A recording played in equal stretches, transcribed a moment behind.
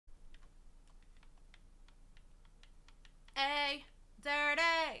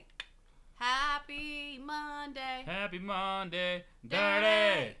Dirty. Happy Monday. Happy Monday,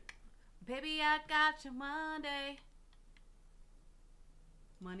 dirty. Baby, I got you Monday.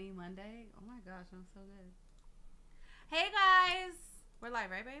 Money Monday. Oh my gosh, I'm so good. Hey guys. We're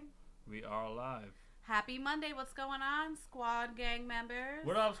live, right, babe? We are live. Happy Monday. What's going on, squad gang members?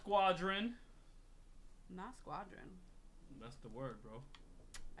 What up, squadron? Not squadron. That's the word, bro.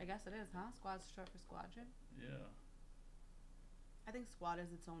 I guess it is, huh? Squad's short for squadron. Yeah. I think squad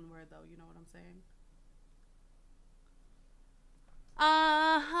is its own word, though. You know what I'm saying?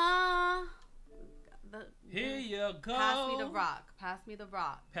 Uh-huh. Here you go. Pass me the rock. Pass me the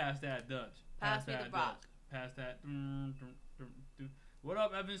rock. Pass that Dutch. Pass me that the rock. Dutch. Pass that. What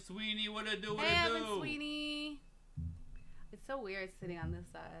up, Evan Sweeney? What it do? What Hey, it do? Evan Sweeney. It's so weird sitting on this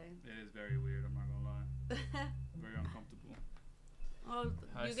side. It is very weird. I'm not gonna lie. Very uncomfortable. Well,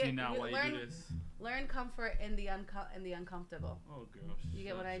 I see now why you do this. Learn comfort in the uncomfortable. Oh, girl. You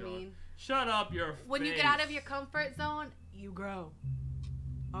get what I mean? Shut up your face. When you get out of your comfort zone, you grow.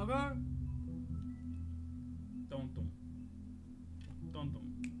 Okay? Dum dum. Dum dum.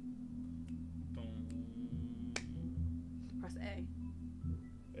 Dum. Press A.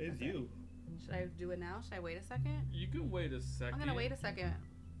 It's Okay. you. Should I do it now? Should I wait a second? You can wait a second. I'm gonna wait a second.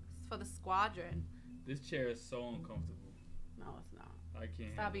 It's for the squadron. This chair is so uncomfortable. No, it's not. I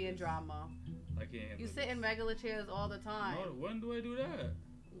can't. Stop being this. drama. I can't. You handle sit in this. regular chairs all the time. No, when do I do that?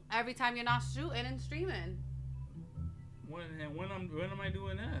 Every time you're not shooting and streaming. When am I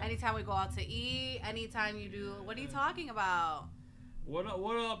doing that? Anytime we go out to eat. Anytime you do. What are you talking about? What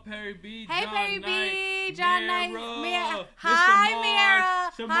up, Perry B? Hey, John Perry Knight, B. John Knight. Mira, Mira. Mr. Hi, Mark,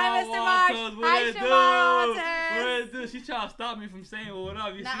 Mira. Shamar Hi, Mr. Mark. Walters, Hi, what it Shamar do? Walters. What it do? She trying to stop me from saying what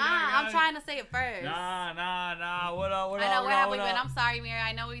up. You Nah, see that, I'm trying to say it first. Nah. What up? I know, where have we been? I'm sorry, Mira.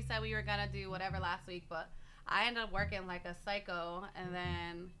 I know we said we were going to do whatever last week, but I ended up working like a psycho, and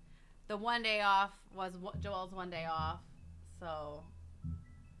then the one day off was Joel's one day off, so...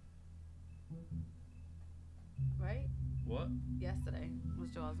 Right? What? Yesterday was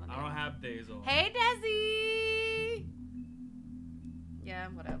Joel's one day I don't off. have days off. Hey, Desi! Yeah,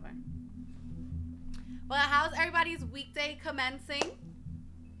 whatever. Well, how's everybody's weekday commencing?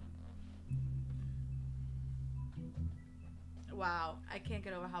 Wow, I can't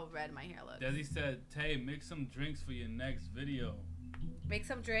get over how red my hair looks. Desi said, Tay, make some drinks for your next video. Make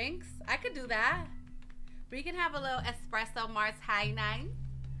some drinks? I could do that. We can have a little espresso martini.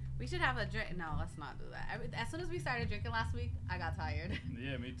 We should have a drink. No, let's not do that. As soon as we started drinking last week, I got tired.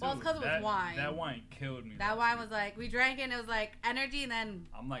 Yeah, me too. Well, it's because it was wine. That wine killed me. That last wine week. was like, we drank it and it was like energy, and then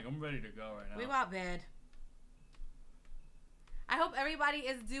I'm ready to go right now. we want bed. I hope everybody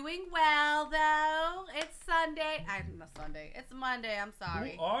is doing well, though. It's Sunday. Not Sunday. It's Monday. I'm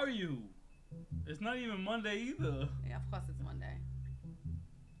sorry. Who are you? It's not even Monday either. Yeah, of course it's Monday.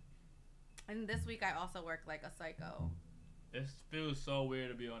 And this week I also worked like a psycho. It feels so weird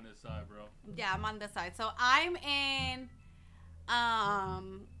to be on this side, bro. Yeah, I'm on this side. So I'm in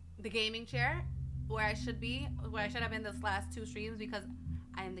the gaming chair where I should be, where I should have been this last two streams because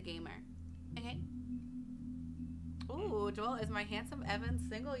I am the gamer. Okay. Ooh, Joel, is my handsome Evan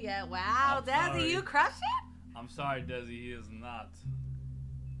single yet? Wow, I'm Desi, sorry. you crush it? I'm sorry, Desi, he is not.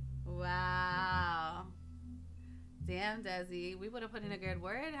 Wow. Damn, Desi. We would have put in a good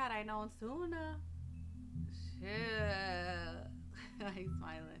word had I known sooner. Shit. He's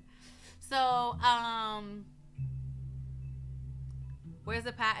smiling. So, where's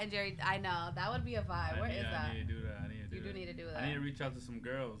the Pat and Jerry? I know. That would be a vibe. Where is that? I need to do that. You do need to do that. I need to reach out to some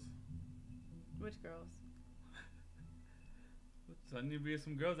girls. Which girls? So I need to be with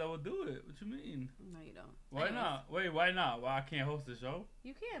some girls that will do it. What you mean? No, you don't. Why Anyways. not? Wait, why not? Why I can't host the show?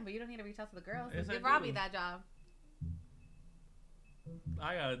 You can, but you don't need to reach out to the girls. Yes, I Give Robbie do. that job.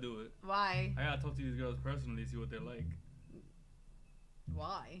 I gotta do it. Why? I gotta talk to these girls personally, see what they're like.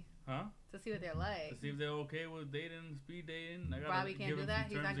 Why? Huh? To see what they're like. To see if they're okay with dating, speed dating. I gotta Robbie can't give do them that?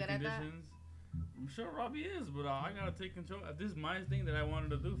 some He's not terms good and at that? conditions. I'm sure Robbie is, but I gotta take control. This is my thing that I wanted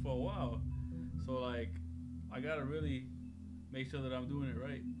to do for a while. So like, I gotta really make sure that I'm doing it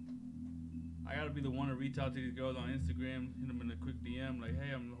right. I gotta be the one to reach out to these girls on Instagram, hit them in a quick DM, like,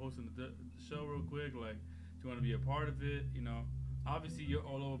 hey, I'm hosting the show real quick. Like, do you want to be a part of it? You know, obviously you're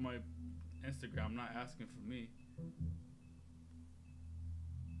all over my Instagram. I'm not asking for me.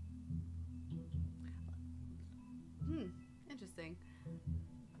 Interesting.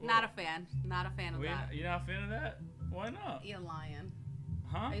 Whoa. Not a fan. Not a fan of Wait, that. you're not a fan of that? Why not? You're lying.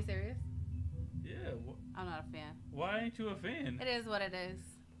 Huh? Are you serious? Yeah. I'm not a fan. Why ain't you a fan? It is what it is.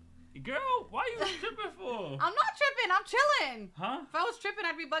 Girl, why you tripping for? I'm not tripping. I'm chilling. Huh? If I was tripping,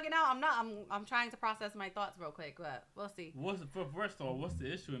 I'd be bugging out. I'm not. I'm trying to process my thoughts real quick, but we'll see. First of all, what's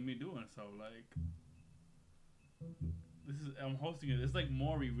the issue in me doing so? Like, I'm hosting it. It's like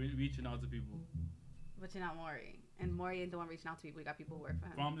Maury reaching out to people. But you're not Maury. And Maury ain't the one reaching out to people. We got people who work for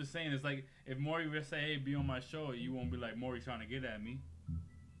him. Well, I'm just saying, it's like, if Maury would say, hey, be on my show, you won't be like, Maury's trying to get at me.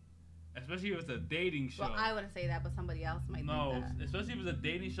 Especially if it's a dating show. Well, I wouldn't say that, but somebody else might think that. Especially if it's a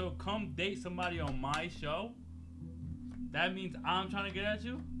dating show. Come date somebody on my show. That means I'm trying to get at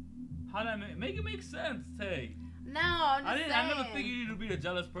you? How that make it make sense, Tay? No, I'm just saying. I never figured you to be a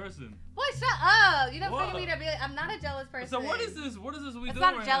jealous person. Boy, shut up. You never figured me to be I'm not a jealous person. So what is this? What is this we it's doing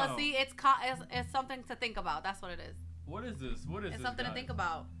not right jealousy. now? It's something to think about. That's what it is. What is this? What is it's this, something guys? to think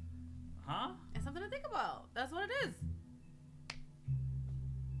about. Huh? It's something to think about. That's what it is.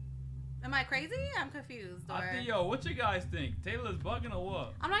 Am I crazy? I'm confused. Or... I think, yo, what you guys think? Taylor's bugging or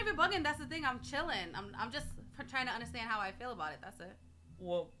what? I'm not even bugging. That's the thing. I'm chilling. I'm just trying to understand how I feel about it. That's it.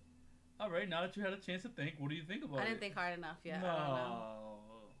 Well, all right. Now that you had a chance to think, what do you think about it? I didn't think hard enough yet. No. I don't know.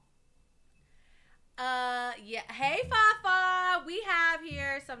 Yeah. Hey, Fafa. We have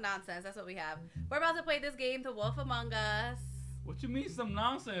here some nonsense. That's what we have. We're about to play this game, The Wolf Among Us. What you mean some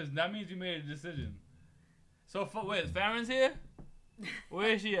nonsense? That means you made a decision. So, wait, Farron's here? Where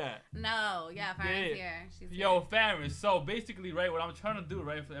is she at? No, yeah, Farron's here. She's Yo, here. Farron. So basically, right, what I'm trying to do,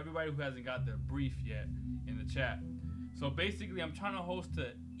 right, for everybody who hasn't got their brief yet in the chat. So basically, I'm trying to host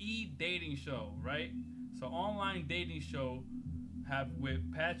a e-dating show, right? So online dating show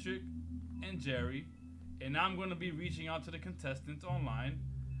with Patrick and Jerry, and I'm gonna be reaching out to the contestants online.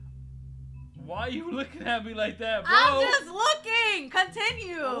 Why are you looking at me like that, bro? I'm just looking.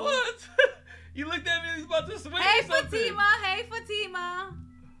 Continue. What? You looked at me and he's about to swing Hey, something. Fatima. Hey, Fatima.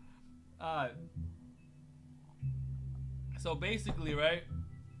 Alright. So basically, right?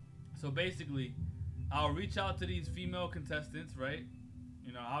 I'll reach out to these female contestants, right?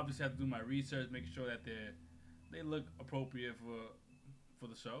 You know, I obviously have to do my research, make sure that they look appropriate for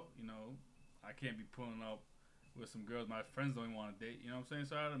the show. You know, I can't be pulling up with some girls my friends don't even want to date. You know what I'm saying?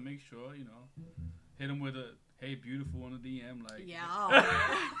 So I gotta make sure, you know, hit them with a "Hey, beautiful" on the DM, like. Yeah.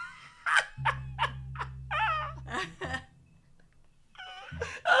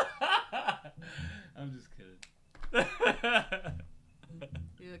 I'm just kidding.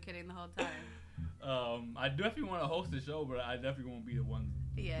 You were kidding the whole time. I definitely want to host the show, but I definitely won't be the one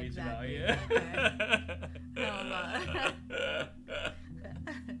reaching out. Yeah.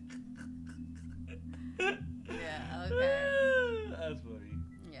 Yeah, okay. That's funny.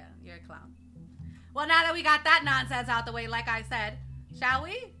 Yeah, you're a clown. Well, now that we got that nonsense out the way, like I said, shall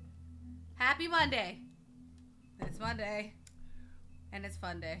we? Happy Monday. It's Monday. And it's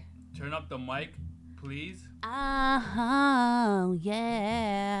fun day. Turn up the mic, please. Oh,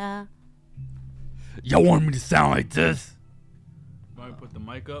 yeah. Y'all want me to sound like this? Want me to put the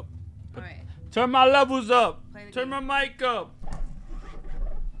mic up? All right. Turn my levels up. Play the Turn game. my mic up.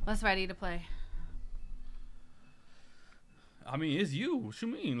 Let's ready to play. I mean, it's you. What you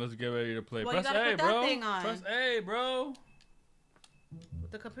mean? Let's get ready to play. Well, Press you gotta A, put that bro. thing on. Press A, bro.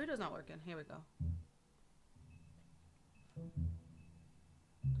 The computer's not working. Here we go.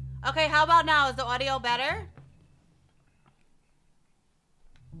 Okay, how about now? Is the audio better?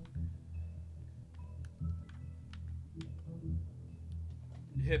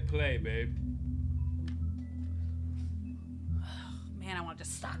 Hit play, babe. Man, I want to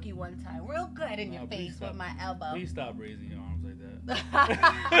just sock you one time real good in your face with my elbow. Please stop raising your arms like that.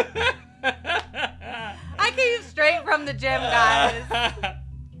 I came straight from the gym, guys.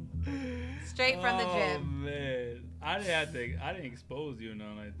 Straight from the gym. Oh man, I didn't expose you or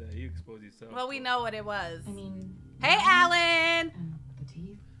nothing like that. You exposed yourself. Well, we know what it was. I mean... Hey, Alan! And the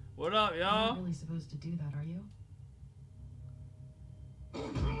teeth? What up, You're y'all? not really supposed to do that, are you?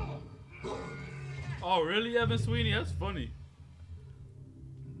 Oh, really, Evan Sweeney? That's funny.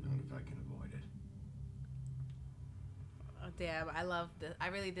 Not if I can avoid it. Oh, damn, I love this. I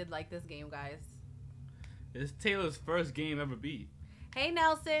really did like this game, guys. It's Taylor's first game ever beat. Hey,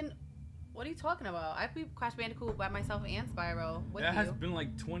 Nelson. What are you talking about? I beat Crash Bandicoot by myself and Spyro with That you. has been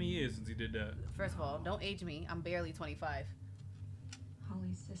like 20 years since he did that. First of all, don't age me. I'm barely 25.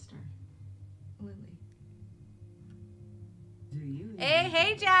 Holly's sister, Lily. Do you?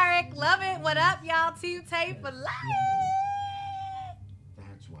 Hey, Jarek. Love it. What up, y'all? Team Tay for life.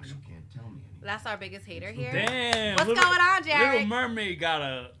 That's why you can't tell me anything. That's our biggest hater here. Damn. What's going on, Jarek? Little Mermaid got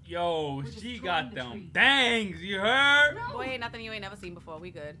a... Yo, We're she destroying got the them tree. dangs. You heard? Boy, ain't nothing you ain't never seen before.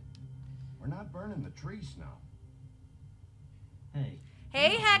 We good. We're not burning the trees now. Hey.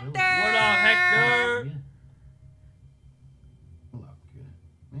 Hey, you Hector. really- What up, Hector? Yeah. Look,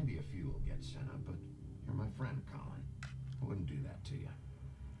 Maybe a few will get sent up, but you're my friend, Colin. I wouldn't do that to you.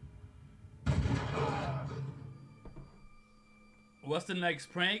 What's the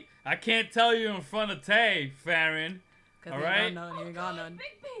next prank? I can't tell you in front of Tay, Farron. All right? He ain't got none.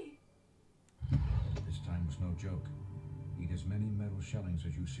 This time was no joke. Eat as many metal shellings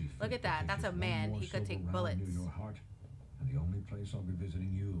as you see fit. Look at that. because That's a just one man. more He could silver take round bullets. near your heart, and the only place I'll be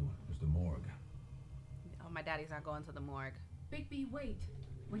visiting you is the morgue. Oh, my daddy's not going to the morgue. Bigby, wait.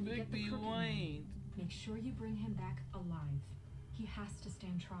 When you get the crooked man, make sure you bring him back alive. He has to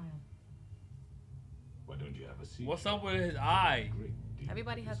stand trial. Why don't you have a seat? What's up with his eye? Great deal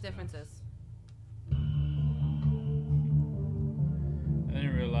Everybody of has this differences. I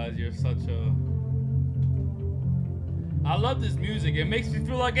didn't realize you're such a... I love this music. It makes me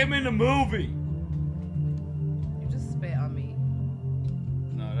feel like I'm in a movie. You just spit on me.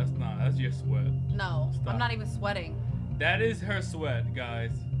 No, that's not. That's your sweat. No, Stop. I'm not even sweating. That is her sweat,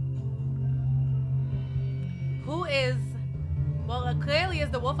 guys. Who is? Well, clearly is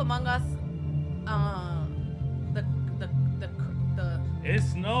the Wolf Among Us. The.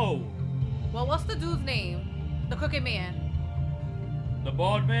 It's Snow. Well, what's the dude's name? The Crooked Man. The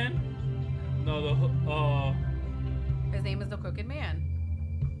bald man? No, His name is the Crooked Man.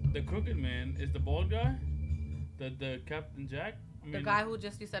 the crooked man is the bald guy? The Captain Jack? I The mean, guy who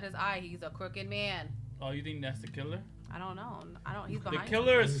just you said his eye. He's a crooked man. Oh, you think that's the killer? I don't know. I don't. He's The behind.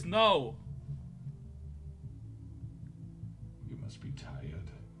 killer is Snow. You must be tired.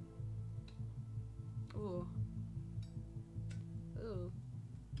 Ooh. Ooh.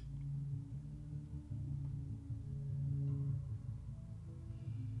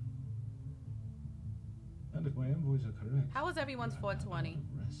 And if my envoys are correct, How was everyone's you haven't had a lot 420?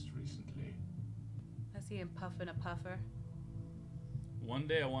 of rest recently. I see him puffing a puffer. One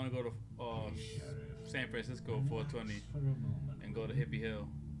day I want to go to Sheriff, San Francisco relax 420 for a moment. and go to Hippie Hill.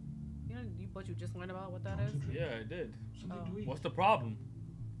 You know what you just learned about what that Want is? a drink? Yeah, I did. Something Oh. to eat. What's the problem?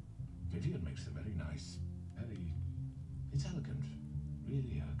 Vivian makes them very nice. It's elegant.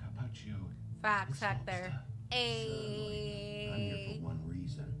 Really a carpaccio. Facts, It's Hector. lobster. Certainly. I'm here Hey. for one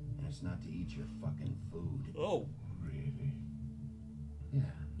reason, and it's not to eat your fucking food. Oh. Really? Yeah.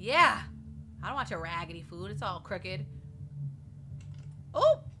 Yeah. I don't want your raggedy food. It's all crooked.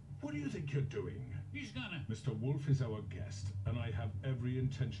 Oh. What do you think you're doing? He's gonna. Mr. Wolf is our guest, and I have every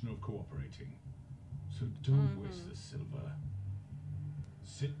intention of cooperating. So don't waste the silver.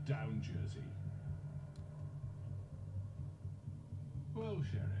 Sit down, Jersey. Well,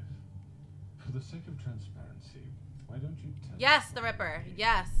 Sheriff, for the sake of transparency, why don't you tell Yes, us the what Ripper. you did?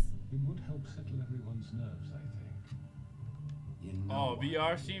 Yes. It would help settle everyone's nerves, I think. You know Oh, why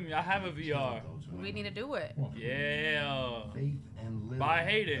VR stream? I have a VR. killed those We women. need to do it. What? Yeah. Faith and Lily, But I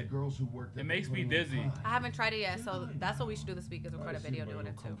hate the it. girls who worked It at makes the me Brilliant dizzy. Pie. I haven't tried it yet, so that's what we should do this week is record a I see video by doing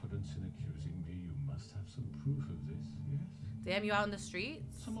your it too. confidence in accusing me, you must have some proof of this, yes? Damn, you out in the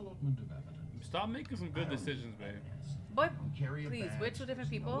streets? Some allotment of evidence. Stop making some good decisions, babe. Boy, Don't carry a please, badge, we're two different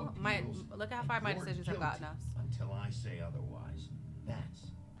there's no people. My appeals, look at how and far my you're decisions have gotten guilty us. Until I say otherwise.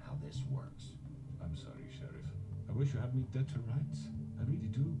 That's how this works. I'm sorry, Sheriff. I wish you had me dead to rights. I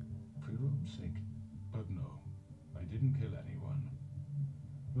really do, for your own sake. But no, I didn't kill anyone.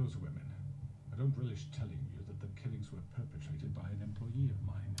 Those women. I don't relish telling you that the killings were perpetrated by an employee of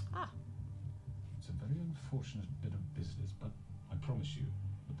mine. Ah. It's a very unfortunate bit of business, but I promise you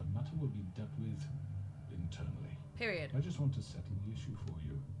that the matter will be dealt with internally. Period. I just want to settle the issue for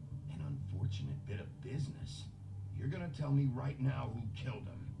you. An unfortunate bit of business. You're gonna tell me right now who killed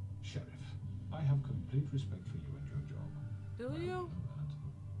him. Sheriff, I have complete respect for you and your job. Do I you? know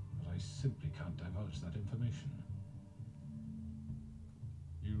that, but I simply can't divulge that information.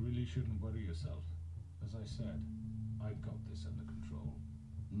 You really shouldn't worry yourself. As I said, I've got this under control.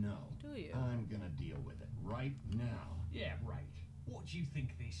 No. Do you? I'm gonna deal with it right now. Yeah, right. What do you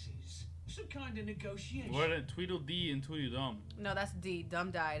think this is? Some kind of negotiation? What a Tweedledee and Tweedledum. No, that's D.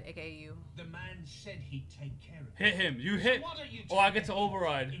 Dumb died, aka you. The man said he'd take care of it. Hit him. You hit. Why don't you Oh, I take get to the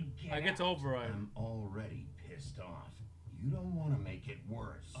override. and get I get to out? override. I'm already pissed off. You don't want to make it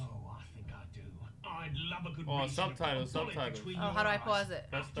worse. Oh, I think I do. I'd love a good Oh, reason to subtitles, put a bullet subtitles. between Oh, your how do I eyes pause it?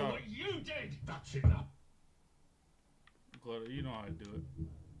 Press After start. what you did. That's enough. Gloria, you know how to do it.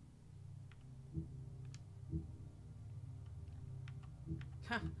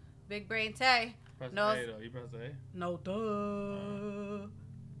 Big brain Tay. Press No. A though. You press A. No, duh.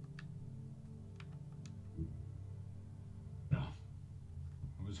 Now,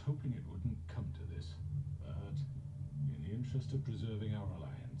 I was hoping it wouldn't come to this, but in the interest of preserving our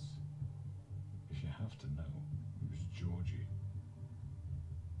alliance, if you have to know, it was Georgie.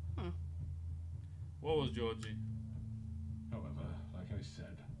 What was Georgie? However, like I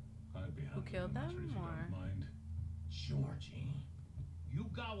said, killed No matter them, if you or? don't mind. Georgie. You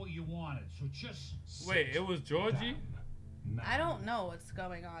got what you wanted, so just Wait, it was Georgie? Down. Now. I don't know what's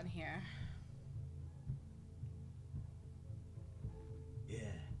going on here. Yeah,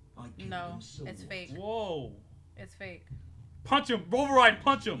 I killed No, him so it's what? fake. Whoa. It's fake. Punch him. Override,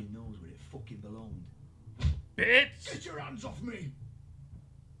 punch He him. knows where it fucking belonged. Bitch. Get your hands off me!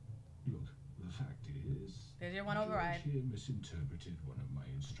 Look, the fact is, There's your one override. George here misinterpreted one of my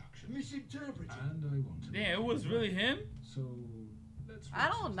instructions. Misinterpreted? And I want to. Damn, it was really him? So, let's. I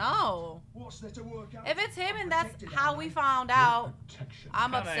face don't it. know. What's there to work out? If it's him I'm and that's protected, how aren't we I? found Your out, protection.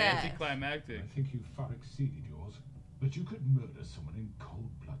 I'm Kinda upset. anticlimactic. I think you far exceeded yours, but you could murder someone in cold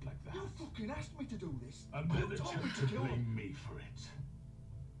blood like that. You fucking asked me to do this. And You then told me attempt to to kill him. blame me for it.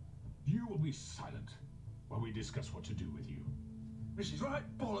 You will be silent while we discuss what to do with you. This is right,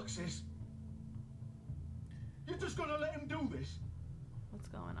 bollocks is. You're just gonna let him do this? What's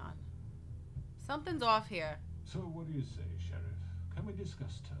going on? Something's off here. So what do you say, Sheriff? Can we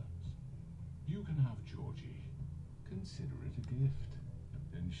discuss terms? You can have Georgie. Consider it a gift,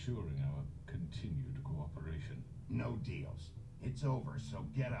 ensuring our continued cooperation. No deals. It's over, so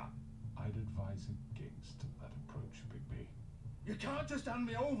get up. I'd advise against that approach, Bigby. You can't just hand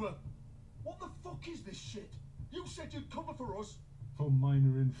me over. What the fuck is this shit? You said you'd cover for us. For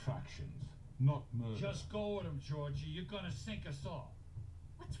minor infractions, not murder. just go with him, Georgie. You're gonna sink us all.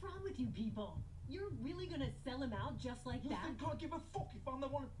 What's wrong with you people? You're really gonna sell him out just like You that? think I give a fuck if I'm the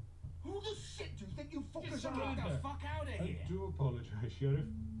one? Who the shit do you think you fuckers Just are? get the fuck out of I here. do apologize, Sheriff,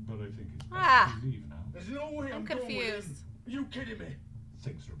 but I think it's best Ah. to leave now. There's no way I'm I'm going with confused. him. Are you kidding me?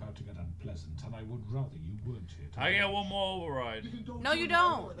 Things are about to get unpleasant, and I would rather you weren't here. I get one more override. You can go No, to you an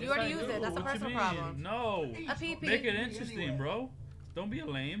hour don't. and You then already say used no. it. That's a What you personal mean? problem. No. A PP. Make it interesting, bro. Don't be a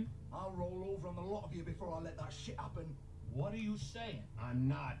lame. I'll roll over on the lot of you before I let that shit happen. What are you saying? I'm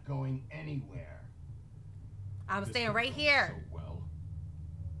not going anywhere. I'm This staying could right go here. So well.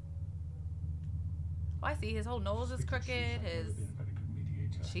 Oh, I see his whole nose is Speak the truth, crooked, I've never his been a very good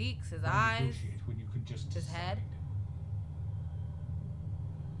mediator. cheeks, his Why eyes. negotiate when you can just his head. decide?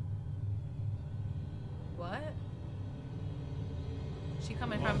 What? She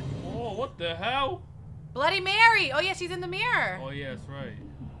coming from Oh, what the hell? Bloody Mary. Oh yeah, she's in the mirror. Oh, yes, right.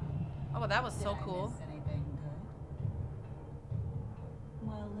 Oh, well, that was so cool. Anything good?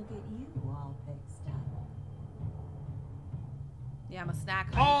 Well, look at you all fixed up. Yeah, I'm a snack.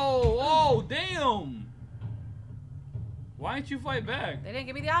 Oh, damn. Why didn't you fight back? They didn't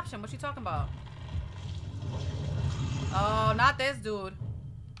give me the option. What you talking about? Oh, not this dude.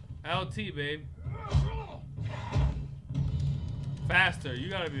 LT, babe. Faster. You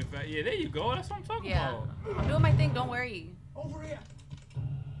gotta be fast. Yeah, there you go. That's what I'm talking Yeah. about. I'm doing my thing. Don't worry. Over here.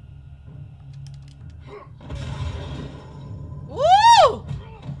 Woo!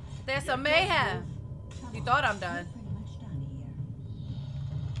 There's some mayhem. You thought I'm done. Pretty much done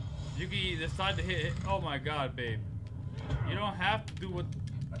here. You can either decide to hit. Oh my god, babe. You don't have to do what.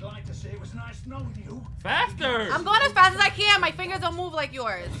 I'd like to say it was nice knowing you. Faster! I'm going as fast as I can. My fingers don't move like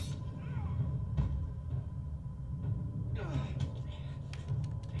yours.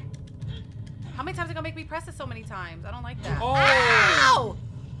 How many times are you gonna make me press it so many times? I don't like that. Oh! Ow!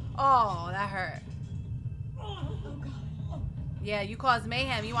 Oh, that hurt. Oh, God. Yeah, you caused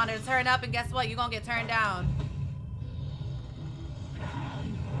mayhem. You wanted to turn up, and guess what? You're gonna get turned down.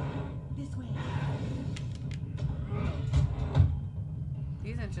 This way.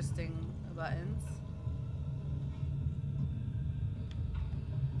 These interesting buttons.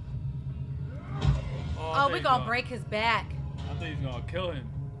 Oh, there we're you gonna go. break his back. I thought he was gonna kill him.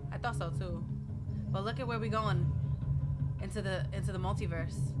 I thought so too. But look at where we going. Into the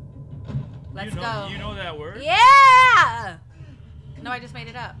multiverse. Let's go. You know that word? Yeah! No, I just made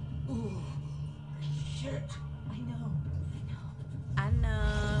it up. Ooh, shit. I know. I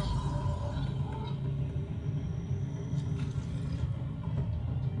know.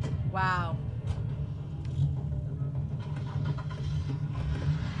 Wow.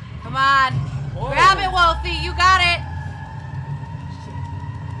 Come on. Whoa. Grab it, Wolfie. You got it.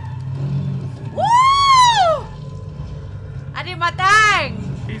 Woo! I did my thing.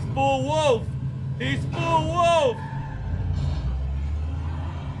 He's full wolf. He's full wolf.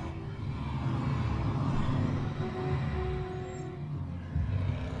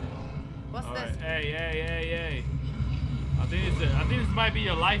 What's All this? right. Hey. I think this might be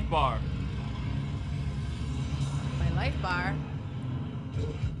your life bar. My life bar.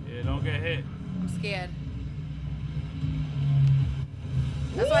 Yeah, don't get hit. I'm scared.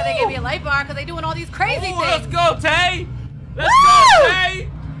 That's why they gave me a light bar, because they doing all these crazy Ooh, things. let's go, Tay. Let's Woo! go, Tay.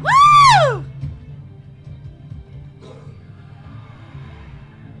 Woo!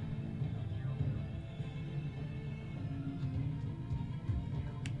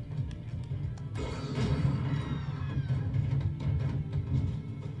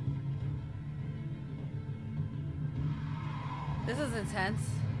 This is intense.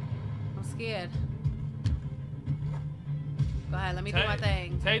 I'm scared. Go ahead, let me do my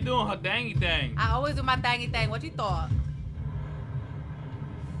thing. Tay doing her dangy thing. I always do my thangy thing. What you thought?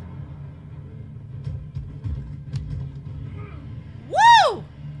 Woo!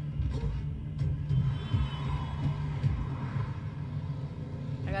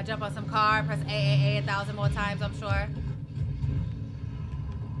 I gotta jump on some car, press AAA 1,000 more times, I'm sure.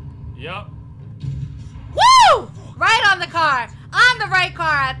 Yup. Woo! Right on the car. On the right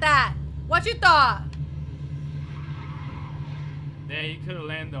car at that. What you thought? Then he could have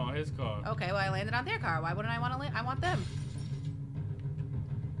landed on his car. Okay, well, I landed on their car. Why wouldn't I want to land? I want them.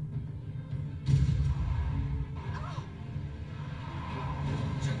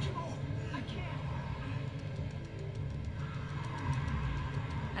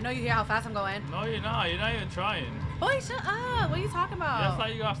 I know you hear how fast I'm going. No, you're not. You're not even trying. Boy, shut up. What are you talking about? That's how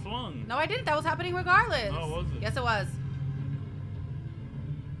you got flung. No, I didn't. That was happening regardless. No, was it? Yes, it was.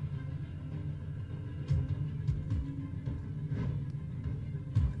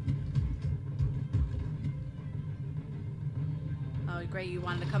 Oh, great. You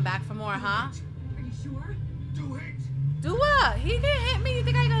wanted to come back for more, huh? Are you sure? Do it! Do what? He didn't hit me. You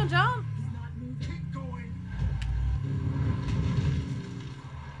think I gonna jump? He's not moving. Keep going!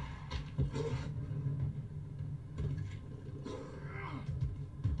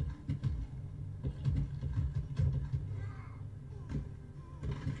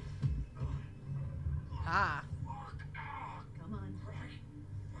 Ah. Come on.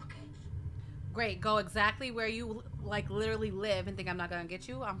 Great. Go exactly where you, like, literally live and think I'm not gonna get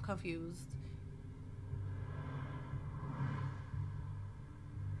you? I'm confused.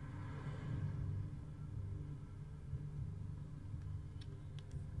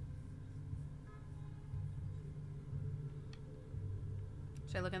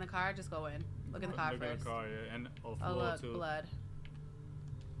 Should I look in the car? Just go in. Look in the car Look in first. the car, yeah. And Oh, floor look, too. blood.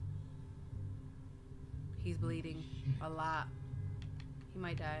 He's bleeding a lot. He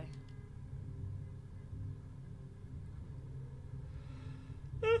might die.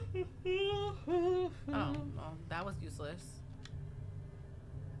 Oh, well, that was useless.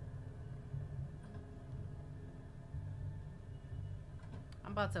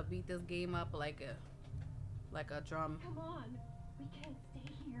 I'm about to beat this game up like a drum. Come on. We can't stay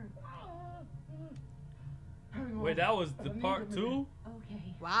here. Wait, that was the part 2?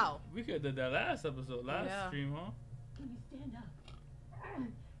 Okay. Wow. We could have did that last episode, last Yeah. stream, huh? Can you stand up?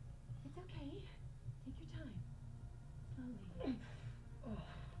 It's okay. Take your time. Slowly.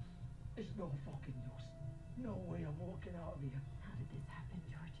 It's no fucking use. No way I'm walking out of here. How did this happen,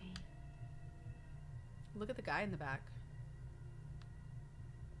 Georgie? Look at the guy in the back.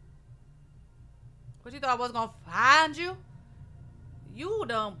 What you thought I was gonna find you? You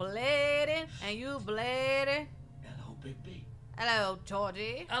done bleeding and you bleeding. Hello, Big B. Hello,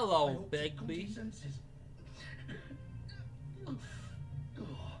 Georgie. I Hello, hope Big you come to B. your senses.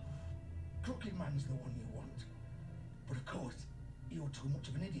 Crooked Man's the one you want. But of course, you're too much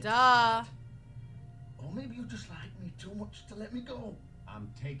of an idiot. Duh. Or maybe you just like me too much to let me go. I'm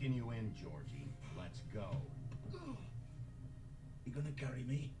taking you in, Georgie. Let's go. You gonna carry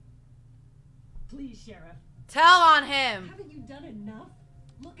me? Please, Sheriff. Tell on him. Haven't you done enough?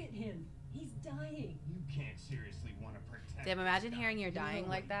 Look at him. He's dying. You can't seriously want to protect. Damn, imagine this hearing guy. you're dying know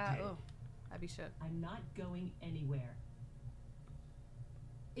like I'm that. dead. Oh, I'd be shook. I'm not going anywhere.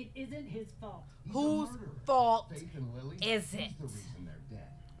 It isn't his fault. He's a Whose murderer. fault Faith and Lily, is he's it? the reason they're dead.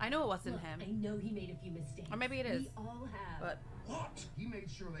 I know it wasn't Look, him. I know he made a few mistakes. Or maybe it is. We all have. But What? He made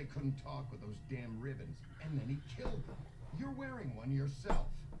sure they couldn't talk with those damn ribbons, and then he killed them. You're wearing one yourself.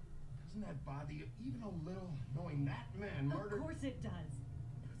 Doesn't that bother you even a little, knowing that man Of murdered? course it does.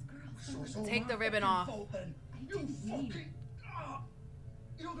 Those girls. So it's Take all the my ribbon fucking off. fault then. I You didn't mean- fucking...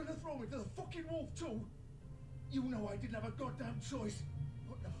 You're gonna throw me to the fucking wolf too? You know I didn't have a goddamn choice.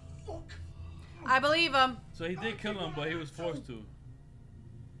 What the fuck? I believe him. So he did kill him, but he was forced to.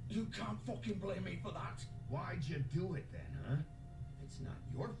 You can't fucking blame me for that. Why'd you do it then, huh? If it's not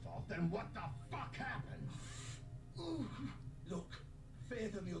your fault, then what the fuck happened? Ooh. Look,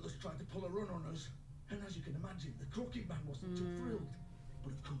 Faith and the others tried to pull a run on us. And as you can imagine, the Crooked Man wasn't too thrilled.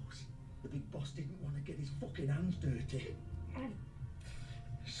 But of course, the big boss didn't want to get his fucking hands dirty.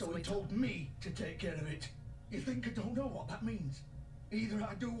 So he told me to take care of it. You think I don't know what that means? Either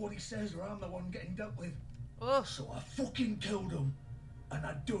I do what he says or I'm the one getting dealt with. Ugh. So I fucking killed him. And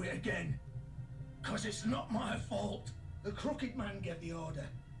I'd do it again. Cause it's not my fault. The Crooked Man gave the order.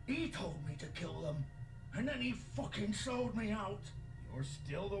 He told me to kill them. And then he fucking sold me out. You're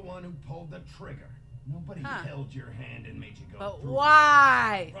still the one who pulled the trigger. Nobody Huh. held your hand and made you go But through.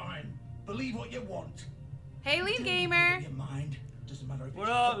 why? Ryan, believe what you want. Hey, Lead Tell me Gamer. in your mind. Doesn't matter if What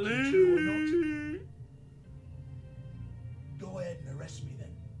it's up, fucking true or not. Lee? Go ahead and arrest me then.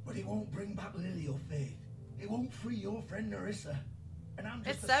 But it won't bring back Lily or Faith. It won't free your friend Narissa. And I'm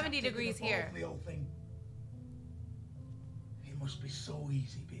just It's a 70 sap taking degrees a fall here. for the whole thing. It must be so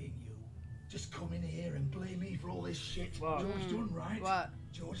easy being you. Just come in here and blame me for all this shit. What? George done right. What?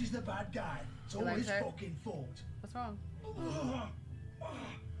 George is the bad guy. It's all likes his her? fucking fault. What's wrong? Ugh.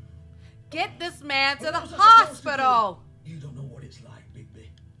 Get this man to What the was I supposed to hospital. do? You don't know what it's like, Bigby.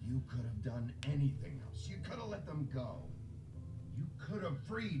 You could have done anything else. You could have let them go. You could have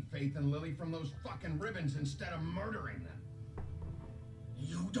freed Faith and Lily from those fucking ribbons instead of murdering them.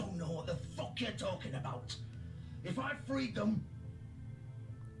 You don't know what the fuck you're talking about. If I freed them,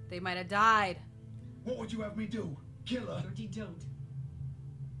 They might have died. what would you have me do? Kill her? Georgie, don't.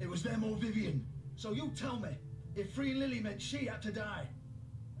 It was them or Vivian. So you tell me, if freeing Lily meant she had to die,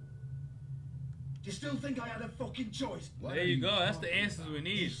 do you still think I had a fucking choice? What There are you go. That's the talking answers we about?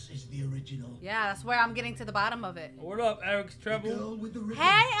 need. This is the original. Yeah, that's where I'm getting to the bottom of it. What up, Eric's The Treble? girl with the ribbon.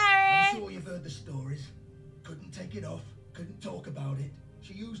 Hey, I'm Eric. sure you've heard the stories. Couldn't take it off. Couldn't talk about it.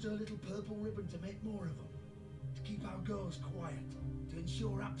 She used her little purple ribbon to make more of them. To keep our girls quiet. To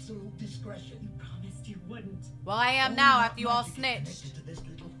ensure absolute discretion. You promised you wouldn't. Well, I am All now that after you all magic is snitched. connected to this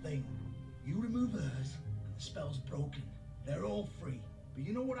little thing. You remove hers, and the spell's broken. They're all free. But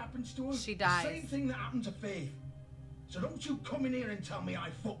you know what happens to us? She The dies. same thing that happened to Faith. So don't you come in here and tell me I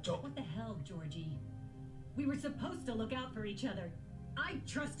fucked up. What the hell, Georgie? We were supposed to look out for each other. I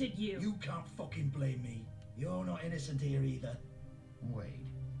trusted you. You can't fucking blame me. You're not innocent here either. Wait.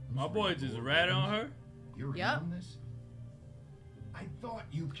 My who's boy reading just more ratted on ribbons? her. You're Yep. in on this? I thought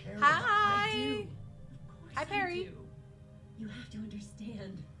you cared Hi. about I do. Of course Hi, Perry. I do. You have to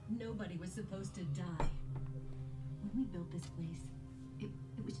understand, nobody was supposed to die. When we built this place, it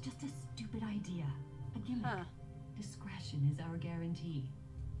was just a stupid idea. A gimmick. Huh. Discretion is our guarantee.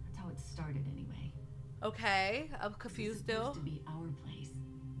 That's how it started anyway. Okay, I'm It was confused supposed still. to be our place.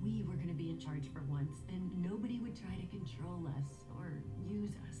 We were going to be in charge for once, and nobody would try to control us or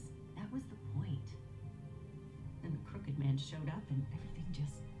use us. That was the point. Then the crooked man showed up, and everything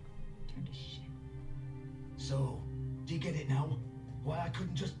just turned to shit. So, do you get it now? Why I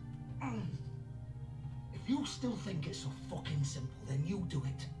couldn't just... If you still think it's so fucking simple, then you do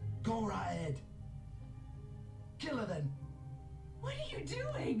it. Go right ahead. Kill her then. What are you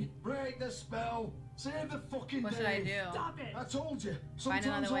doing? Break the spell. Save the fucking What day. should I do? Stop it! I told you. Find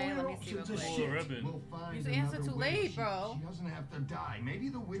Sometimes another way. all Let your me see real options are quick. Oh, shit. ribbon. We'll find Use the answer another too way. late, She- bro. She doesn't have to die. Maybe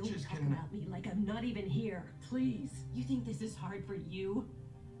the Don't witches talk can... about me like I'm not even here, please. You think this is hard for you?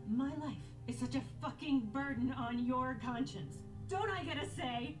 My life is such a fucking burden on your conscience. Don't I get a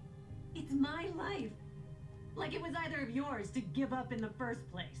say? It's my life. Like it was either of yours to give up in the first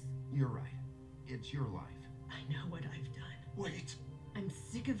place. You're right. It's your life. I know what I've done. Wait. I'm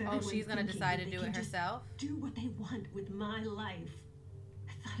sick of Oh, everyone she's gonna thinking decide that to they do can it just herself? do what they want with my life.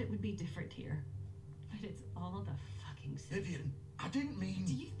 I thought it would be different here. But it's all the fucking same. Vivian, I didn't mean...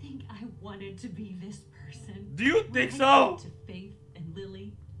 Do you think I wanted to be this person? Do you When think I so? said To Faith and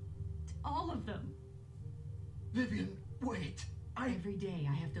Lily, to all of them. Vivian, wait. Every day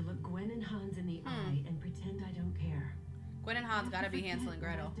I have to look Gwen and Hans in the eye and pretend I don't care. Gwen and Hans I gotta have to be Hansel and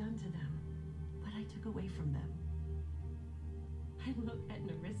forget Gretel. what I've done to them, but I took away from them. I look at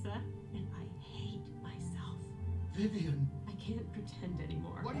Narissa and I hate myself. Vivian, I can't pretend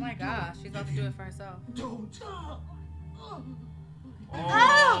anymore. What Oh are my you doing? gosh, she's about to do it for herself. don't.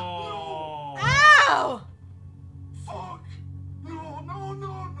 Oh. Ow! Fuck! No, no,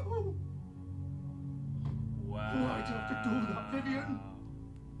 no, no! Wow. Why'd you have to do that, Vivian?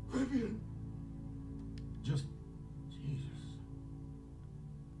 Vivian! Just... Jesus.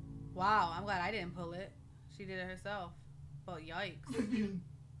 Wow, I'm glad I didn't pull it. She did it herself. But yikes. Vivian,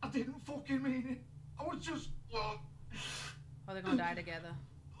 I didn't fucking mean it. I was just... Oh, they're gonna die together.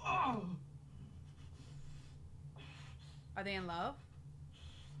 Oh. Are they in love?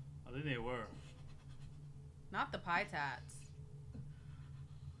 I think they were. Not the pie tats.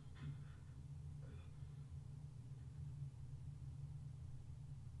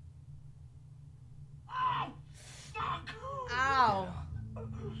 Oh, fuck! Ow!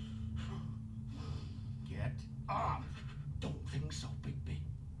 Get up. Don't think so, Bigby.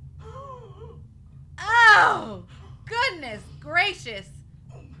 Oh! Goodness gracious!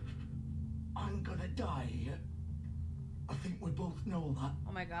 I'm gonna die here. I think we both know that.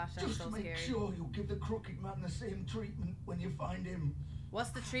 Oh my gosh, that's Just so make scary. sure you give the crooked man the same treatment when you find him.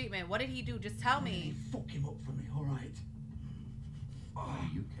 What's the treatment? What did he do? Just tell me. Fuck him up for me, alright? Why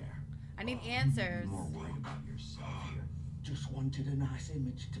do you care? I need answers. More worried about yourself here. Just wanted a nice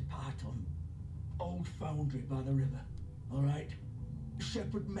image to part on. old foundry by the river. All right?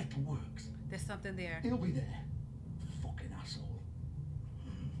 Shepherd Metalworks. There's something there. He'll be there. Fucking asshole.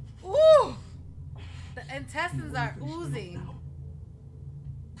 Ooh! The intestines are Finish me off oozing. now.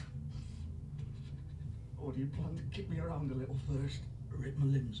 Or do you plan to kick me around a little first? Rip my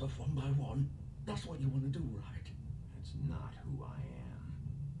limbs off one by one? That's what you want to do, right? That's not who I am.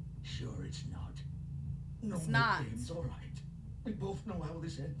 Sure it's not. No It's more not. games, all right. We both know how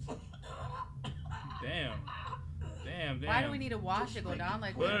this ends. Damn. Damn. Why do we need to watch it go down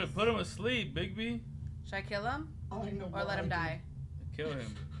like this? Put him asleep, Bigby. Should I kill him? I know Or let him die? Kill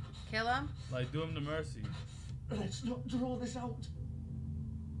him. Kill him? Like, do him the mercy. Let's not draw this out.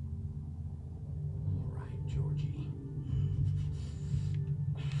 All right, Georgie.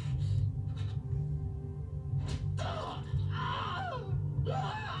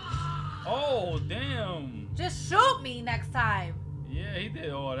 Oh, damn. Just shoot me next time. Yeah, he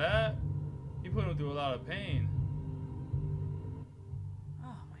did all that. He put him through a lot of pain.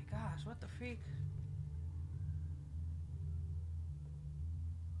 Oh my gosh, what the freak?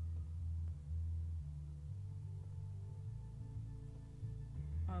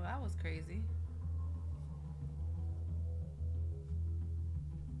 Oh, that was crazy.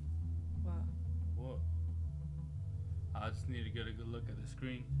 What? What? I just need to get a good look at the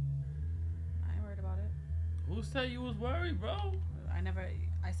screen. I ain't worried about it. Who said you was worried, bro?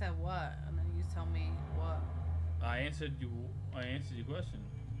 I said what? And then you tell me what? I answered your question.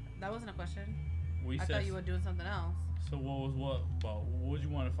 That wasn't a question. We I said, thought you were doing something else. So what was what about? What would you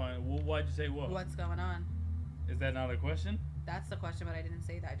want to find? Why'd you say what? What's going on? Is that not a question? That's the question, but I didn't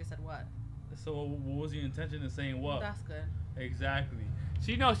say that. I just said what? So what was your intention in saying what? That's good. Exactly.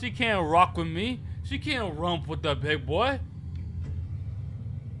 She knows she can't rock with me. She can't rump with the big boy.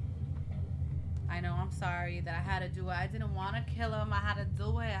 I know, I'm sorry that I had to do it. I didn't want to kill him. I had to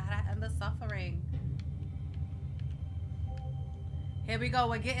do it. I had to end the suffering. Here we go.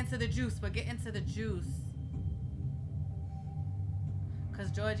 We're getting to the juice. We're getting to the juice. Because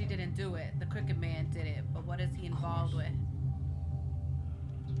Georgie didn't do it. The Cricket Man did it. But what is he involved with?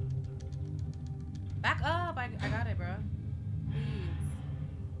 Back up. I got it, bro. Please.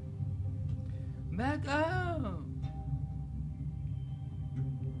 Back up.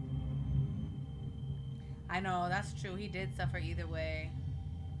 I know, that's true. He did suffer either way.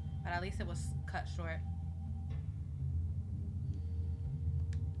 But at least it was cut short.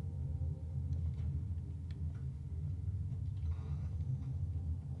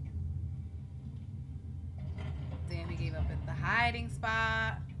 Damn, he gave up at the hiding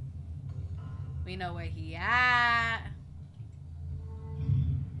spot. We know where he at.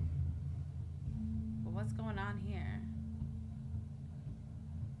 But what's going on here?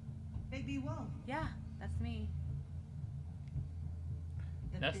 Baby Wolf. Yeah, that's me.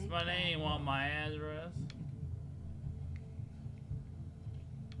 That's my name. Want my address?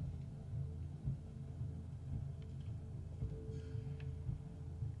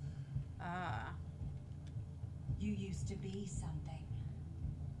 You used to be something.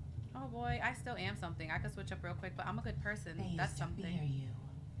 Oh boy, I still am something. I could switch up real quick, but I'm a good person. They That's used to something. fear you.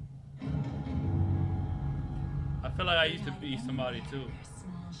 I feel like I used to be somebody too. Your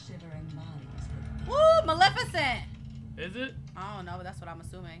small shivering bodies. Woo, Maleficent! Is it? I don't know, but that's what I'm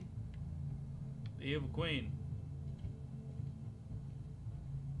assuming. The evil queen.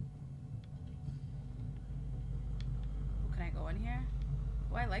 Can I go in here?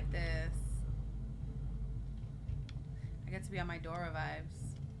 Oh, I like this. I get to be on my Dora vibes.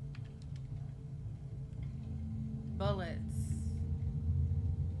 Bullets.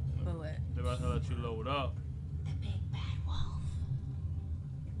 Bullet. They're about to let you load up. The big bad wolf.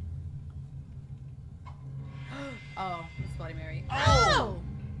 Oh, it's Bloody Mary. Oh!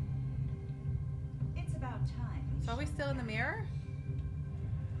 It's about time. So are we still in the mirror?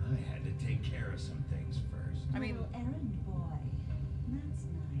 I had to take care of some things first. I mean, Little errand boy. That's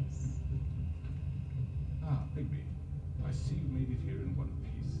nice. Ah, Bigby. I see you made it here in one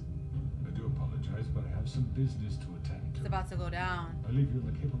piece. I do apologize, but I have some business to attend to. it's about to go down. I leave you in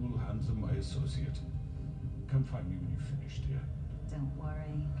the capable hands of my associate. Come find me when you've finished here. Don't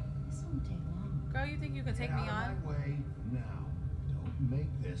worry. This won't take long. Girl, you think you could take Get me out on? of my way now. Don't make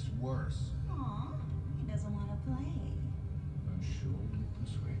this worse. Aw, he doesn't want to play. I'm sure you'll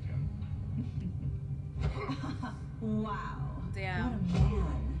persuade him. Wow. Damn. What a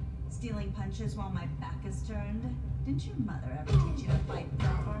man. Stealing punches while my back is turned. Didn't your mother ever teach you to fight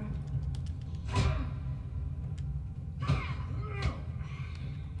proper?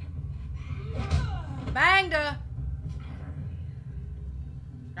 Banged her.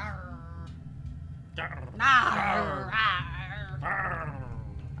 Nah.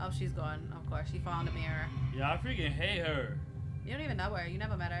 Oh, she's gone. Of course, she found a mirror. Yeah, I freaking hate her. You don't even know her. You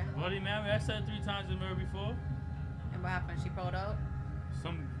never met her. Bloody Mary, I said 3 times in her before. And what happened? She pulled out?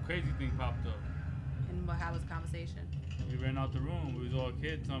 Some crazy thing popped up. And how was the conversation? We ran out the room. We was all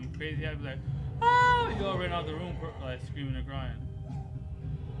kids. Some crazy happened like, oh! We all ran out the room like screaming and crying.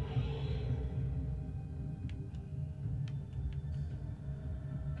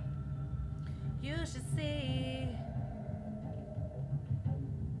 You should see.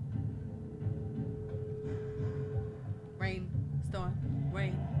 Rain, storm,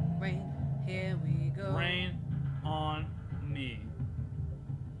 rain, rain. Here we go. Rain on me.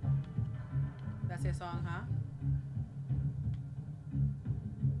 That's your song, huh?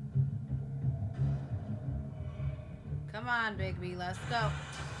 Come on, Bigby, let's go.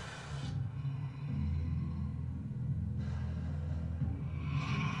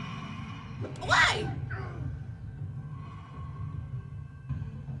 Why?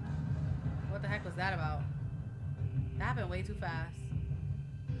 What the heck was that about? That happened way too fast.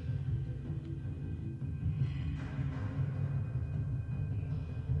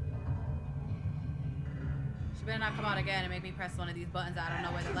 She better not come out again and make me press one of these buttons. I don't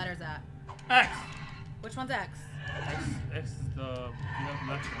know where the letter's at. X. Which one's X? X is the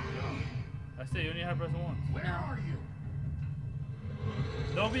left one. That's it. You only have to press once. Where are you?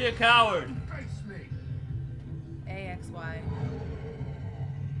 Don't be a coward. Face me. AXY.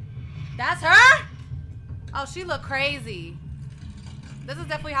 That's her? Oh, she look crazy. This is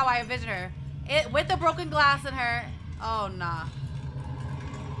definitely how I envision her. With the broken glass in her. Oh, nah.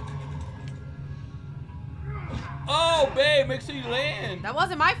 Oh, babe, make sure you land. That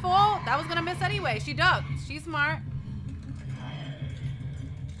wasn't my fault. That was gonna miss anyway. She ducked. She's smart.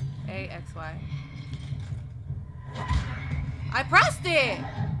 AXY. I pressed it.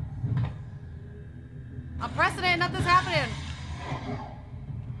 I'm pressing it and nothing's happening.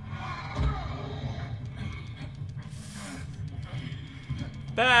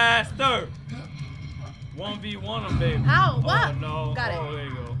 Faster. 1v1 them, babe. How? What? Oh, no. Got it. Oh, there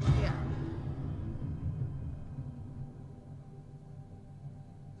you go. Yeah.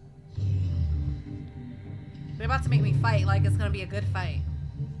 They're about to make me fight like it's gonna be a good fight.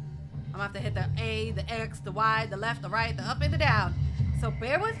 I'm gonna have to hit the A, the X, the Y, the left, the right, the up, and the down. So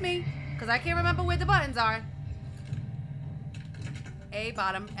bear with me, because I can't remember where the buttons are. A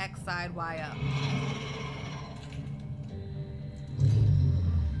bottom, X side, Y up.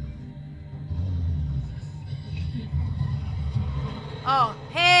 Oh,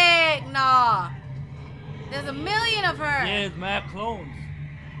 heck nah. There's a million of her. Yeah, it's mad clones.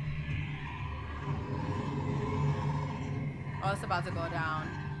 Oh, it's about to go down.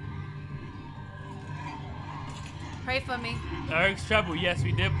 Pray for me. Eric's Treble, yes,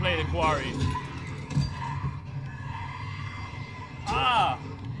 we did play the Quarry. Ah!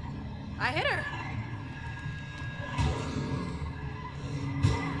 I hit her.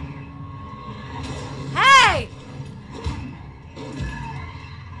 Hey!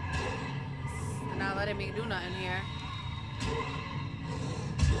 They're not letting me do nothing here.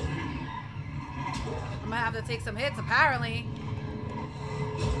 I'm gonna have to take some hits, apparently.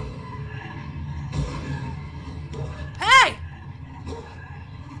 Hey!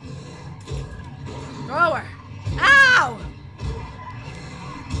 Throw her. Ow!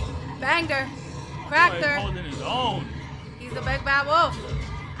 Banged her. Cracked her. He's holding his own. He's a big bad wolf.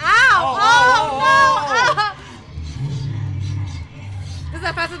 Ow! Oh, no! This is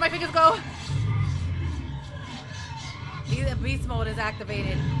as fast as my fingers go. The beast mode is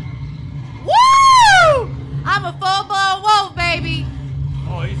activated. Woo! I'm a full-blown wolf, baby.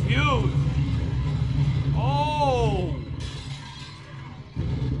 Oh, he's huge. Oh.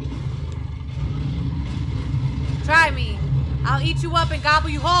 Try me. I'll eat you up and gobble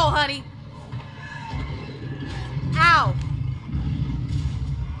you whole, honey. Ow.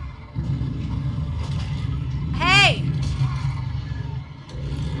 Hey.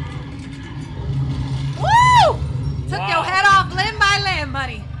 Woo! Took your head off limb by limb,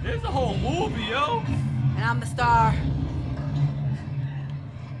 honey. There's a whole movie, yo. And I'm the star.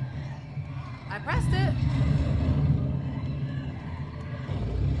 I pressed it.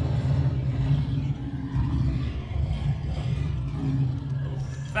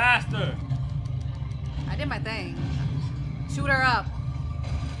 Faster. I did my thing. Shoot her up.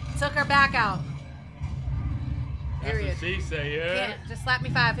 Took her back out. Period. That's what she say, yeah? Can't. Just slap me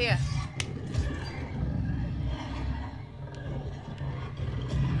 5 here.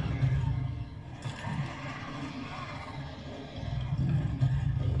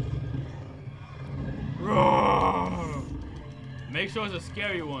 Roar. Make sure it's a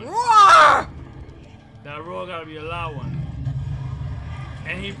scary one. Roar! That roar gotta be a loud one.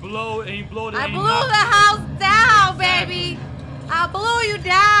 And he blowed it. I blew the house down, baby. I blew you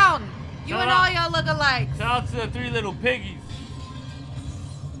down. You and all your lookalikes. Shout out to the 3 little piggies.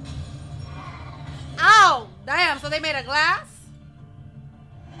 Oh, damn. So they made a glass?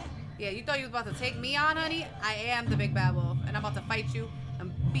 Yeah, you thought you was about to take me on, honey? I am the big bad wolf, and I'm about to fight you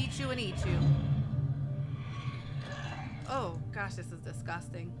and beat you and eat you. Oh, gosh, this is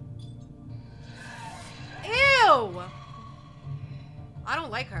disgusting. Ew! I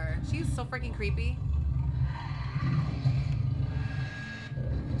don't like her. She's so freaking creepy.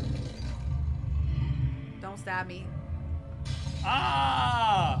 Don't stab me.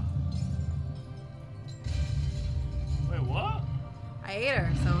 Ah! Wait, what? I ate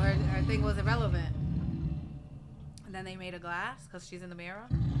her, so her thing was irrelevant. And then they made a glass because she's in the mirror.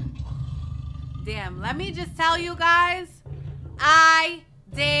 Damn, let me just tell you guys, I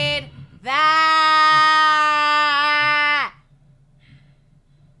did that.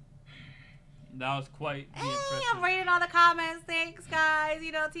 That was quite the Hey, impressive. I'm reading all the comments. Thanks, guys.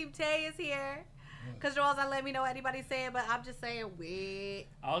 You know, Team Tay is here. Because Joel's not letting me know what anybody's saying, but I'm just saying, wait.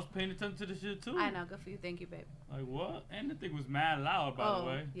 I was paying attention to the shit too. I know. Good for you. Thank you, babe. Like what? And the thing was mad loud, by the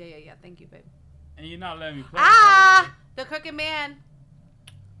way. Yeah. Thank you, babe. And you're not letting me play. Ah! The crooked man.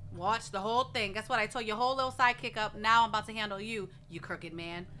 Watch the whole thing. Guess what? I told your whole little sidekick up. Now I'm about to handle you, you crooked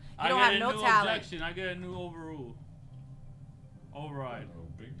man. You don't have no talent. Objection. I get a new overrule. Override. Hello,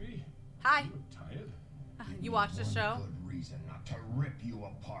 Bigby. Hi. You look tired. You watched the show? Good reason not to rip you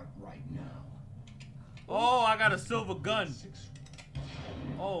apart right now. Oh, I got a silver gun.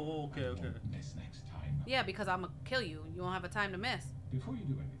 Oh, okay. Miss next time. Yeah, because I'm going to kill you. You won't have a time to miss. Before you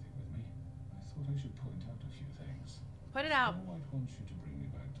do anything with me, I thought I should point out a few things. Put it out. Snow White wants you to bring me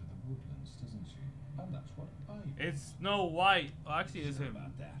back to the woodlands, doesn't she? And that's what I... It's Snow White. Oh, actually, it's him.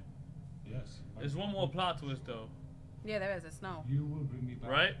 About that. Yes. There's one more plot twist, though. Yeah, there is. It's snow. You will bring me back.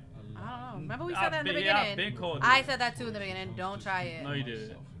 Right? I don't know. Remember we said that in the Yeah, beginning? I've been called I it. said that too in the beginning. Don't try it. No, you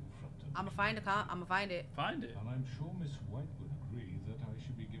didn't. I'm gonna find it. Find it. And I'm sure Miss White would agree that I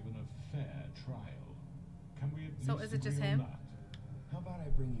should be given a fair trial. Can we at So least is it just agree him? on that? How about I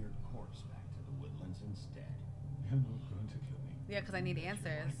bring your corpse back to the woodlands instead? You're not going to kill me. Yeah, because I need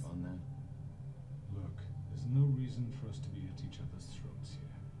answers. On that? Look, there's no reason for us to be at each other's throats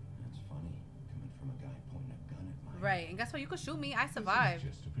here. That's funny, coming from a guy pointing a gun at my Right, and guess what? You could shoot me. I This survived.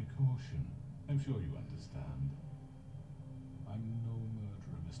 is just a precaution. I'm sure you understand. I'm no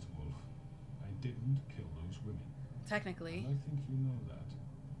murderer, Mr. Wolf. I didn't kill those women. Technically. And I think you know that.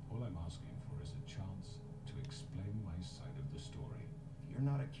 All I'm asking for is a chance to explain my side of the story. If you're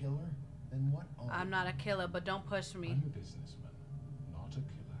not a killer, then what are I'm not a killer, but don't push me. I'm a businessman, not a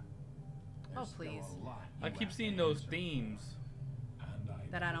killer. Oh, There's still please. a lot I you keep have seeing to those answer. themes.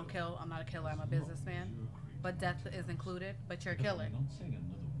 And That I don't kill. I'm not a killer. I'm a businessman. But death is included. But you're a killer.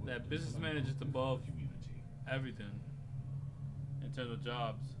 That businessman is just above everything in terms of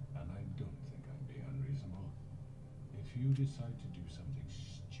jobs. And I don't think I'm being unreasonable. If you decide to do something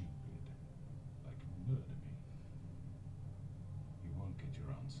stupid, like murder me, you won't get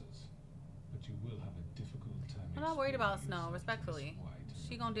your answers. But you will have a difficult time. I'm not worried about explaining Snow, yourself respectfully. to Miss White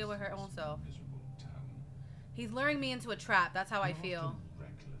She in gonna deal with her this own self. miserable town. He's luring me into a trap. That's how I You're feel. often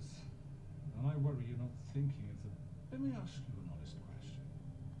reckless. And I worry you're not thinking of the... Let me ask you an honest question.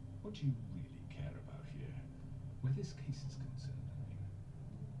 What do you really care about here? Where this case is concerned, I mean.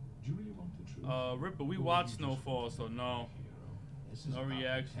 Do you really want the truth? Ripper, we Or watched you just Snowfall, want so to be no. a hero? This is No about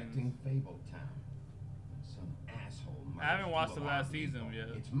reactions. protecting Fabletown. Some asshole. I haven't watched the last people. season yet.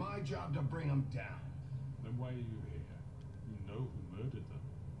 It's my job to bring them down. Then why are you here? You know who murdered them.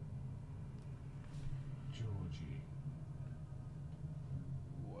 Georgie.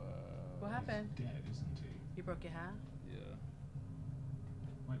 What happened? He's dead, isn't he? You broke your hat? Yeah.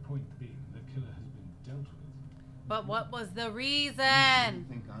 My point being, the killer has been dealt with. But what was the You reason?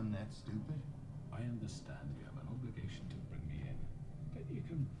 think I'm that stupid? I understand you have an obligation to bring me in, but you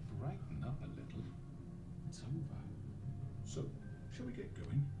can brighten up a little. It's over. So, shall we get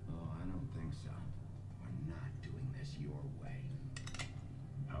going? Oh, I don't think so. We're not doing this your way.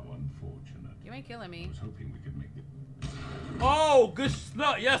 How unfortunate. You ain't killing I me. was hoping we could make it. Oh, good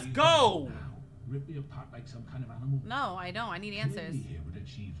stuff. Yes, go. Now, rip me apart like some kind of animal. No, I don't. I need answers. Killing me here would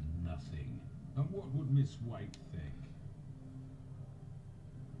achieve nothing. And what would Miss White think?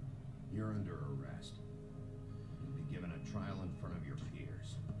 You're under arrest. You'll be given a trial in front of your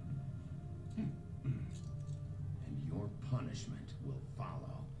peers. And your punishment will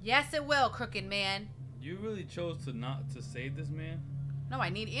follow. Yes, it will, crooked man. You really chose to not to save this man? No, I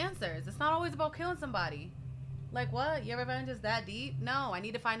need answers. It's not always about killing somebody. Like what? Your revenge is that deep? No, I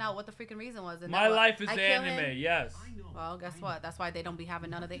need to find out what the freaking reason was. And My then what? life is I the kill anime. him? Yes. Well, guess what? That's why they don't be having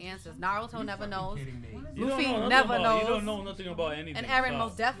none of the answers. Naruto never knows. You don't Luffy know nothing never about, knows. You don't know nothing about anything. And Eren Stop.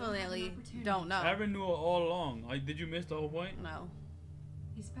 most definitely don't know. Eren knew it all along. Like, did you miss the whole point? No.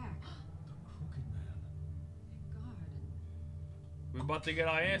 He's back. We're about to get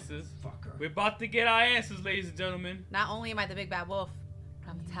our answers. Fucker. We're about to get our answers, ladies and gentlemen. Not only am I the big bad wolf, but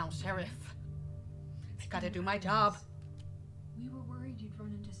I'm the town sheriff. I gotta do my job. We were worried you'd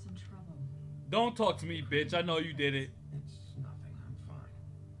run into some trouble. Don't talk to me, bitch. I know you did it. It's nothing. I'm fine.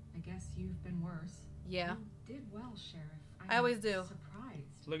 I guess you've been worse. Yeah. You did well, Sheriff. I always do.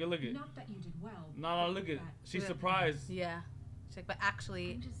 Surprised. Look at. Not that you did well. No, look at. She's surprised. Yeah. She's like, but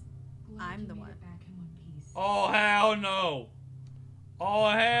actually, I'm the one. Back in one piece. Oh, hell no. Oh,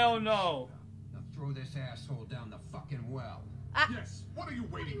 hell no. Now throw this asshole down the fucking well. Yes. What are you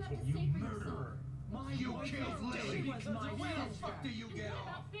waiting for? You murderer. You killed Lily. Was my Where the sister. fuck do you get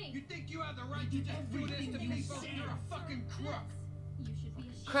off? You think you have the right to just do this to people? You're a fucking crook. You should be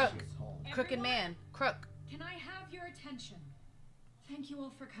ashamed. Crook. Crooked man. Crook. Can I have your attention? Thank you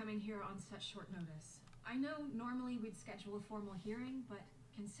all for coming here on such short notice. I know normally we'd schedule a formal hearing, but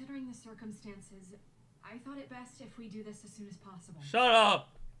considering the circumstances, I thought it best if we do this as soon as possible. Shut up.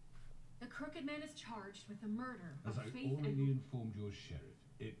 The Crooked Man is charged with the murder As of I Faith already and... informed your sheriff,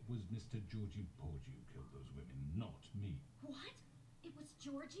 it was Mr. Georgie Porgy who killed those women, not me. What? It was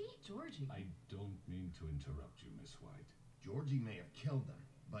Georgie? Georgie? I don't mean to interrupt you, Miss White. Georgie may have killed them,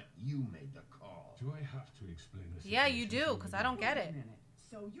 but you made the call. Do I have to explain this? Yeah, you do, because I don't get it.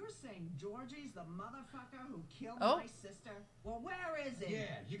 So you're saying Georgie's the motherfucker who killed Oh. my sister? Well, where is he? Yeah,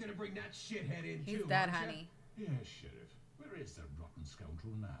 you're gonna bring that shithead in He's too, dead, aren't ya? honey. Yes, Sheriff. Where is that rotten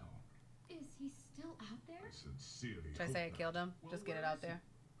scoundrel now? Is he still out there? I sincerely Should I say I killed him? Just get it out there.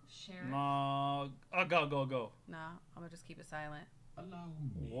 Sheriff? No. Go. Nah, I'm gonna just keep it silent. Allow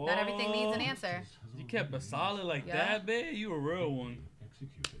me. Whoa. Not everything needs an answer. You kept it solid like Yeah. that, babe? You a real one.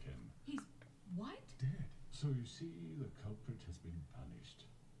 Executed him. He's... What? Dead. So you see, the culprit has been punished.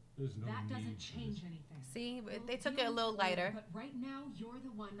 There's no That need doesn't to change anything. See, We'll they took deal it a little with it later, lighter. But right now, you're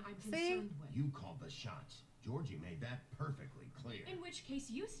the one I'm See? concerned with. You called the shots. Georgie made that perfectly clear. In which case,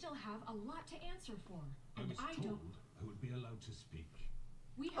 you still have a lot to answer for. I And was I told don't. I would be allowed to speak.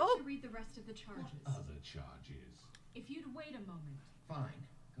 We have Oh. to read the rest of the charges. What other charges? If you'd wait a moment. Fine.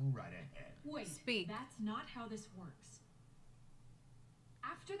 Go right ahead. Wait. Speak. That's not how this works.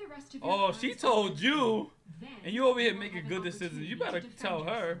 After the rest of your Oh, she crimes told are you. then And you over here you'll making have an good decisions. You opportunity better to tell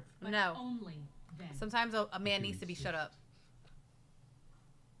defend her. yourself, but No. only then. Sometimes a man needs to be shut up.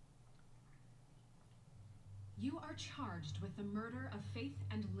 You are charged with the murder of Faith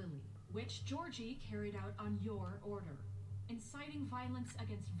and Lily, which Georgie carried out on your order, inciting violence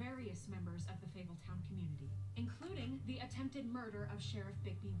against various members of the Fabletown community, including the attempted murder of Sheriff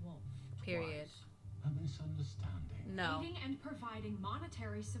Bigby Wolf. Period. A misunderstanding. No. Aiding and providing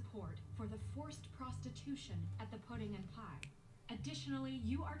monetary support for the forced prostitution at the Pudding and Pie. Additionally,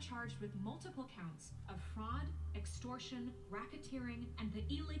 you are charged with multiple counts of fraud, extortion, racketeering, and the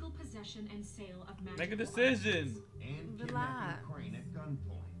illegal possession and sale of magic. Make a decision. And Relax. kidnapping Crane at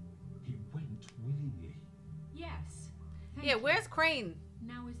gunpoint. He went willingly. Yes. Thank Yeah, you. where's Crane?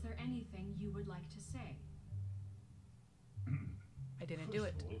 Now, is there anything you would like to say? I didn't do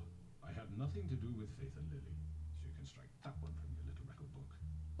it. First of all, I had nothing to do with Faith and Lily, so you can strike that one from your little record book.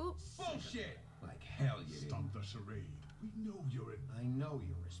 Oops. Bullshit! Like hell you Stop the charade. We know you're in. I know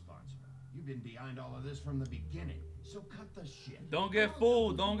you're responsible. You've been behind all of this from the beginning, so cut the shit. Don't get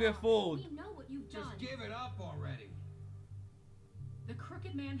fooled. Don't get fooled. We know what you've Just done. give it up already. The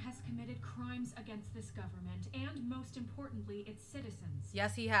Crooked Man has committed crimes against this government and, most importantly, its citizens.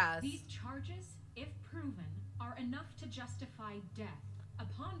 Yes, he has. These charges, if proven, are enough to justify death,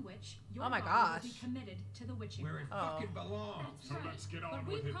 upon which your Oh my body gosh. will be committed to the witching Where it hour. fucking belongs. That's So right. let's get on but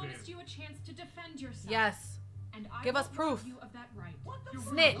with we it promised then. you a chance to defend yourself. Yes. And I Give us will proof. rob you of that right. What the You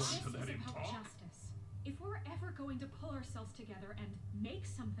fuck? Snitch. This to is let him about talk? justice. If we're ever going to pull ourselves together and make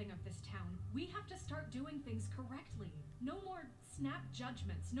something of this town, we have to start doing things correctly. No more snap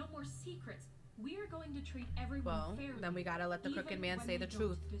judgments, no more secrets. We are going to treat everyone Well, fairly. then we gotta let the even Crooked Man when say they the don't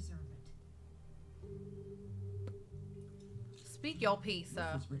truth. Deserve it. Speak your piece,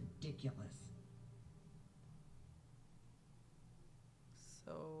 sir. This is ridiculous.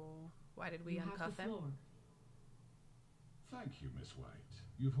 So, why did we You have uncuff the him? floor. Thank you, Miss White.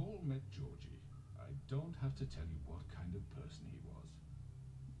 You've all met Georgie. I don't have to tell you what kind of person he was.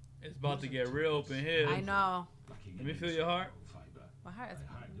 It's about to get real up in here. I know. Lacking Let me any feel your heart. cerebral fiber. My heart is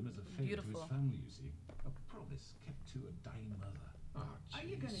I hired him as a favor to beautiful. his family, you see. A promise kept to a dying mother. Oh, Are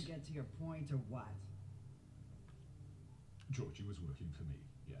you gonna jeez. get to your point or what? Georgie was working for me,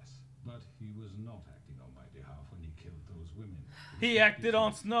 yes. But he was not acting on my behalf when he killed those women. He acted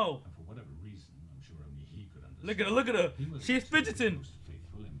on Snow. And for whatever reason, I'm sure only he could understand. Look at her, look at her. She's fidgeting. Most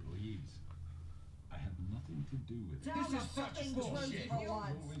faithful employees. I had nothing to do with it. This is such bullshit. You've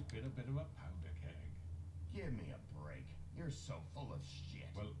always been a bit of a powder keg. Give me a break. You're so full of shit.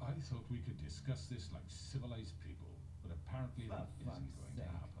 Well, I thought we could discuss this like civilized people, but apparently that isn't going to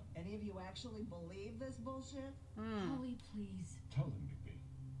happen. Any of you actually believe this bullshit? Holly, please. Tell them, Bigby.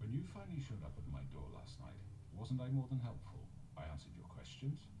 When you finally showed up at my door last night, wasn't I more than helpful? I answered your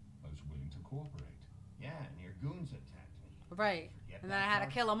questions. I was willing to cooperate. Yeah, and your goons attacked me. Right. Forget And then I that had to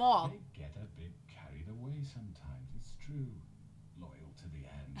part? kill them all. They get a bit carried away sometimes. It's true. Loyal to the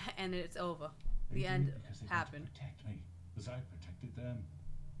end. And it's over. They The do end it because they want happened. to protect me, as I protected them.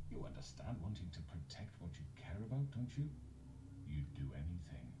 You understand wanting to protect what you care about, don't you? You'd do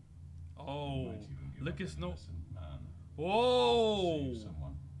anything. Oh, You might even give look up at an Snow. innocent man. Whoa. Save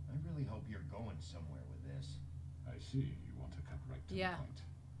someone. I really hope you're going somewhere with this. I see. You want to cut right to Yeah. the point.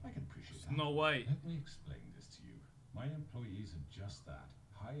 I can appreciate that. Snow White. Let me explain this to you. My employees are just that.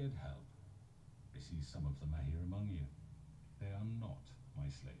 Hired help. I see some of them are here among you. They are not my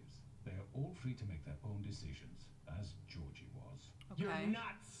slaves. They are all free to make their own decisions, as Georgie was. Okay. You're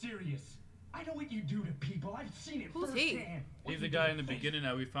not serious. I know what you do to people. I've seen it Who's he? firsthand. What He's you the guy did in the to Faith, beginning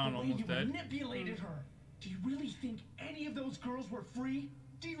that we found the way almost you dead. manipulated her. Do you really think any of those girls were free?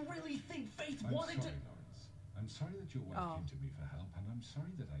 Do you really think Faith I'm wanted sorry, to? Lawrence. I'm sorry that your wife Oh. came to me for help, and I'm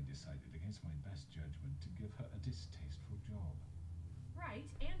sorry that I decided against my best judgment to give her a distasteful job. Right,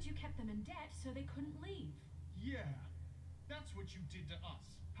 and you kept them in debt so they couldn't leave. Yeah, that's what you did to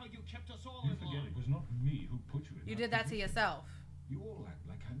us. How you kept us all You forget it was not me who put you in You did that to position. yourself. You all act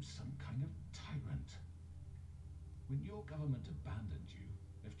like I'm some kind of tyrant. When your government abandoned you,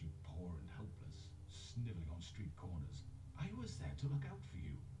 left you poor and helpless, sniveling on street corners, I was there to look out for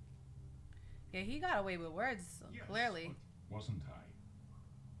you. Yeah, he got away with words, Yes, clearly. but wasn't I?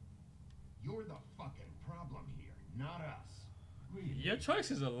 You're the fucking problem here, not us. Really? Your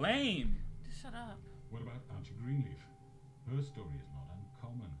choices are lame. Just shut up. What about Auntie Greenleaf? Her story is not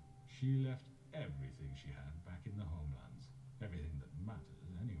uncommon. She left everything she had back in the homelands. Everything that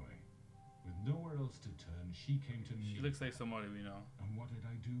mattered, anyway. With nowhere else to turn, she came to me. She looks like somebody we know. And what did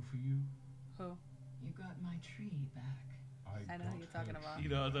I do for you? Who? You got my tree back. I know who you're talking about. You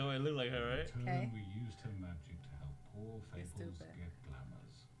know the way it looked like her, right? In Okay. turn, we used her magic to help poor You're Fables stupid. get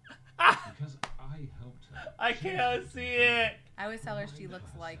glamours. Because I helped her. I She can't helped see me. it. I always tell her she Mind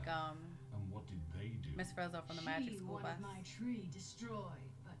looks like herself. And what did they do? Miss Frizzle from the Magic She School wanted Bus. my tree destroyed,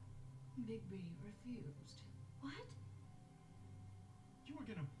 but Bigby refused. What? You were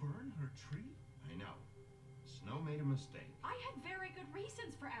gonna burn her tree? I know. Snow made a mistake. I had very good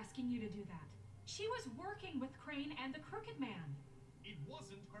reasons for asking you to do that. She was working with Crane and the Crooked Man. It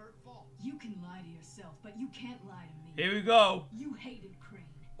wasn't her fault. You can lie to yourself, but you can't lie to me. Here we go. You hated Crane.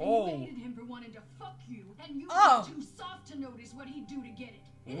 And Oh. you hated him for wanting to fuck you, and you Oh. were too soft to notice what he'd do to get it.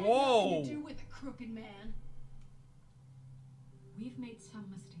 It had Whoa. nothing to do with a crooked man. We've made some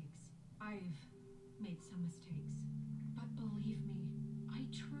mistakes. I've made some mistakes. But believe me, I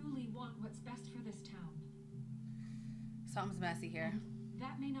truly want what's best for this town. Something's messy here.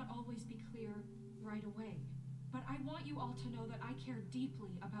 That may not always be clear right away, but I want you all to know that I care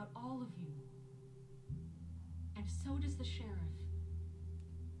deeply about all of you. And so does the sheriff.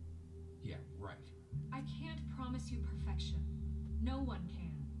 Yeah, right. I can't promise you perfection. No one can.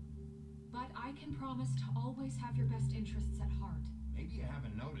 But I can promise to always have your best interests at heart. Maybe you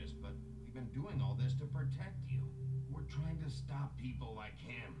haven't noticed, but we've been doing all this to protect you. We're trying to stop people like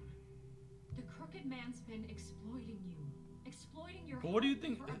him. The Crooked Man's been exploiting you. Exploiting your But what do you hope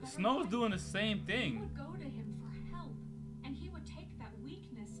think? for a better Snow's life. doing the same You thing. would go to him for help, and he would take that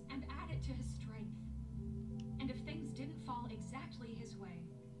weakness and add it to his strength. And if things didn't fall exactly his way,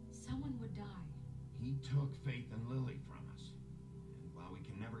 someone would die. He took Faith and Lily from us. And while we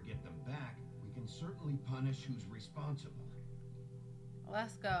can never get them back, we can certainly punish who's responsible.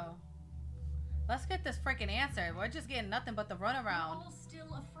 Let's go. Let's get this freaking answer. We're just getting nothing but the You're runaround. all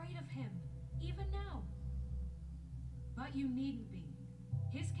still afraid of him, even now. But you needn't be.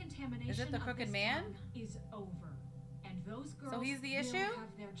 His contamination the of Crooked this Man? town is over, and those girls So he's the will issue?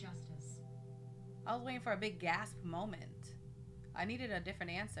 have their justice. I was waiting for a big gasp moment. I needed a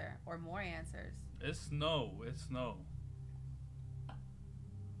different answer or more answers. It's Snow. It's Snow.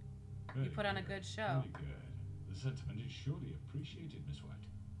 Very put on a good show. Very good. The sentiment is surely appreciated, Miss White.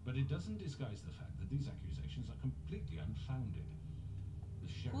 But it doesn't disguise the fact that these accusations are completely unfounded. The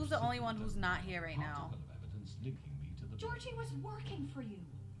sheriff Who's the only simply one who's doesn't not have here right a now? particle of evidence linking me to the Georgie was working for you.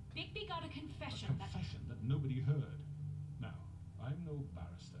 Bigby got a a confession that confession that nobody heard. Now, I'm no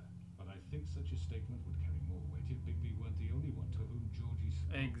barrister, but I think such a statement would carry more weight if Bigby weren't the only one to whom Georgie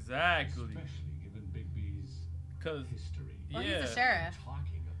spoke. Exactly. Especially given Bigby's history. Well, Yeah. he's the sheriff.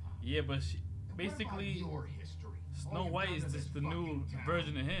 Talking about. Yeah, but she, What basically, about your history? Snow All you've White done is to just this the new fucking town.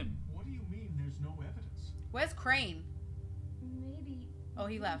 version of him. What do you mean there's no evidence? Where's Crane? Maybe. Oh,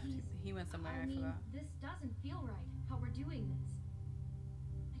 he left. he's- He went somewhere. I I mean, forgot. this doesn't feel right. How we're doing this.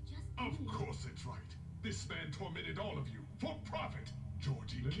 I just. Of need- course it's right. This man tormented all of you for profit.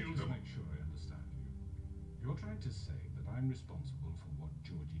 Georgie Let me killed just him. make sure I understand you. You're trying to say that I'm responsible for what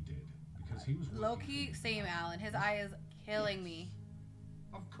Georgie did because he was working Low for key, me. same Alan. His eye is killing me.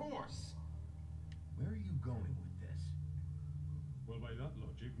 Of course. Where are you going with this? Well, by that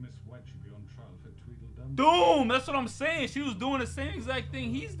logic, Miss White should be on trial for Tweedledum. Doom! That's what I'm saying. She was doing the same exact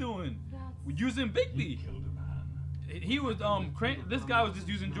thing he's doing. That's. Using Bigby. He killed a man. He was, Crane, this guy was just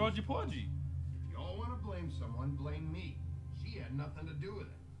using Georgie Porgy. If y'all want to blame someone, blame me. She had nothing to do with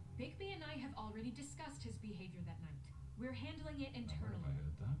it. Bigby and I have already discussed his behavior that night. We're handling it Where have internally. I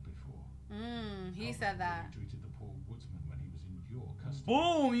heard that before? He How said badly that. you treated the poor woodsman when he was in your custody.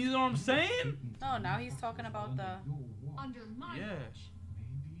 Boom! You know what I'm saying? Oh, now he's talking about the. Under your watch. Under my Yeah. watch.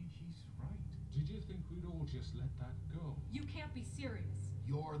 Maybe he's right. Did you think we'd all just let that go? You can't be serious.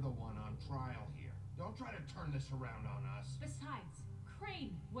 You're the one on trial here. Don't try to turn this around on us. Besides,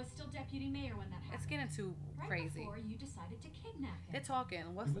 Crane was still deputy mayor when that happened. It's getting too right crazy. before you decided to kidnap him. They're talking. It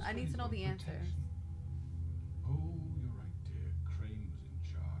What's? was I for need to his know own the answer. protection. Oh, you're right, dear. Crane was in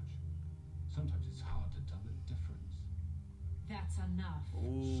charge. Sometimes it's hard to tell the difference. That's enough. So,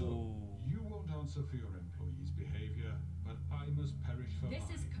 Ooh. you won't answer for your employees' behavior, but I must perish for This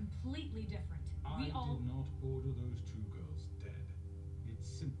is mine. completely different. I We all. did not order those two girls dead. It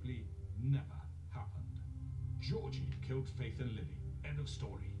simply never happened. Georgie killed Faith and Lily. End of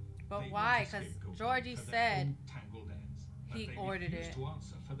story. But They why? want to 'Cause scapegoat me Georgie for their said own tangled ends, but he they ordered refuse it. to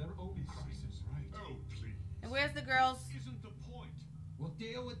answer for their own This crimes. is right. Oh, please. And where's the girls? This isn't the point. We'll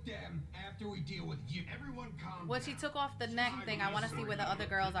deal with them after we deal with you. Everyone calm When down. she took off the neck thing, I want to see where the other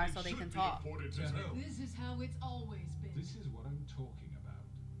girls are so they can talk. This is how it's always been. This is what I'm talking about.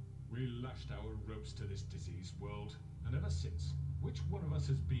 We lashed our ropes to this diseased world, and ever since, which one of us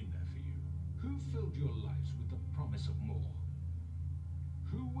has been there for you? Who filled your lives with the promise of more?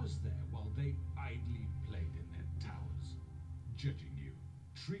 Who was there while they idly played in their towers, judging you,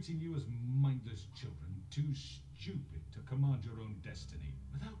 treating you as mindless children, too stupid to command your own destiny?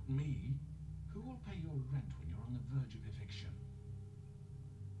 Without me, who will pay your rent when you're on the verge of eviction?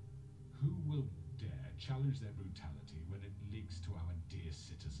 Who will dare challenge their brutality when it leaks to our dear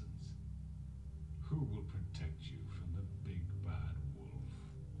citizens? Who will protect you from the big bad wolf?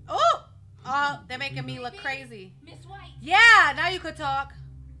 Oh! Oh, they're making me look crazy. Miss White. Yeah, now you could talk.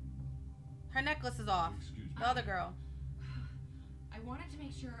 Her necklace is off. Excuse me. The other girl. I wanted to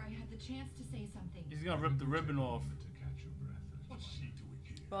make sure I had the chance to say something. He's gonna rip the ribbon off. To catch your breath. What's she doing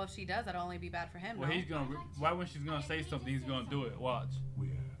here? Well, if she does, that'll only be bad for him. Well, no? he's gonna. Why when she's gonna say something, he's gonna do it. Watch. We're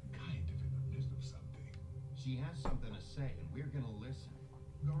kind of in the midst of something. She has something to say, and we're gonna listen.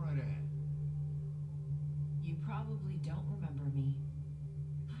 Go right ahead. You probably don't remember me.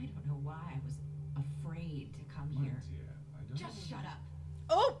 I don't know why I was afraid to come My here. dear, I don't Just shut up.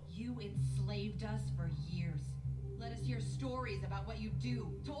 Oh! You enslaved us for years. Let us hear stories about what you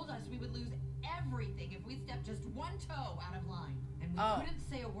do. Told us we would lose everything if we stepped just one toe out of line. And we Oh. couldn't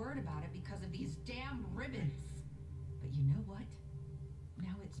say a word about it because of these damn ribbons. But you know what?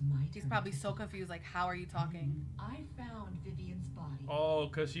 Now it's my turn. He's probably to so talk. confused. Like, how are you talking? I found Vivian's body. Oh,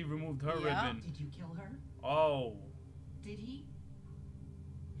 cause she removed her Yeah. ribbon. Did you kill her? Oh. Did he?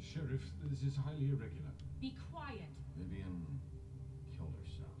 Sheriff, this is highly irregular. Be quiet. Vivian killed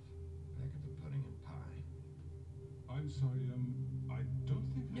herself back at the pudding and pie. I'm sorry, I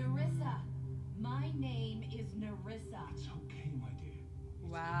don't think I Nerissa. My name is Nerissa. It's okay, my dear. It's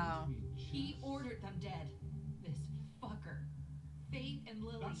Wow. going to be He just- ordered them dead. This fucker. Faith and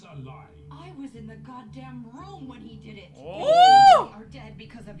Lily. That's a lie. I was in the goddamn room when he did it. Oh! They are dead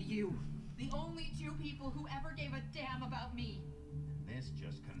because of you. The only two people who ever gave a damn about me. And this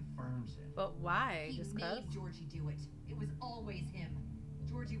just confirms it. But why? He Just made cause? Georgie do it. It was always him.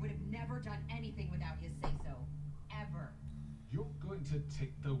 Georgie would have never done anything without his say-so. Ever. You're going to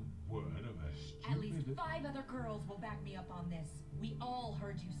take the word of a At least stupid... 5 other girls will back me up on this. We all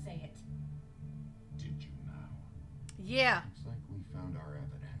heard you say it. Did you now? Yeah. Looks like we found our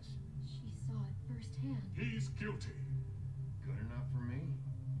evidence. She saw it firsthand. He's guilty. Good enough for me.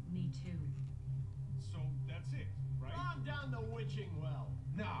 Me too. So that's it, right? I'm down the witching well.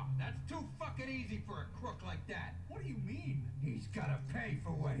 No, that's too fucking easy for a crook like that. What do you mean? He's gotta pay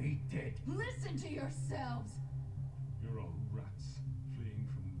for what he did. Listen to yourselves. You're You're all rats, fleeing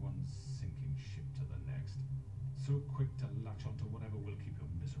from one sinking ship to the next. So quick to latch onto whatever will keep your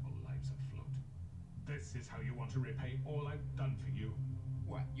miserable lives afloat. This is how you want to repay all I've done for you.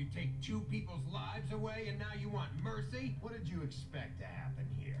 What, you take 2 people's lives away and now you want mercy? What did you expect to happen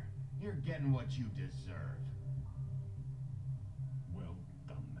here? You're getting what you deserve. Well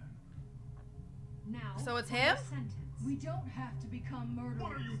done, then. Now, So it's for him? your sentence. We don't have to become murderers.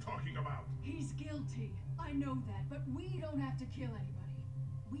 What are you talking about? He's guilty. I know that, but we don't have to kill anybody.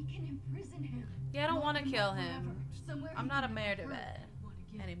 We can imprison him. Yeah, I don't want to Lock him kill up him. forever, somewhere I'm he not a can never murderer hurt anyone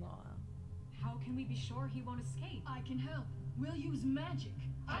again. anymore. How can we be sure he won't escape? I can help. We'll use magic.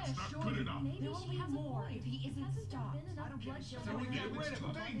 That's I not assure good you. enough. Maybe There will she be has a more point. if he isn't Hasn't there stopped. been enough bloodshed So we get rid of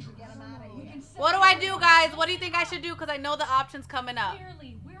him. Get him out of We here. can set What do I fire do, to guys? him. What do you think I should do? Because I know the option's coming up.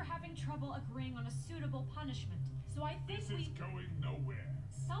 Clearly, we're having trouble agreeing on a suitable punishment. So I think This is going nowhere.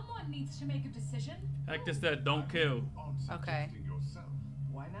 someone needs to make a decision. Hector said, "Don't kill." On Okay. suggesting yourself.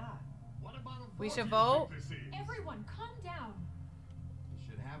 Why not? What about a We vote should you vote? think this is? Everyone, calm down. You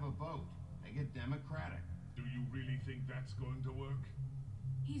should have a vote. Make it democratic. Do you really think that's going to work?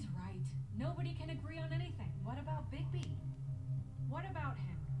 He's right. Nobody can agree on anything. What about Bigby? What about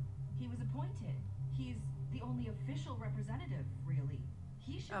him? He was appointed. He's the only official representative, really.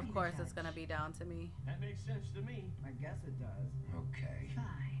 He should be Of the course, it's judge. gonna be down to me. That makes sense to me. I guess it does. Okay.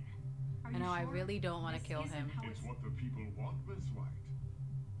 Fine. Are I you know I sure? really don't want to This kill isn't him. how It's what the people want, Miss White.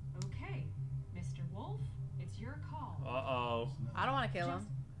 Okay, Mr. Wolf, it's your call. Uh-oh. I don't want to kill Just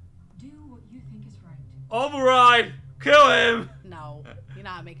him. do what you think is right. Override! Kill him! No, you're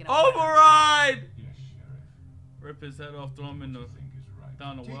not making it. Override! Yes, Sheriff. Rip his head off, throw him in the Think is right.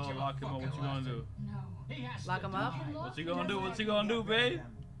 down the Teach well, him a lock him up. What you fucking gonna do? No. He has Lock to him up? die. What you gonna do? What you gonna do, babe?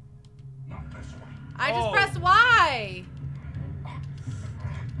 Not this way. I just Oh. pressed Y.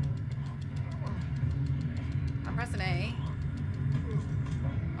 I'm pressing A.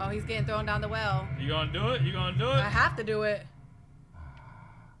 Oh, he's getting thrown down the well. You gonna do it? You gonna do I it? have to do it.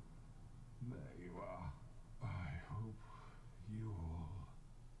 There you are. I hope you all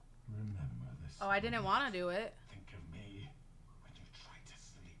remember this. Oh, I didn't want to do it. Think of me when you try to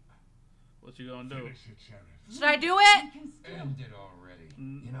sleep. What you gonna do? Finish it, Sheriff. Should I do it? End it already.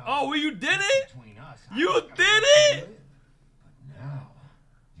 You know, Oh, well, you did it? between us, You I think I did want to it? live. But now,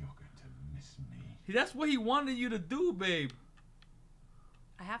 You're going to miss me. That's what he wanted you to do, babe.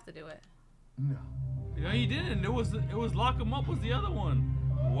 I have to do it. no. You know, he didn't. It was lock him up was the other one.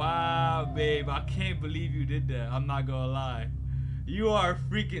 Wow, babe, I can't believe you did that. I'm not gonna lie. You are a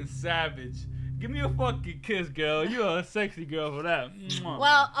freaking savage. Give me a fucking kiss, girl. You're a sexy girl for that. Mwah.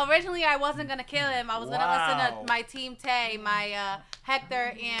 Well, originally I wasn't gonna kill him. I was gonna listen Wow. to my team Tay, my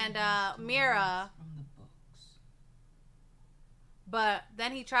Hector and Mira. From the books. But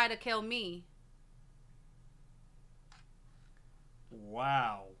then he tried to kill me.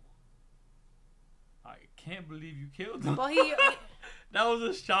 Wow. I can't believe you killed him. Well, he That was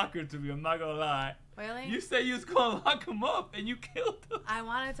a shocker to me. I'm not gonna lie. really. You said you was gonna lock him up, and you killed him. I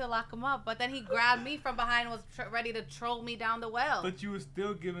wanted to lock him up, but then he grabbed me from behind and was ready to troll me down the well. But you were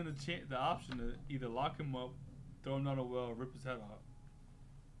still given the option to either lock him up, throw him down a well, or rip his head off.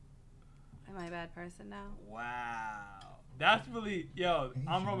 Am I a bad person now? Wow. That's really, yo,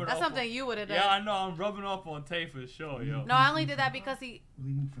 I'm rubbing That's off something on, you would have done. Yeah, I know. I'm rubbing off on Tay for sure, yo. No, I only did that because he.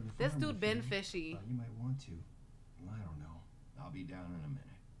 Leaving for the This farm dude with been you? fishy. You might want to. I don't know. I'll be down in a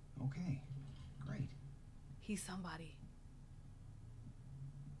minute. Okay. Great. He's somebody.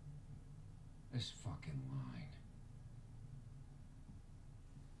 This fucking line.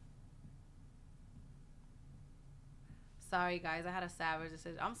 Sorry, guys. I had a savage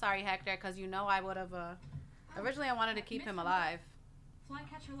decision. I'm sorry, Hector, because you know I would have. Originally, I wanted to keep him alive.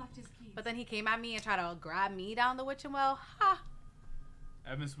 Flycatcher left his keys. But then he came at me and tried to grab me down the witching well. Ha!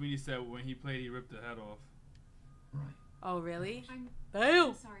 Evan Sweeney said when he played, he ripped the head off. Right. Oh, really? I'm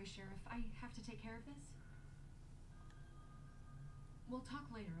Damn! sorry, Sheriff. I have to take care of this. We'll talk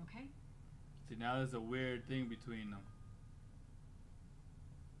later, okay? See, now there's a weird thing between them.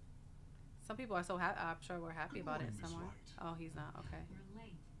 Some people are so happy. I'm sure we're happy Good about it morning, Miss somewhere. White. Oh, he's not. Okay. We're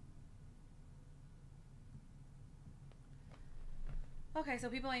late. Okay, so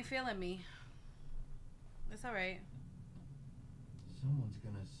people ain't feeling me. It's alright. Someone's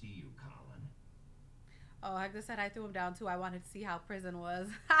gonna see you, Colin. Oh, Hector said I threw him down too. I wanted to see how prison was.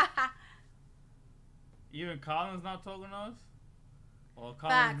 Even Colin's not talking to us? Or Colin's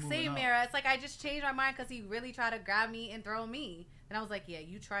Facts. moving Same, out? Mira. It's like I just changed my mind because he really tried to grab me and throw me. And I was like, yeah,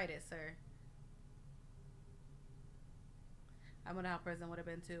 you tried it, sir. I wonder how prison would have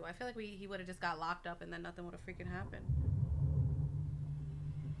been too. I feel like he would have just got locked up and then nothing would have freaking happened.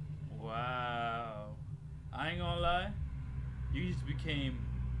 Wow. I ain't gonna lie. You just became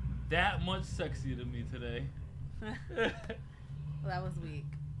that much sexier to me today. Well, that was weak.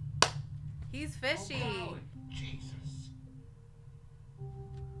 He's fishy. Oh, Jesus.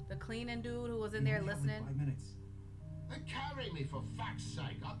 The cleaning dude who was in there listening. 5 minutes. Then carry me for fuck's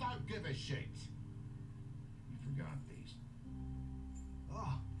sake. I don't give a shit. You forgot these.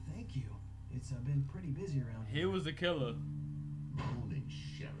 Oh, thank you. It's been pretty busy around He here. was the killer. Morning,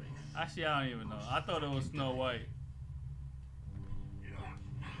 Sheriff. Actually, I don't even know. I thought it was Snow White.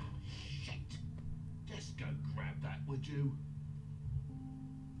 Shit. Just go grab that, would you?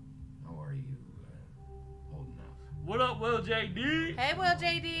 How are you holding up? What up, Will JD? Hey, Will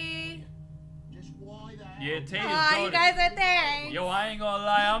JD. Just why that? Yeah, Taylor. Oh, you guys are there. Yo, I ain't gonna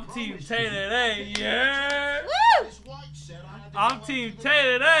lie, I'm Team Taylor today. Yeah. Woo! I'm Team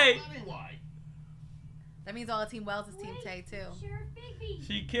Taylor today. That means all the Team Wells is Team Tay too. Sheriff Bigby.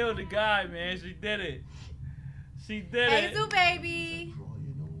 She killed the guy, man. She did it. She did Hey, it. Zoo baby.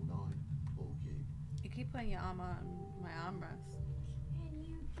 You keep putting your arm on my armrest. Can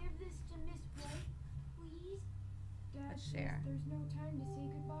you give this to Miss White, please? Dad Let's says share. there's no time to say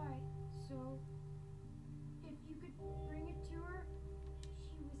goodbye, so if you could bring it to her,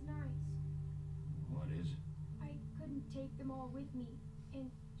 she was nice. What is it? I couldn't take them all with me,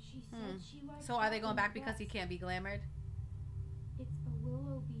 and she said she liked. So are they going back chocolate because he best. can't be glamored? It's a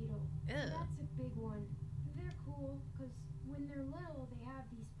willow beetle. Ew. That's a big one. They're cool because when they're little, they have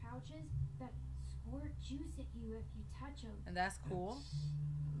these pouches that squirt juice at you if you touch them. And that's cool.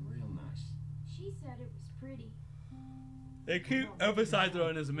 Real nice. She said it was pretty. They keep emphasizing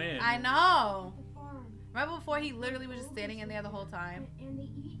on this man. I know. The farm. Remember before he literally was just standing in there the whole time? And they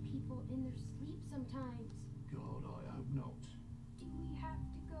eat people in their sleep sometimes. God, I hope not. Do we have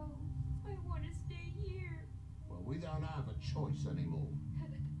to go? I want to stay here. Well, we don't have a choice anymore.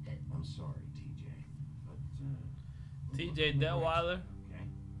 I'm sorry, TJ, but TJ Detweiler. okay.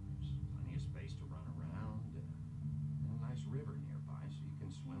 There's plenty of space to run around. And a nice river nearby, so you can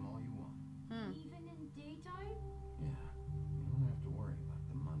swim all you want. Even in daytime? Yeah, you don't have to worry about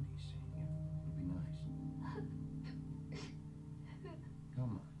the Monday seeing you. It'll be nice.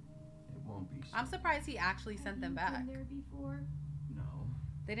 Come on, it won't be. I'm surprised he actually sent them back. Been there before? No.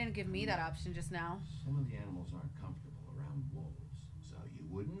 They didn't give me that option just now. Some of the animals aren't comfortable around wolves, so you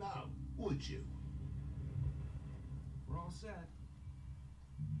wouldn't know, would you? We're all set.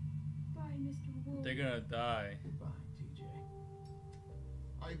 Bye, Mr. Wolf. They're gonna die. Goodbye, TJ.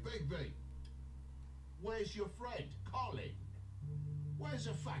 Hey, Bigby. Where's your friend, Colin? Where's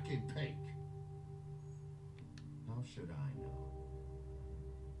the fucking pig? How should I know?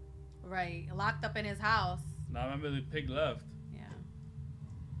 Right. Locked up in his house. Now remember the pig left. Yeah.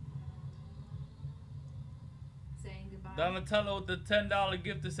 Saying goodbye. Donatello with the $10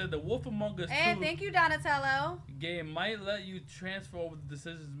 gift that said the Wolf Among Us Hey, 2 thank you, Donatello. game might let you transfer over the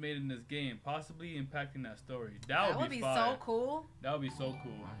decisions made in this game, possibly impacting that story. That would be so fire. cool. That would be so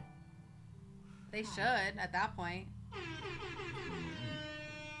cool. They should at that point.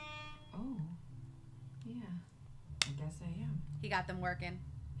 Oh, yeah. I guess I am. He got them working.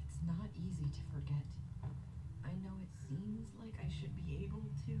 It's not easy to forget. I know it seems like I should be able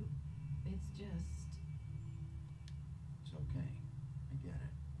to. It's just... It's okay. I get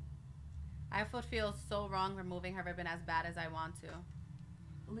it. I would feel so wrong removing her ribbon as bad as I want to.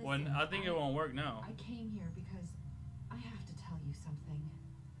 When I think it won't work now. I came here because I have to tell you something.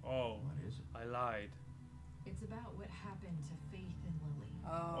 Oh, what is it? I lied. It's about what happened to Faith and Lily.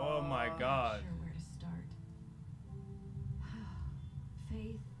 Oh my God. I'm not sure where to start.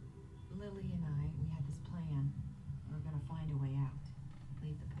 Faith, Lily, and I, we had this plan. We were gonna find a way out.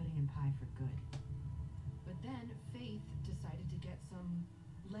 Leave the pudding and pie for good. But then Faith decided to get some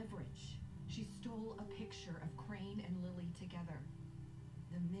leverage. She stole a picture of Crane and Lily together.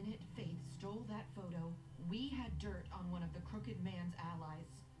 The minute Faith stole that photo, we had dirt on one of the Crooked Man's allies.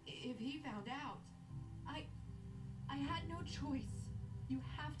 If he found out, I had no choice. You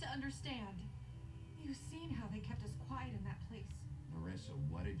have to understand. You've seen how they kept us quiet in that place. Marissa,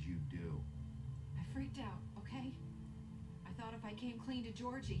 what did you do? I freaked out, okay? I thought if I came clean to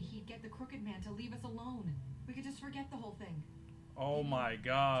Georgie, he'd get the Crooked Man to leave us alone. We could just forget the whole thing. Oh my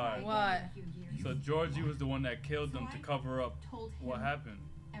God. What? So Georgie was the one that killed them to cover up Told him what happened.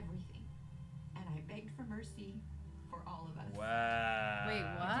 everything. And I begged for mercy for all of us. Wow. Wait,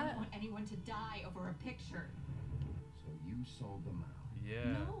 I what? didn't want anyone to die over a picture. So you sold them out.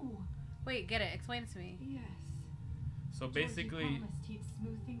 Yeah. No. Wait, get it. Explain it to me. Yes. So Georgie basically, promised he'd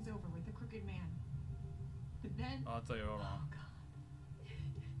smooth things over with the Crooked Man. But then... I'll tell you. Hold on.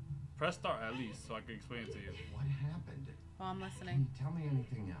 Press start at least so I can explain it to you. What happened? Oh, I'm Can listening. you tell me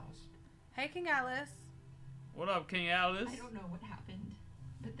anything else? Hey, King Atlas. What up, King Alice? I don't know what happened,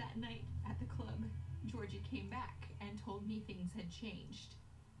 but that night at the club, Georgie came back and told me things had changed.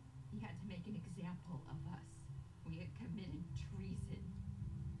 He had to make an example of us. We had committed treason.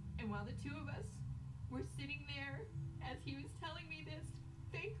 And while the two of us were sitting there, as he was telling me this,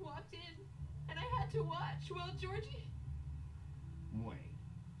 Faith walked in, and I had to watch while Georgie... Wait,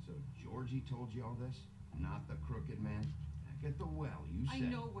 so Georgie told you all this? Not the crooked man? Back at the well, you said... I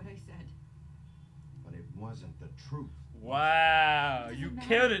know what I said. But it wasn't the truth. Wow, you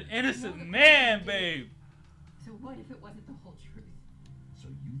killed an innocent man, babe. So what if it wasn't the whole truth? So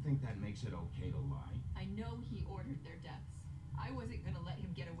you think that makes it okay to lie? I know he ordered their deaths. I wasn't gonna let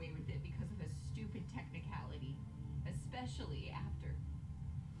him get away with it because of a stupid technicality. Especially after...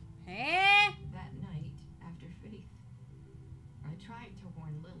 That night, after Faith, I tried to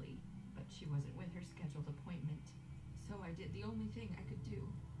warn Lily, but she wasn't with her scheduled appointment. So I did the only thing I could do.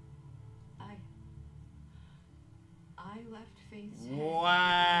 I left Faith's head.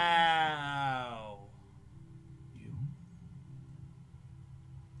 Wow. You?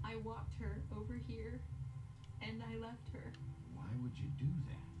 I walked her over here, and I left her. Why would you do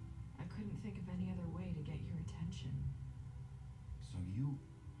that? I couldn't think of any other way to get your attention. So you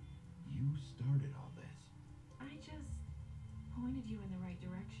started all this? I just pointed you in the right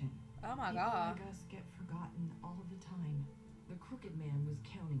direction. Oh my People God. like us get forgotten all the time. The crooked man was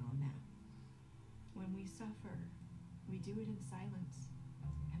counting on that. When we suffer, we do it in silence.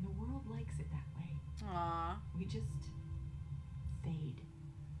 And the world likes it that way. Aww. We just fade.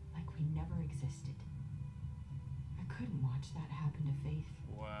 Like we never existed. I couldn't watch that happen to Faith.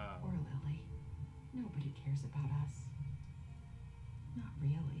 Wow. Or Lily. Nobody cares about us. Not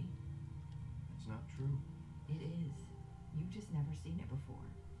really. That's not true. It is. You've just never seen it before.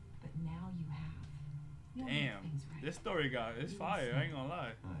 But now you have. You'll make Damn, things right. this story got it's fire. I ain't gonna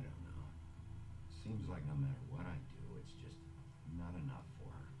lie. I don't know. Seems like no matter what I do, it's just not enough for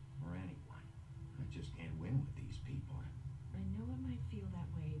her or anyone. I just can't win with these people. I know it might feel that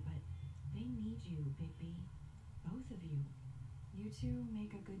way, but they need you, Bigby. Both of you. You two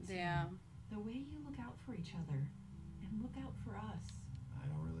make a good team. Yeah. The way you look out for each other and look out for us. I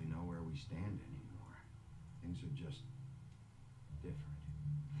don't really know where we stand anymore. Things are just different.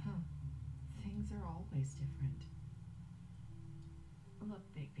 Huh. Things are always different. Look,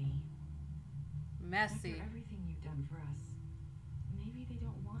 Bigby. Messy. After everything you've done for us, maybe they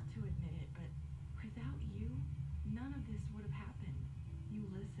don't want to admit it, but without you, none of this would have happened. You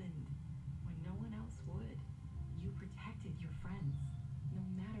listened when no one else would. You protected your friends, no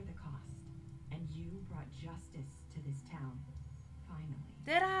matter the cost. And you brought justice to this town. Finally.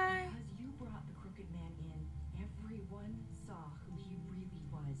 Did I? Because you brought the crooked man in, everyone saw who he really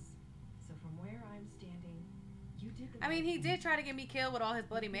was. So from where I'm standing, you did the I mean, right he thing. did try to get me killed with all his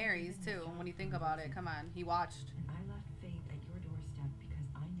Bloody Marys, too, when you think about it. Come on. He watched. And I left Faith at your doorstep because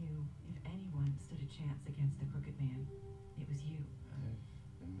I knew if anyone stood a chance against the crooked man, it was you. I've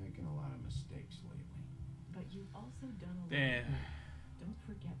been making a lot of mistakes lately. But you've also done a lot Damn. of good. Don't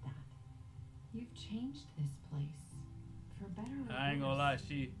forget that. You've changed this place. For better or I ain't gonna lie, worse.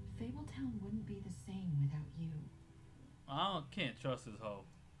 she. Fabletown wouldn't be the same without you. Can't trust this hoe.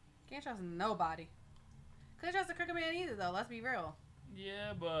 Can't trust nobody. Couldn't trust the crooked man either, though. Let's be real.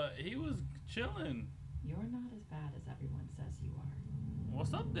 Yeah, but he was chilling. You're not as bad as everyone says you are.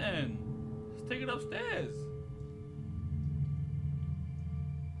 What's up then? Let's take it upstairs.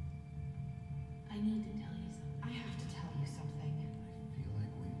 I need to tell you something. I have to tell you something. I feel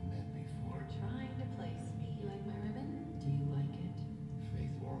like we've met before. You're trying to place me. You like my ribbon? Do you like it?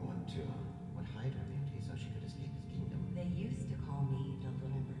 Faith wore one too. Would hide her beauty so she could escape his kingdom. They used to call me the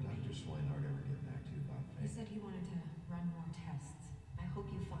Little Mermaid. Dr. Swinehart ever get back to you about He Faith? said he wanted to run more tests. I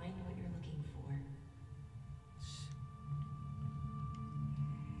hope you find what you're looking for.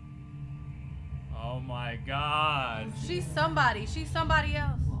 Oh my God. She's somebody. She's somebody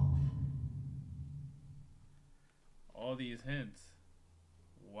else. All these hints.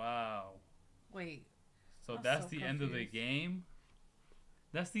 Wow. Wait. So I'm that's so the end of the confused. game?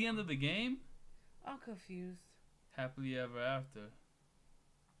 That's the end of the game? I'm confused. Happily ever after.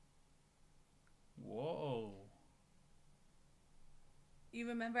 Whoa. You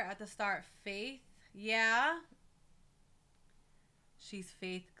remember at the start, Faith? Yeah. She's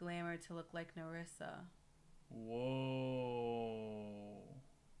Faith Glamour to look like Narissa. Whoa.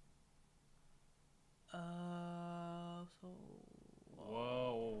 So.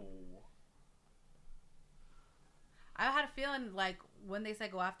 Whoa. I had a feeling like when they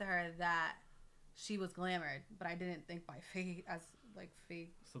said go after her that she was glamored, but I didn't think by Faith as like Faith.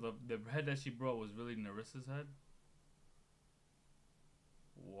 So the head that she brought was really Narissa's head?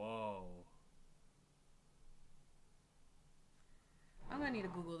 Whoa. I'm gonna need to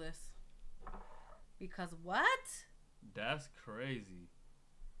Google this. Because what? That's crazy.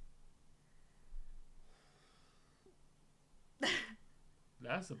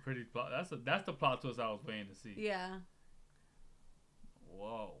 That's a pretty plot. That's the plot twist I was waiting to see. Yeah.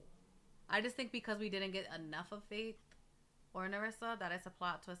 Whoa. I just think because we didn't get enough of Faith or Nerissa, that it's a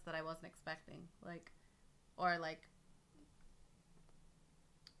plot twist that I wasn't expecting. Like, or like,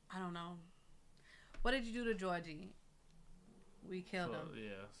 I don't know. What did you do to Georgie? We killed him.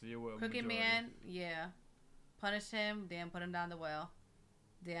 Yeah, so you're with Crooked majority. Man, yeah. Punished him, damn, put him down the well.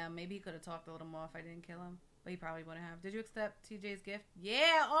 Damn, maybe he could have talked a little more if I didn't kill him. But he probably wouldn't have. Did you accept TJ's gift?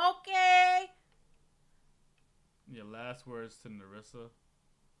 Yeah, okay. Your last words to Nerissa.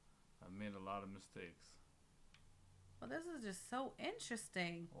 I made a lot of mistakes. Well, this is just so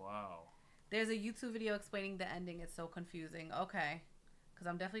interesting. Wow. There's a YouTube video explaining the ending. It's so confusing. Okay. Because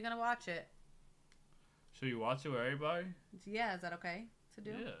I'm definitely going to watch it. Should you watch it with everybody? Yeah, is that okay to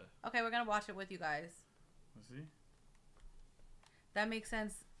do? Yeah. Okay, we're going to watch it with you guys. Let's see. That makes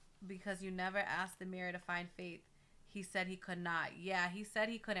sense because you never asked the mirror to find Faith. He said he could not. Yeah, he said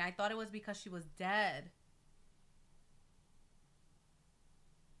he couldn't. I thought it was because she was dead.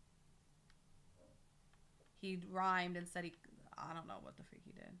 He rhymed and said he... I don't know what the freak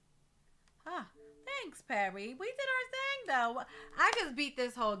he did. Huh. Thanks, Perry. We did our thing, though. I just beat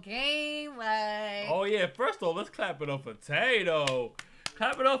this whole game, like... Oh, yeah. First off, let's clap it up for Tay, though.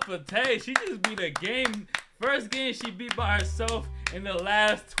 Clap it up for Tay. She just beat a game. First game she beat by herself in the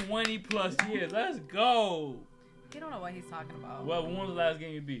last 20-plus years. Let's go. You don't know what he's talking about. Well, when was the last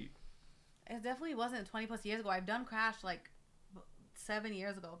game you beat? It definitely wasn't 20-plus years ago. I've done Crash, like, 7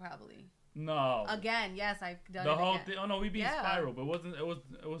 years ago, probably. No. Again, yes, I've done the it whole again. thing. Oh no, we beat Spyro, but it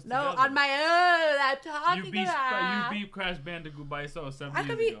was no together. on my own. I'm talking You beat about. you beat Crash Bandicoot by yourself 7 I years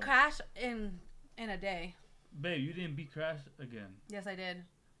could beat ago. Crash in a day. Babe, you didn't beat Crash again. Yes, I did.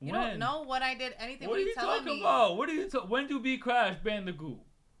 You When? don't know when I did anything. What are you telling talking me? about? What are you? When do you beat Crash Bandicoot?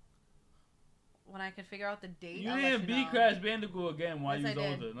 When I could figure out the date. You I'll let didn't beat know. Crash Bandicoot again while Yes, you I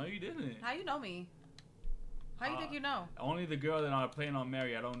was did. older. No, you didn't. How you know me? How you think you know? Only the girl that I'm planning on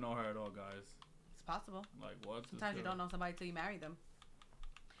marry. I don't know her at all, guys. It's possible. Like what? Sometimes you don't know somebody till you marry them.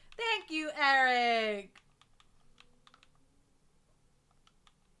 Thank you, Eric.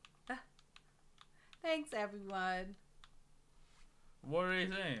 Thanks, everyone. What are they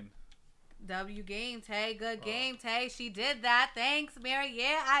saying? W game, Tay. Good game, Tay. She did that. Thanks, Mary.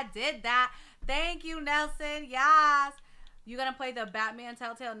 Yeah, I did that. Thank you, Nelson. Yes. You gonna play the Batman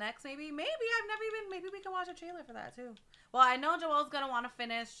Telltale next? Maybe. Maybe. I've never even. Maybe we can watch a trailer for that too. Well, I know Joel's gonna want to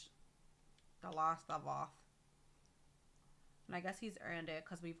finish The Last of Us, and I guess he's earned it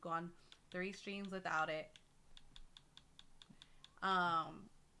because we've gone 3 streams without it.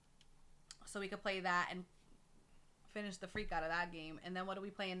 So we could play that and finish the freak out of that game. And then what are we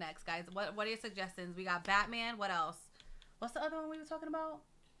playing next, guys? What are your suggestions? We got Batman. What else? What's the other one we were talking about?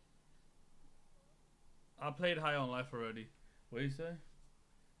 I played High on Life already. What do you say?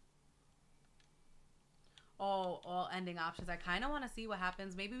 Oh, all ending options. I kind of want to see what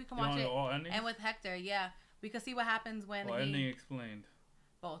happens. Maybe we can You watch wanna it. go all endings? And with Hector, yeah. We could see what happens when Or ending explained.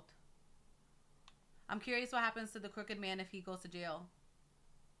 Both. I'm curious what happens to the Crooked Man if he goes to jail.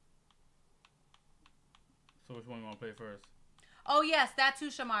 So which one you want to play first? Oh, yes. That too,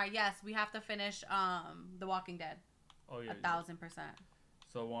 Shamar. Yes. We have to finish The Walking Dead. Oh, yeah. 1,000%.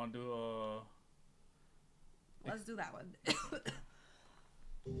 So want to do Let's do that one.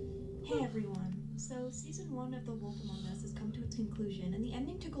 Hey everyone. So season 1 of The Wolf Among Us has come to its conclusion, and the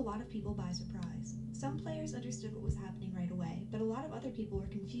ending took a lot of people by surprise. Some players understood what was happening right away, but a lot of other people were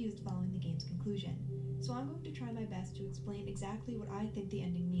confused following the game's conclusion. So I'm going to try my best to explain exactly what I think the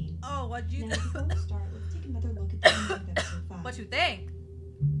ending means. Oh, what'd you Now, before we start, let's take another look at the ending of episode 5. What you think?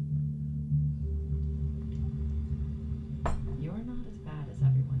 You're not as bad as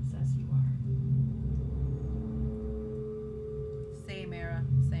everyone says you are. Same era.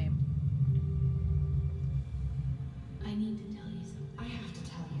 Same. I need to tell you something. I have to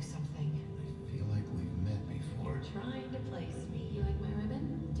tell you something. I feel like we've met before. You're trying to place me. You like my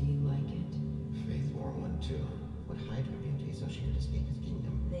ribbon? Do you like it? Faith wore one too. Would hide her beauty so she could escape his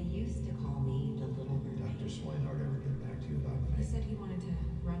kingdom. They used to call me the Little Mermaid. Dr. Swinehart ever get back to you about He Faith? said he wanted to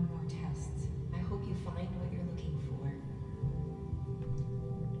run more tests. I hope you find what you're looking for.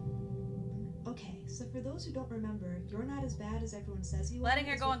 Okay, so for those who don't remember, you're not as bad as everyone says you are. Letting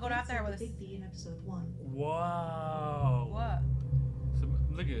her is go what and go Faith after her said with to a Big B in episode 1. Wow. What? So,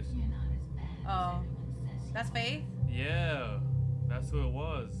 look at this. You're not as bad Oh. That's Faith? Yeah. That's who it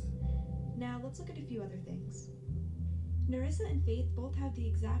was. Now let's look at a few other things. Nerissa and Faith both have the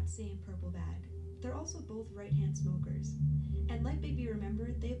exact same purple bag. They're also both right-hand smokers. And like Bigby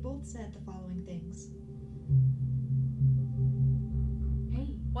remembered, they've both said the following things.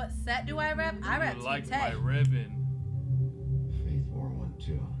 Hey. What set do I rep? I rep You like Team my Tay. ribbon. Faith wore one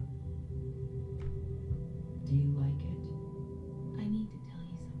too. Do you like it? I need to tell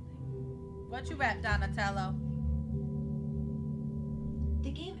you something. What you rep, Donatello?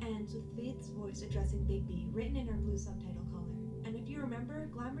 The game ends with Faith's voice addressing Bigby, written in her blue subtitle color. And if you remember,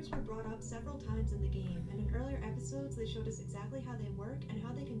 glamours were brought up several times in the game, and in earlier episodes they showed us exactly how they work and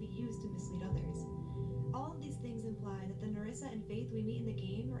how they can be used to mislead others. All of these things imply that the Nerissa and Faith we meet in the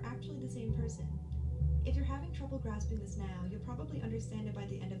game are actually the same person. If you're having trouble grasping this now, you'll probably understand it by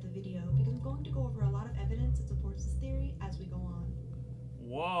the end of the video, because I'm going to go over a lot of evidence that supports this theory as we go on.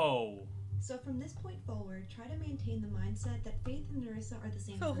 Whoa. So from this point forward, try to maintain the mindset that Faith and Nerissa are the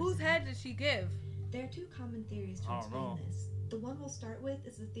same So person. whose head did she give? There are two common theories to I don't explain know. this. The one we'll start with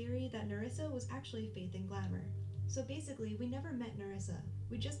is the theory that Nerissa was actually Faith in Glamour. So basically, we never met Nerissa.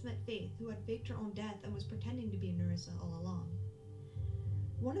 We just met Faith, who had faked her own death and was pretending to be Nerissa all along.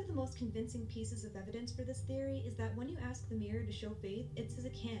 One of the most convincing pieces of evidence for this theory is that when you ask the mirror to show Faith, it says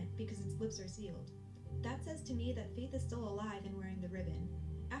it can't because its lips are sealed. That says to me that Faith is still alive and wearing the ribbon.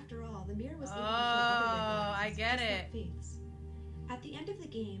 After all, the mirror was able to show other red lines, I get just it. like Faith's. At the end of the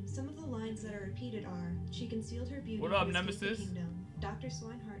game, some of the lines that are repeated are, "She concealed her beauty What up, to escape the Nemesis? kingdom. Dr.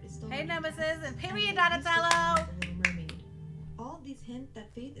 Swinehart is still Hey, running Nemesis, tests, and they period, used to call Donatello. her the Little Mermaid." All of these hint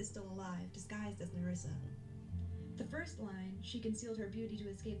that Faith is still alive, disguised as Nerissa. The first line, "She concealed her beauty to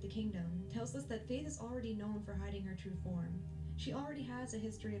escape the kingdom," tells us that Faith is already known for hiding her true form. She already has a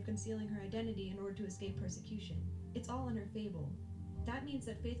history of concealing her identity in order to escape persecution. It's all in her fable. That means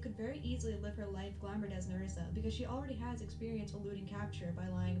that Faith could very easily live her life glamoured as Nerissa because she already has experience eluding capture by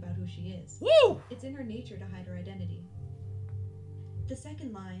lying about who she is. Woo! It's in her nature to hide her identity. The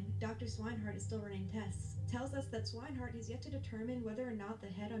second line, "Dr. Swinehart is still running tests," tells us that Swinehart has yet to determine whether or not the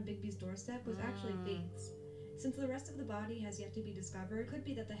head on Bigby's doorstep was actually Faith's. Since the rest of the body has yet to be discovered, it could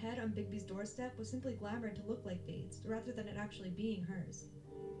be that the head on Bigby's doorstep was simply glamoured to look like Faith's, rather than it actually being hers.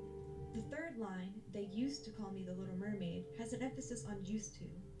 The third line, "They used to call me the Little Mermaid," has an emphasis on used to.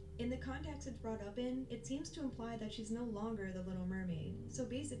 In the context it's brought up in, it seems to imply that she's no longer the Little Mermaid. So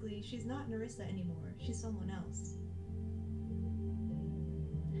basically, she's not Nerissa anymore, she's someone else.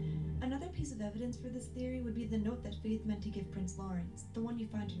 Another piece of evidence for this theory would be the note that Faith meant to give Prince Lawrence, the one you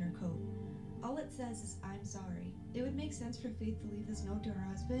find in her coat. All it says is, "I'm sorry." It would make sense for Faith to leave this note to her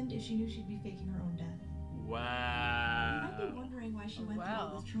husband if she knew she'd be faking her own death. You might be Wow. wondering why she went through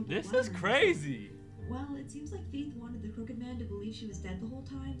all this trouble. This is glamour. crazy. Well, it seems like Faith wanted the Crooked Man to believe she was dead the whole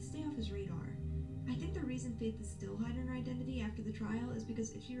time to stay off his radar. I think the reason Faith is still hiding her identity after the trial is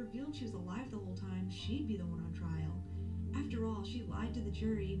because if she revealed she was alive the whole time, she'd be the one on trial. After all, she lied to the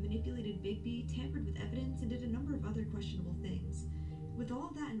jury, manipulated Bigby, tampered with evidence, and did a number of other questionable things. With all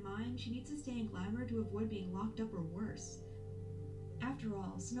of that in mind, she needs to stay in Glamour to avoid being locked up or worse. After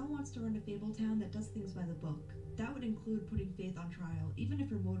all, Snow wants to run a fable town that does things by the book. That would include putting Faith on trial, even if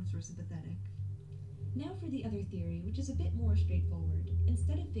her motives were sympathetic. Now for the other theory, which is a bit more straightforward.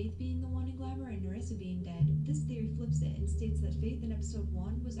 Instead of Faith being the one in Glamour and Nerissa being dead, this theory flips it and states that Faith in episode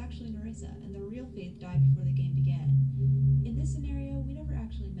 1 was actually Nerissa, and the real Faith died before the game began. In this scenario, we never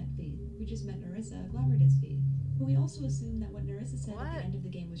actually met Faith, we just met Nerissa, glamoured as Faith. But we also assume that what Nerissa said at the end of the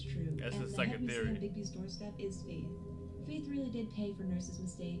game was true, That's and the the second head we see theory. on Bigby's doorstep is Faith. Faith really did pay for Nerissa's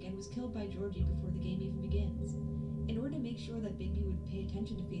mistake and was killed by Georgie before the game even begins. In order to make sure that Bigby would pay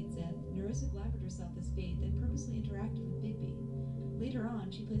attention to Faith's death, Nerissa glamoured herself as Faith and purposely interacted with Bigby. Later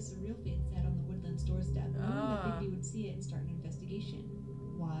on, she placed the real Faith's head on the Woodlands doorstep, knowing that Bigby would see it and start an investigation.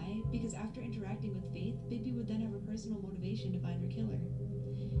 Why? Because after interacting with Faith, Bigby would then have a personal motivation to find her killer.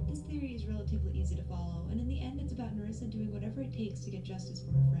 This theory is relatively easy to follow, and in the end it's about Nerissa doing whatever it takes to get justice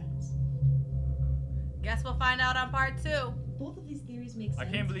for her friends. Guess we'll find out on part 2. Both of these theories make sense.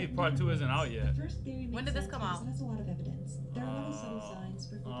 I can't believe but part neither 2 isn't works. out yet. The first theory makes When did this sense come because out? it has a lot of evidence. There are a lot of subtle signs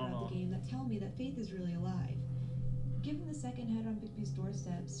sprinkled throughout the game that tell me that Faith is really alive. Given the second head on Bigby's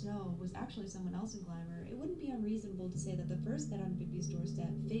doorstep, Snow, was actually someone else in Glamour, it wouldn't be unreasonable to say that the first head on Bigby's doorstep,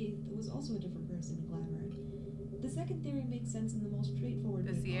 Faith, was also a different person in Glamour. The second theory makes sense in the most straightforward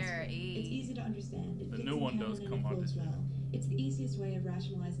way This year, possible. It's easy to understand. It The fits new in one canon does and come it out flows this year. well. It's the easiest way of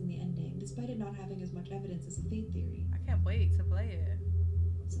rationalizing the ending, despite it not having as much evidence as the Faith theory. I can't wait to play it.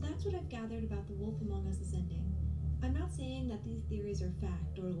 So that's what I've gathered about The Wolf Among Us' ending. I'm not saying that these theories are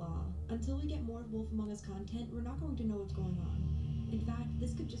fact or law. Until we get more Wolf Among Us content, we're not going to know what's going on. In fact,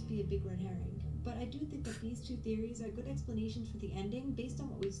 this could just be a big red herring. But I do think that these two theories are good explanations for the ending based on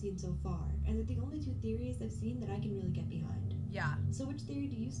what we've seen so far, and they're the only two theories I've seen that I can really get behind. Yeah. So which theory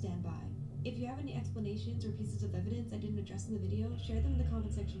do you stand by? If you have any explanations or pieces of evidence I didn't address in the video, share them in the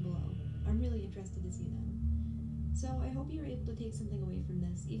comment section below. I'm really interested to see them. So I hope you were able to take something away from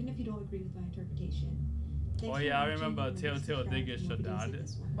this, even if you don't agree with my interpretation. Thanks for I watching, remember and Telltale did get shut subscribe for more videos down. like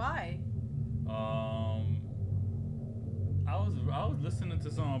this one. Why? I was listening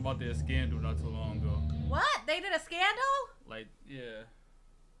to something about their scandal not too long ago. What? They did a scandal? Like, yeah.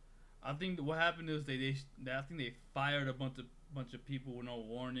 I think what happened is I think they fired a bunch of people with no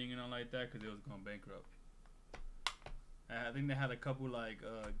warning and all like that because they was going bankrupt. And I think they had a couple like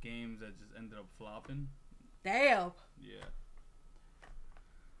games that just ended up flopping. Damn. Yeah.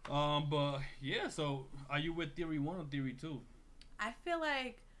 But yeah. So, are you with Theory 1 or Theory 2? I feel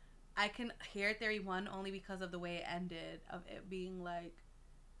like I can hear Theory 1 only because of the way it ended, of it being like,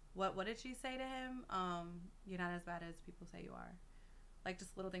 what did she say to him? You're not as bad as people say you are. Like,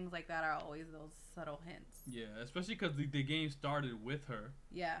 just little things like that are always those subtle hints. Yeah, especially because the game started with her.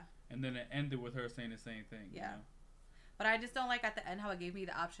 Yeah. And then it ended with her saying the same thing. Yeah. You know? But I just don't like at the end how it gave me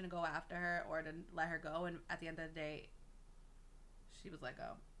the option to go after her or to let her go. And at the end of the day, she was let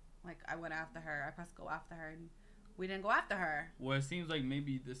go. Like, I went after her. I pressed go after her. And we didn't go after her. Well, it seems like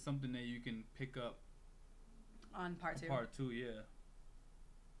maybe there's something that you can pick up. On part 2. Part 2, yeah.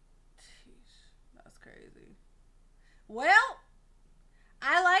 Jeez, that's crazy. Well,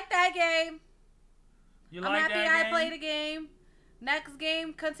 I like that game. I'm happy I played a game. Next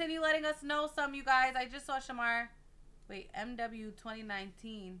game, continue letting us know some, you guys. I just saw Shamar. Wait, MW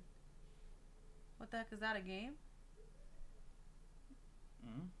 2019. What the heck is that, a game?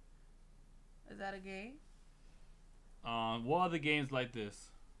 Is that a game? What other games like this?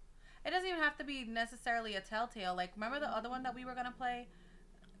 It doesn't even have to be necessarily a Telltale. Like, remember the other one that we were gonna play?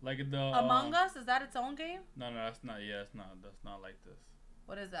 Like the Among Us? Is that its own game? No, that's not. Yeah, that's not like this.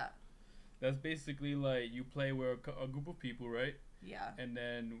 What is that? That's basically like you play with a group of people, right? Yeah. And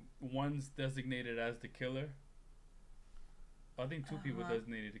then one's designated as the killer. I think two people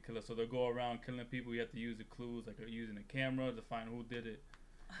designated the killer, so they'll go around killing people. You have to use the clues, like using a camera to find who did it,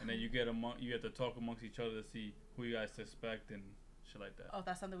 and then you have to talk amongst each other to see who you guys suspect and shit like that. Oh,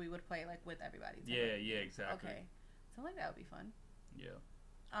 that's something we would play like with everybody. Yeah, yeah, exactly. Okay, something like that would be fun. Yeah.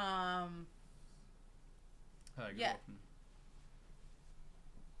 Yeah.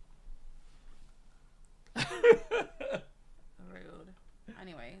 Rude.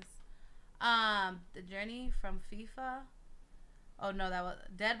 Anyways, the journey from FIFA. Oh no, that was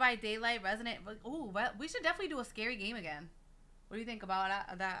Dead by Daylight, Resident. Ooh, we should definitely do a scary game again. What do you think about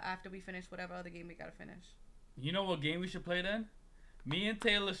that after we finish whatever other game we gotta finish? You know what game we should play then? Me and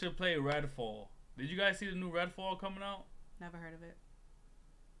Taylor should play Redfall. Did you guys see the new Redfall coming out? Never heard of it.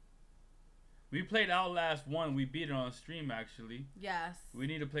 We played Outlast 1. We beat it on stream, actually. Yes. We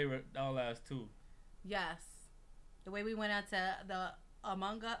need to play Outlast 2. Yes. The way we went out to the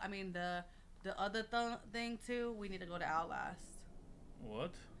Among Us, I mean the other thing too, we need to go to Outlast.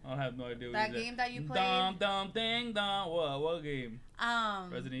 What? I have no idea. That game that you played? Dum ding dum. What game?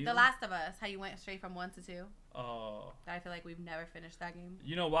 Resident Evil? The Last of Us. How you went straight from 1 to 2. Oh. I feel like we've never finished that game.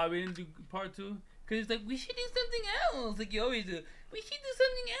 You know why we didn't do part 2? Because it's like, we should do something else. Like you always do. We should do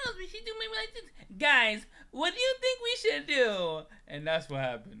something else. We should do maybe like this. Guys, what do you think we should do? And that's what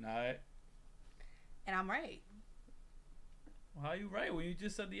happened, alright? And I'm right. Well, how are you right when you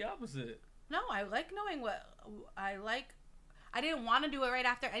just said the opposite? No, I like knowing what I like. I didn't want to do it right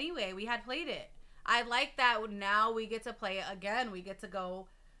after anyway. We had played it. I like that now we get to play it again. We get to go,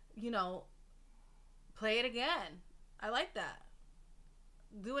 play it again. I like that.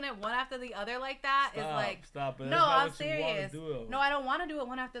 Doing it one after the other like that is like... Stop it. No, I'm serious. No, I don't want to do it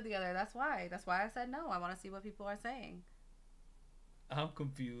one after the other. That's why. That's why I said no. I want to see what people are saying. I'm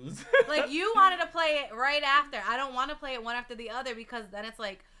confused. Like, you wanted to play it right after. I don't want to play it one after the other because then it's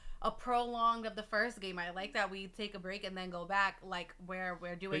like a prolonged of the first game. I like that we take a break and then go back, like where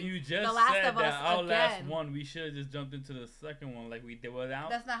we're doing but you just The Last said of Us that Outlast again. 1, we should have just jumped into the second one like we did without.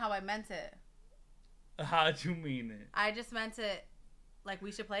 That's not how I meant it. How'd you mean it? I just meant it like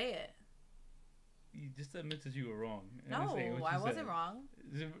we should play it. You just admitted you were wrong. No, I wasn't wrong.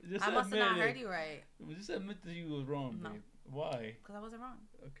 Just I must have not admit heard you right. Just admit that you was wrong, No. babe. Why? Because I wasn't wrong.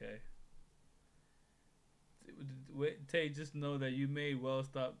 Okay. Tay, just know that you may well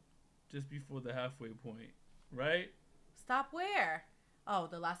stop just before the halfway point, right? Stop where? Oh,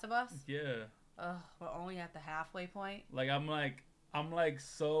 The Last of Us? Yeah. Ugh, we're only at the halfway point. Like I've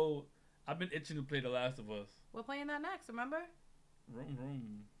been itching to play The Last of Us. We're playing that next, remember?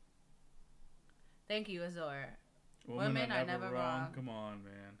 Room. Thank you, Azor. Women are never wrong. Come on,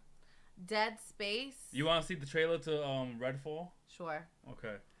 man. Dead Space. You want to see the trailer to Redfall? Sure.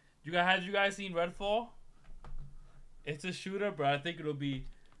 Okay. Have you guys seen Redfall? It's a shooter, but I think it'll be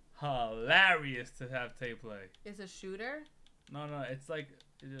hilarious to have Tay play. It's a shooter. No, it's like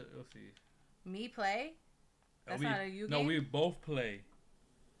we'll see. Me play. That's not a you game. No, we both play.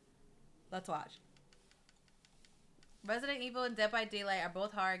 Let's watch. Resident Evil and Dead by Daylight are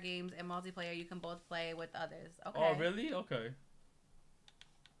both horror games and multiplayer. You can both play with others. Okay. Oh, really? Okay.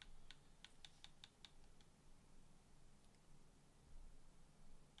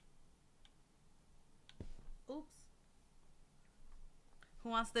 Oops. Who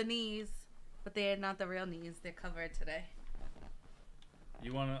wants the knees? But they're not the real knees. They're covered today.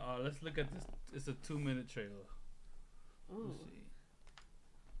 You wanna? Let's look at this. It's a 2-minute trailer. Ooh. Let's see.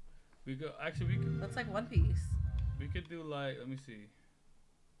 We go. Actually, we could. Looks like One Piece. We could do like. Let me see.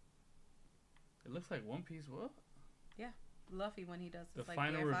 It looks like One Piece. What? Yeah, Luffy when he does The this, like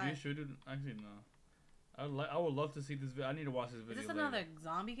final BFI. review should do. Actually, no. I would love to see this video. I need to watch this video. Is this later. another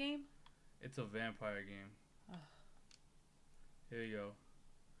zombie game? It's a vampire game. Ugh. Here you go.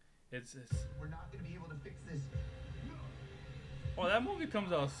 It's. We're not gonna be able to fix this. Oh, that movie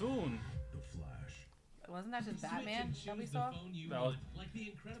comes out soon. Wasn't that just Batman that we saw? That was.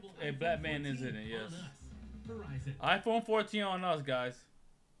 Hey, Batman is in it. Yes. iPhone 14 on us, guys.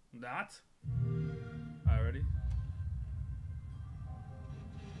 That. Alright, ready?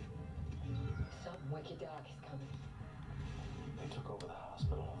 Some wicked dog is coming. They took over the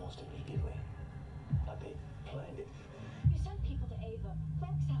hospital almost immediately. They planned it. You sent people to Ava.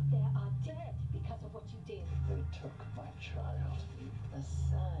 Folks out there are dead because of what you did. They took my child. The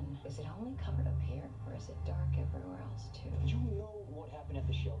sun. Is it only covered up here, or is it dark everywhere else too? You know what happened at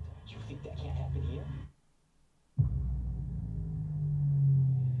the shelter. You think that can't happen here?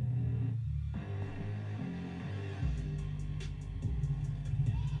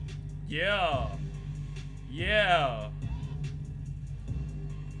 Yeah. Yeah.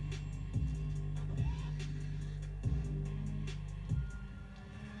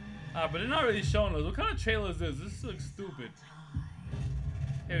 But they're not really showing us. What kind of trailer is this? This looks stupid.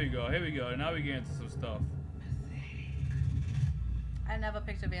 Here we go. Here we go. Now we get into some stuff. I never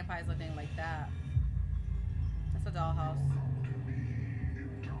pictured vampires looking like that. That's a dollhouse.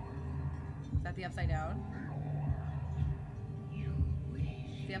 Is that the upside down?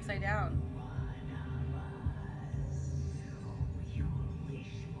 It's the upside down.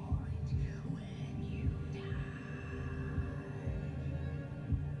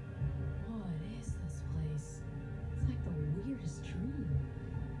 What is this place? It's like the weirdest dream.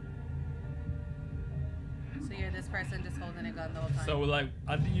 So you're this person just holding a gun the whole time. So like,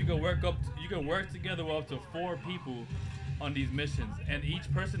 I think you can work together with up to 4 people on these missions, and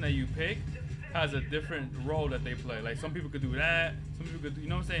each person that you pick has a different role that they play. Like some people could do that, some people could, you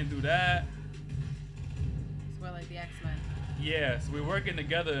know what I'm saying, do that. So we're like the X-Men. Yeah, so we're working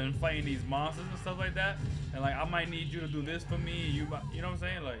together and fighting these monsters and stuff like that. And like, I might need you to do this for me. You know what I'm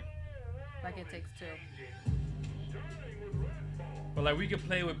saying, like It Takes Two. But like, we could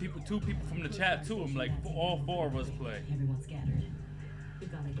play with 2 people from the chat too. And like, all 4 of us play. Everyone's scattered. We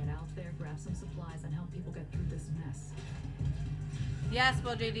gotta get out there, grab some supplies, and help people get through this mess. Yes,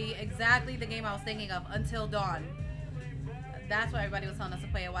 Bo JD, exactly the game I was thinking of. Until Dawn. That's what everybody was telling us to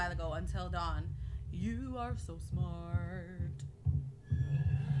play a while ago. Until Dawn. You are so smart.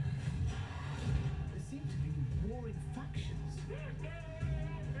 There seem to be warring factions.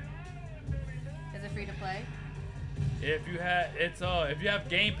 Is it free to play? If you have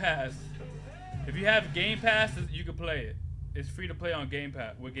Game Pass, you can play it. It's free to play on Game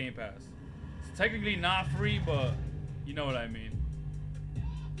Pass with Game Pass. It's technically not free, but you know what I mean.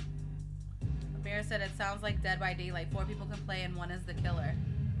 Bear said it sounds like Dead by Daylight. 4 people can play and 1 is the killer.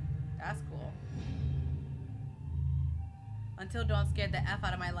 That's cool. Until Dawn scared the F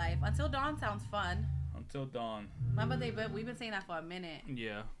out of my life. Until Dawn sounds fun. Until Dawn. Remember we've been saying that for a minute.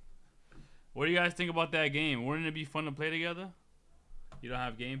 Yeah. What do you guys think about that game? Wouldn't it be fun to play together? You don't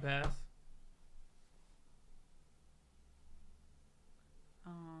have Game Pass?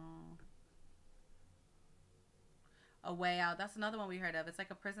 A Way Out. That's another one we heard of. It's like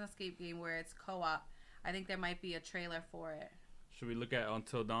a prison escape game where it's co-op. I think there might be a trailer for it. Should we look at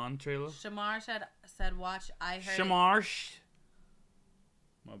Until Dawn trailer? Shamar said watch. I heard Shamarsh.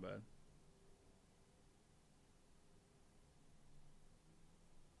 My bad.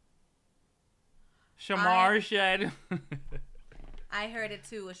 Shamar said. I heard it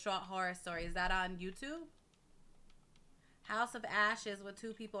too. A short horror story. Is that on YouTube? House of Ashes with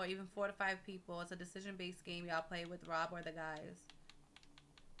 2 people or even 4 to 5 people. It's a decision-based game y'all play with Rob or the guys.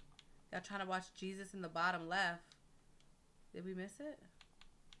 Y'all trying to watch Jesus in the bottom left. Did we miss it?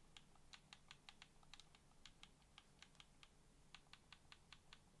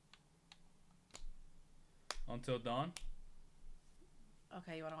 Until Dawn?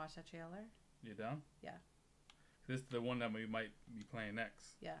 Okay, you want to watch that trailer? You down? Yeah. This is the one that we might be playing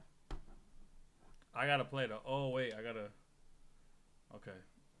next. Yeah. I gotta play the. Oh wait, I gotta. Okay,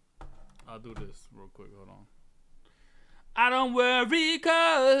 I'll do this real quick. Hold on. I don't worry,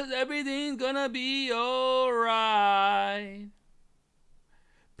 'cause everything's gonna be alright.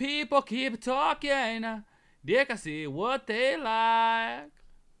 People keep talking, they can see what they like.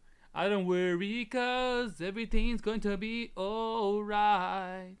 I don't worry, 'cause everything's going to be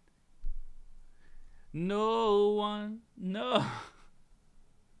alright. No one, no.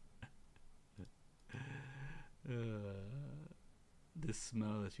 The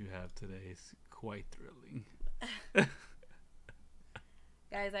smell that you have today is quite thrilling.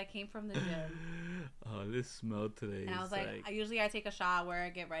 Guys, I came from the gym. Oh, this smell today and I was like, I take a shower,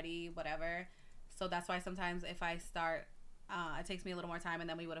 get ready, whatever. So that's why sometimes if I start, it takes me a little more time, and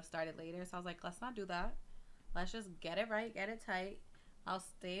then we would have started later. So I was like, let's not do that. Let's just get it right, get it tight. I'll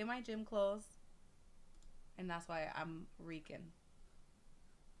stay in my gym clothes. And that's why I'm reeking.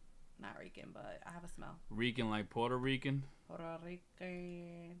 Not reeking, but I have a smell. Reeking like Puerto Rican? Puerto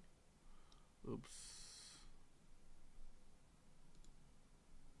Rican. Oops.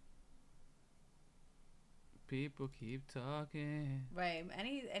 People keep talking. Right.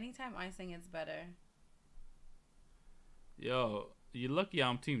 Anytime I sing, it's better. Yo, you lucky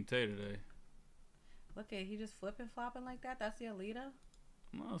I'm Team Tay today. Look at he just flipping flopping like that. That's your leader.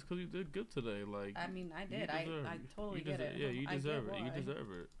 No, it's because you did good today. Like I mean, I did. I totally get it. Yeah, you deserve it. You why. deserve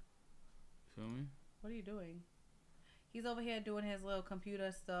it. Feel me? What are you doing? He's over here doing his little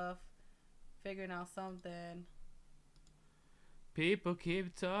computer stuff, figuring out something. People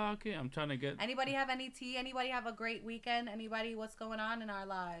keep talking. I'm trying to get. Anybody have any tea? Anybody have a great weekend? Anybody, what's going on in our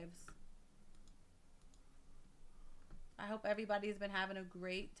lives? I hope everybody's been having a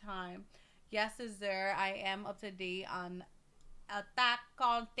great time. Yes, sir. I am up to date on Attack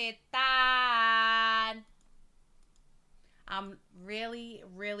on Titan. I'm really,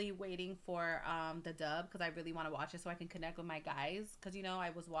 really waiting for the dub because I really want to watch it so I can connect with my guys. Because, you know,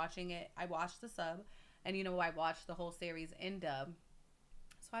 I was watching it. I watched the sub. And, you know, I watched the whole series in dub.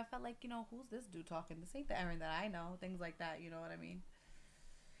 So I felt like, you know, who's this dude talking? This ain't the Eren that I know. Things like that. You know what I mean?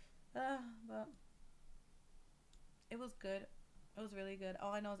 But it was good. It was really good.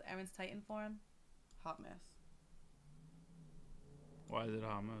 All I know is Eren's Titan form. Hot mess. Why is it a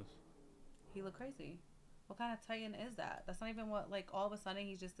hot mess? He looked crazy. What kind of Titan is that? That's not even what, like, all of a sudden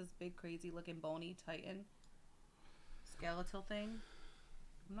he's just this big, crazy looking bony Titan skeletal thing.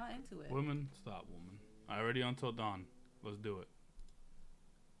 I'm not into it. Women, stop, woman. Already until dawn. Let's do it.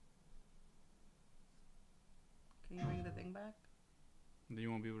 Can you bring the thing back? Then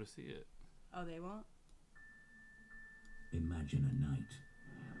you won't be able to see it. Oh, they won't? Imagine a night.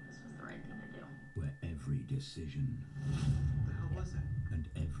 This was the right thing to do. Where every decision. The hell was it? And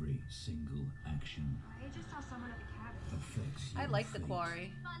every single action. I just saw someone at the cabin. Affects I your like the fate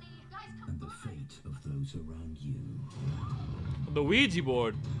quarry. and the fate of those around you. The Ouija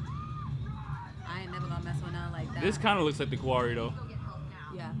board. I ain't never gonna mess with nothing like that. This kind of looks like the quarry, though.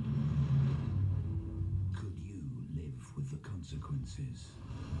 Yeah. Could you live with the consequences?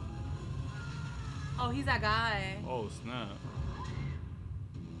 Oh, he's that guy. Oh, snap.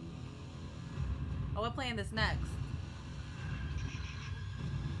 Oh, we're playing this next.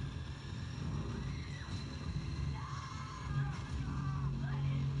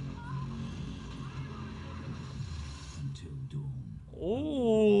 Until dawn.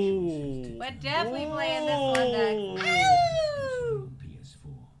 Oh. We're definitely playing this one next. Woo!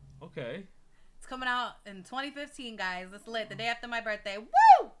 PS4. Okay. It's coming out in 2015, guys. It's lit. The day after my birthday.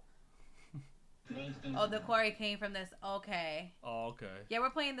 Woo! Oh, the quarry came from this. Okay. Oh, okay. Yeah, we're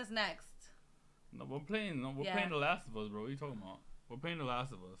playing this next. No, we're playing. No, we're Yeah. playing The Last of Us, bro. What are you talking about? We're playing The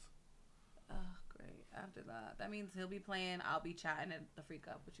Last of Us. Oh, great. After that means he'll be playing. I'll be chatting at the freak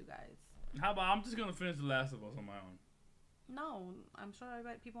up with you guys. How about I'm just gonna finish The Last of Us on my own? No, I'm sure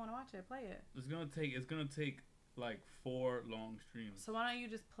people want to watch it. Play it. It's gonna take like 4 long streams. So why don't you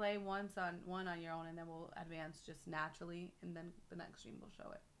just play one on your own, and then we'll advance just naturally, and then the next stream will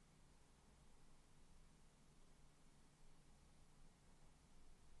show it.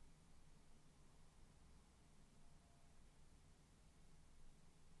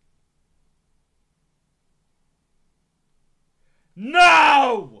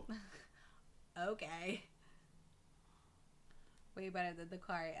 No! Okay. Way better than the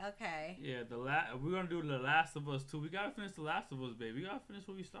quarry. Okay. Yeah, we're gonna do The Last of Us 2. We gotta finish The Last of Us, baby. We gotta finish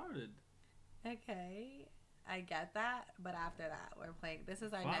what we started. Okay. I get that, but after that, we're playing. This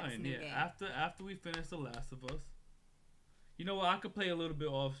is our Fine, next new game. After we finish The Last of Us, you know what? I could play a little bit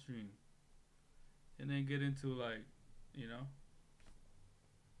off stream, and then get into like, you know.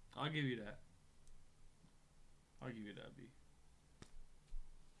 I'll give you that. I'll give you that, B.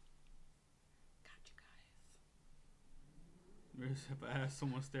 Got you guys. If I had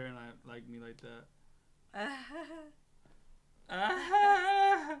someone staring at like me like that.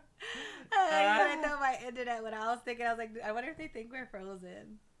 I know my internet when I was thinking, I was like, I wonder if they think we're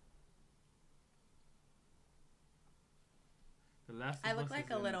frozen. The Last of I look Us like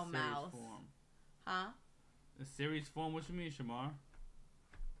is a in little series mouse. Form. Huh? In series form? What you mean, Shamar?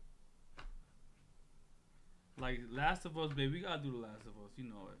 Like Last of Us, baby. We gotta do the Last of Us. You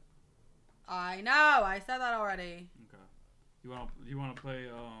know it. I know. I said that already. Okay. You wanna play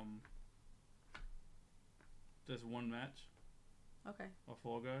just one match? Okay. Or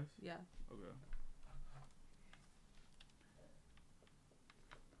Fall Guys? Yeah. Okay.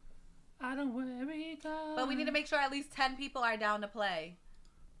 I don't worry, God. But we need to make sure at least 10 people are down to play.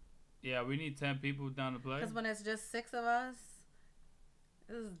 Yeah, we need 10 people down to play. Because when it's just 6 of us,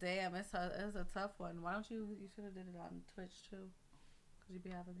 it's a tough one. Why don't you should have did it on Twitch too. Because you'd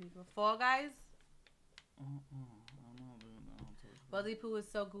be having people. Fall Guys? I'm not doing that on Twitch. Buzzy Poo is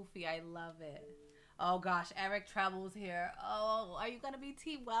so goofy. I love it. Oh gosh, Eric Treble's here. Oh, are you going to be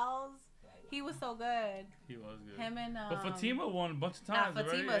T. Wells? He was so good. He was good. Him and but Fatima won a bunch of times.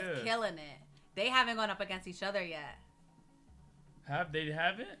 Fatima's killing it. They haven't gone up against each other yet. Have they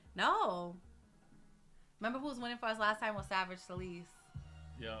haven't? No. Remember who was winning for us last time was Savage Solis.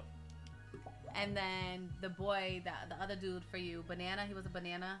 Yep. And then the boy, the other dude for you, Banana. He was a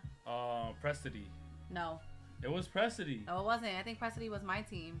Banana. Prestity. No. It was Prestity. No, it wasn't. I think Prestity was my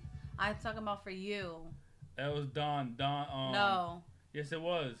team. I'm talking about for you. That was Don. No. Yes, it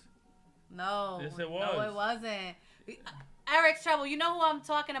was. No. Yes, it was. No, it wasn't. Eric's Trouble. You know who I'm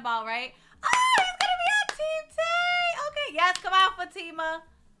talking about, right? Oh, he's gonna be on Team T. Okay, yes, come out, Fatima.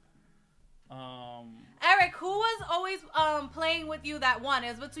 Eric, who was always playing with you that won?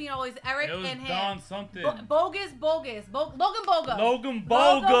 It was between always Eric it was and him. Don something. Logan Bogum. Logan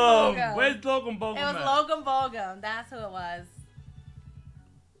Bogum. Where's Logan Bogum? It was at? Logan Bogum. That's who it was.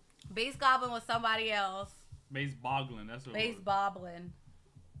 Base Goblin was somebody else. Base Boglin. That's what Base it was. Boblin.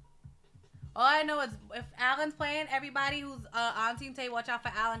 All I know is if Alan's playing, everybody who's on Team Tay, watch out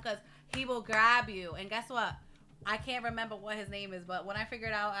for Alan because he will grab you. And guess what? I can't remember what his name is, but when I figure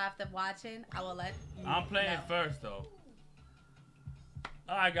it out after watching, I will let you I'm playing know. first, though.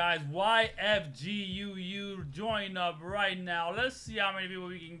 Alright, guys. YFGUU, join up right now. Let's see how many people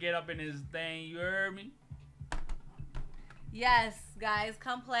we can get up in this thing. You heard me? Yes, guys,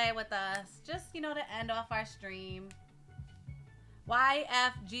 come play with us. Just, to end off our stream.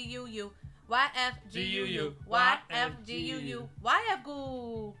 YFGUU. YFGUU. YFGUU.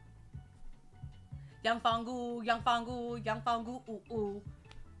 YFGUU. Young Fangu, Young Fangu, Young Fangu, ooh, ooh.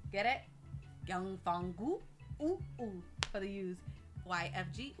 Get it? Young Fangu, ooh, ooh. For the U's.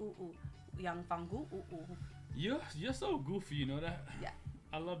 YFG, ooh, ooh. Young Fangu, ooh, ooh. You're so goofy, you know that? Yeah.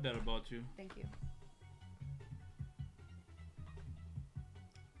 I love that about you. Thank you.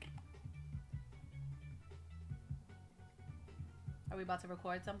 Are we about to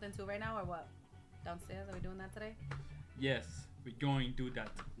record something too right now or what? Downstairs? Are we doing that today? Yes, we're going to do that.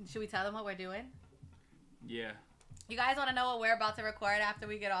 Should we tell them what we're doing? Yeah. You guys want to know what we're about to record after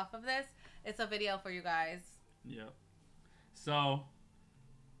we get off of this? It's a video for you guys. Yep. So,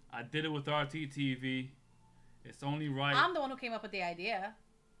 I did it with RTTV. It's only right. I'm the one who came up with the idea.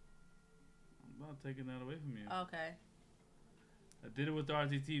 I'm not taking that away from you. Okay. I did it with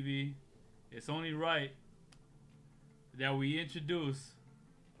RTTV. It's only right that we introduce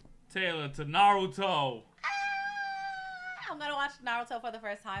Taylor to Naruto. I'm going to watch Naruto for the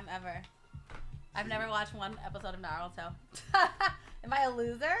first time ever. I've never watched one episode of Naruto. Am I a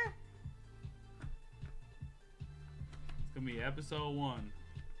loser? It's going to be episode 1.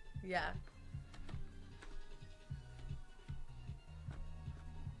 Yeah.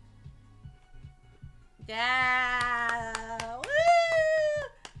 Yeah. Woo!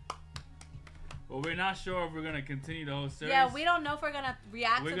 Well, we're not sure if we're going to continue the whole series. Yeah, we don't know if we're going to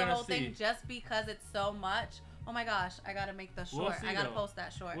react to the gonna whole see. thing just because it's so much. Oh my gosh, I got to make the short. See, I got to though. post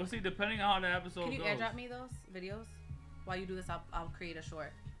that short. We'll see, depending on how the episode Can you goes. airdrop me those videos? While you do this, I'll create a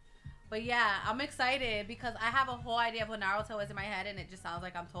short. But yeah, I'm excited because I have a whole idea of what Naruto is in my head and it just sounds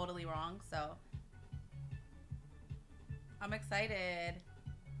like I'm totally wrong. So I'm excited.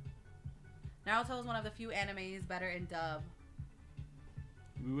 Naruto is one of the few animes better in dub.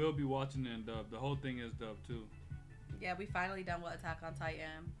 We will be watching it in dub. The whole thing is dub too. Yeah, we finally done with Attack on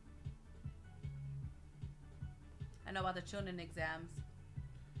Titan. I know about the Chunin exams.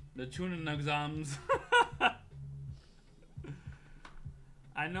 The Chunin exams.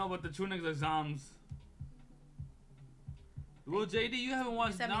 I know about the Chunin exams. Well, JD, you haven't You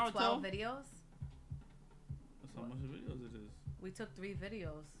watched sent me Naruto? 12 videos. That's how much videos it is. We took 3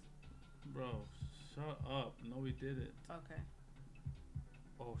 videos. Bro, shut up. No, we didn't. Okay.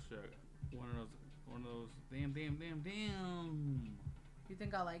 Oh shit. One of those. Damn. You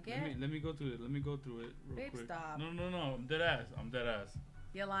think I like it? Let me go through it. Let me go through it real Babe, quick. stop. No. I'm dead ass.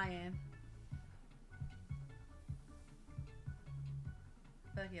 You're lying.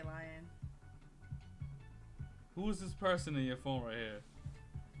 I feel like you're lying. Who is this person in your phone right here?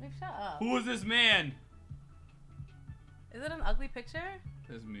 Babe, shut up. Who is this man? Is it an ugly picture?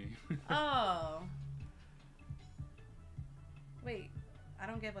 It's me. Oh. Wait. I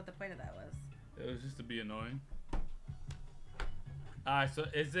don't get what the point of that was. It was just to be annoying. Alright, so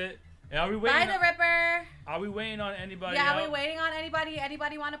is it... Are we waiting? Bye, the Ripper. Are we waiting on anybody Yeah, else? are we waiting on anybody?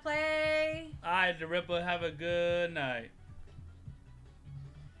 Anybody want to play? Alright, the Ripper, have a good night.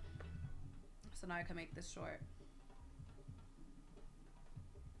 So now I can make this short.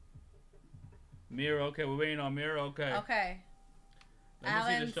 Mirror, okay, we're waiting on Mirror, okay. Okay. Let me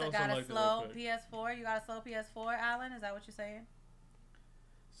see Alan the show got a selected slow real quick. PS4. You got a slow PS4, Alan? Is that what you're saying?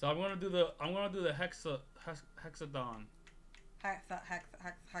 So I'm gonna do the hexadon.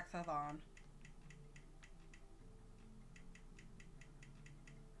 Hexathon.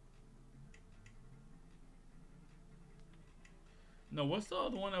 No, what's the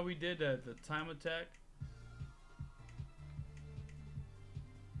other one that we did? The time attack.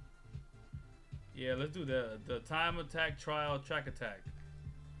 Yeah, let's do the time attack trial track attack.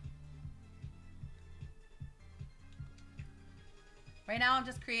 Right now, I'm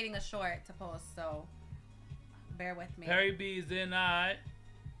just creating a short to post, so bear with me. Perry B's in, alright.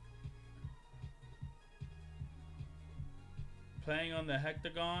 Playing on the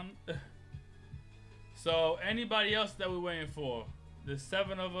hectagon. So, anybody else that we're waiting for? There's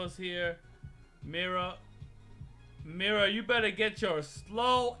 7 of us here. Mira, you better get your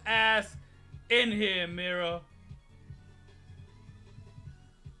slow ass in here, Mira.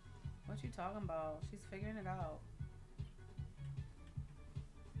 What you talking about? She's figuring it out.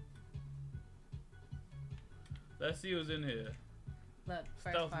 Let's see who's in here. Look,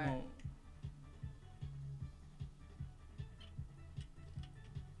 first Stealth part. mode.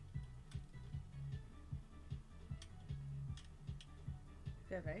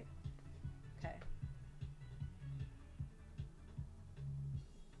 Good, right? Okay.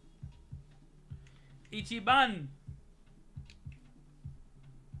 Ichiban.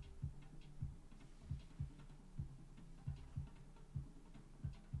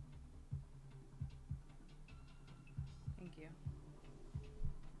 Thank you.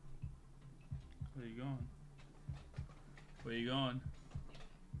 Where you going? Where you going?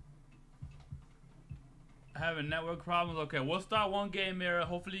 Having network problems? Okay, we'll start one game, Mira.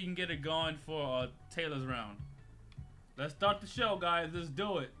 Hopefully you can get it going for Taylor's round. Let's start the show, guys. Let's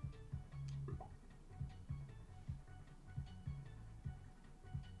do it.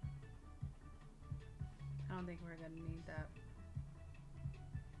 I don't think we're gonna need that.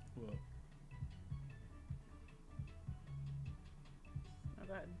 What? Oh,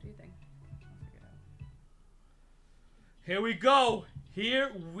 go ahead. Do you think? I'll figure it out. Here we go.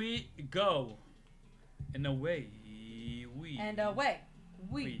 Here we go. And away we. And away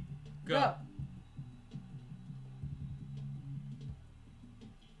we go. go.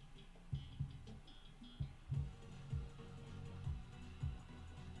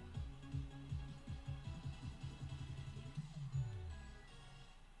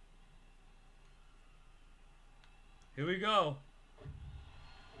 Here we go.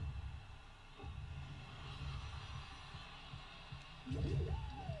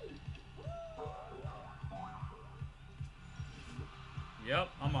 Yep,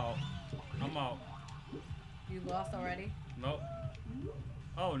 I'm out. I'm out. You lost already? Nope.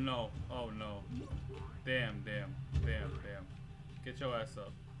 Oh no. Oh no. Damn. Get your ass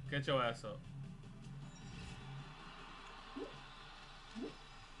up. Get your ass up.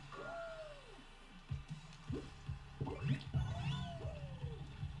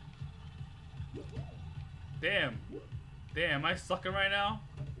 Damn. Damn, am I sucking right now?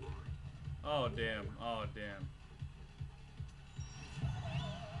 Oh damn. Oh damn.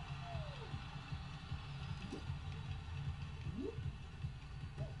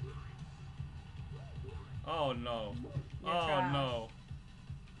 Oh no. You're Oh trash. no.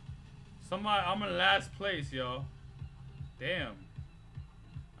 Somebody, I'm in last place, yo. Damn.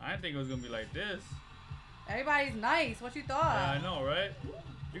 I didn't think it was gonna be like this. Everybody's nice. What you thought? Yeah, I know, right?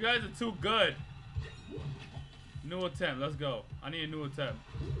 You guys are too good. New attempt. Let's go. I need a new attempt.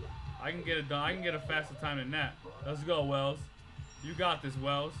 I can get it done. I can get a faster time than that. Let's go, Wells. You got this,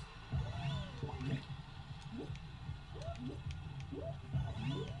 Wells.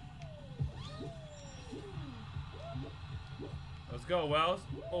 go, Wells.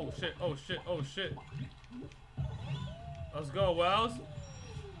 Oh shit, oh shit, oh shit. Let's go, Wells.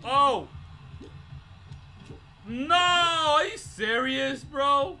 Oh! No! Are you serious,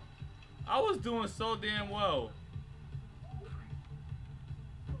 bro? I was doing so damn well.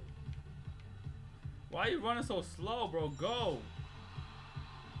 Why are you running so slow, bro? Go.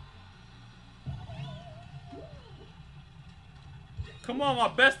 Come on, my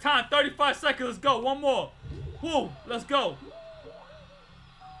best time. 35 seconds. Let's go. One more. Woo. Let's go.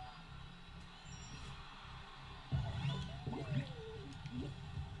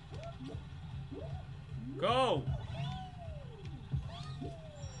 Go.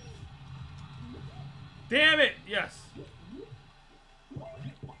 Damn it. Yes.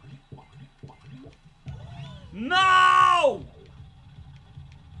 No!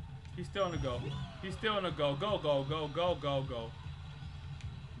 He's still in the go. He's still in the go. Go, go, go, go, go, go.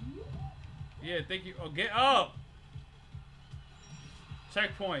 Yeah, thank you. Oh, get up.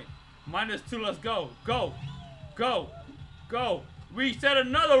 Checkpoint. -2. Let's go. Go. Go. Go. We set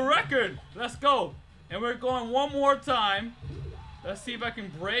another record. Let's go. And we're going one more time. Let's see if I can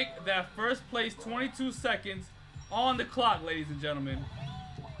break that first place 22 seconds on the clock, ladies and gentlemen.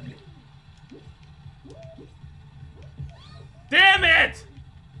 Damn it!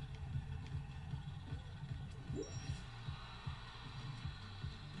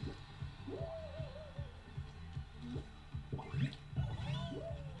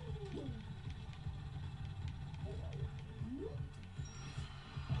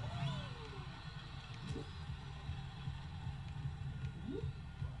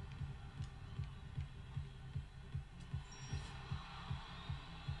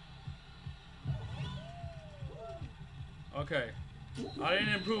 Okay, I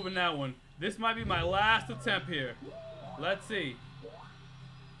didn't improve in that one. This might be my last attempt here. Let's see.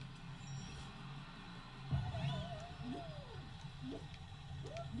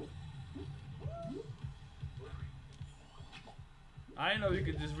 I didn't know you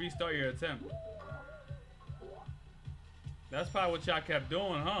could just restart your attempt. That's probably what y'all kept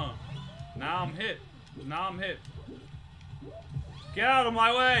doing, huh? Now I'm hit. Now I'm hit. Get out of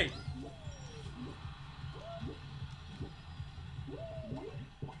my way!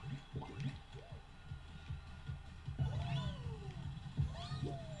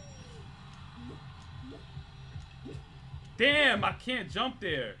 Damn, I can't jump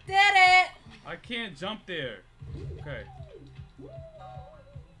there. Did it! I can't jump there. Okay.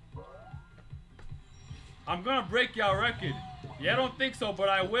 I'm gonna break y'all record. Yeah, I don't think so, but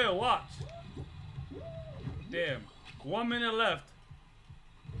I will. Watch. Damn. 1 minute left.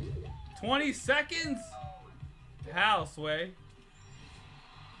 20 seconds? How, Sway?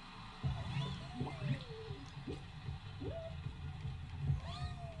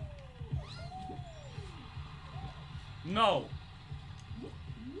 No.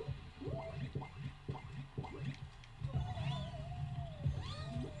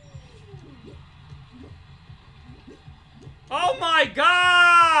 Oh my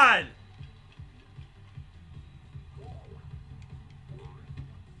God!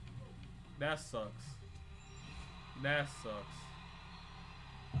 That sucks. That sucks.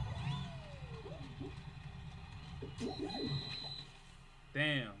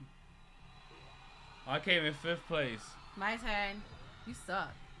 Damn. I came in 5th place. My turn. You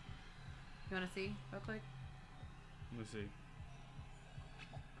suck. You wanna see real quick? Let me see.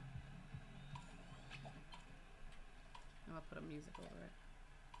 I'm gonna put a music over it.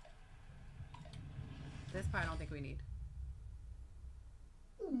 This part I don't think we need.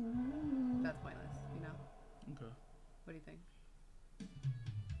 That's pointless, you know? Okay. What do you think?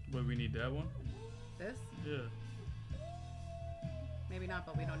 But we need that one? This? Yeah. Maybe not,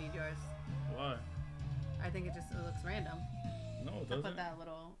 but we don't need yours. Why? I think it looks random. No, it To doesn't. put that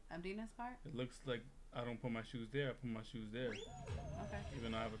little emptiness part? It looks like I don't put my shoes there. I put my shoes there. Okay.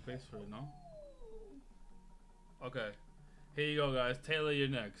 Even though I have a place for it, no? Okay. Here you go, guys. Taylor, you're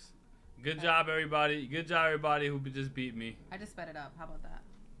next. Good job, everybody. Good job, everybody who just beat me. I just sped it up. How about that?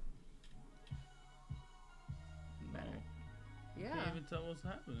 No. Yeah. Can't even tell what's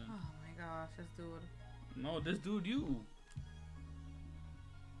happening. Oh my gosh, this dude. No, this dude, you.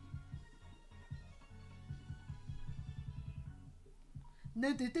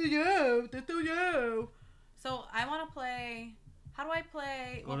 No, this do you. This do you. So I want to play. How do I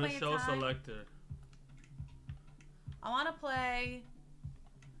play? Go to show selector. I want to play.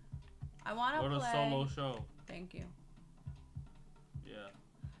 I want to Go play. to solo show. Thank you. Yeah.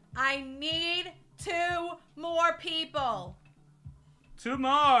 I need 2 more people. 2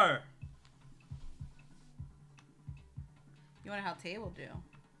 more. You wonder how Tay will do?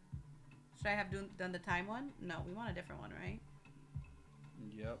 Should I have done the time one? No, we want a different one, right?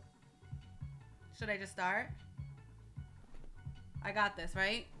 Yep. Should I just start? I got this,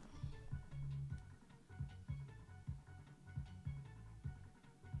 right?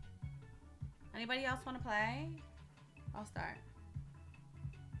 Anybody else want to play? I'll start.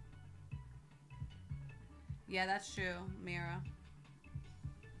 Yeah, that's true, Mira.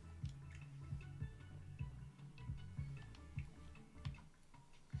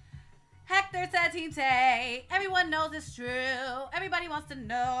 Hector said Team Tay. Everyone knows it's true. Everybody wants to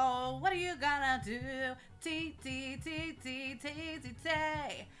know. What are you gonna do? T T T T T T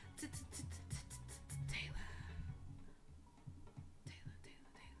Tay.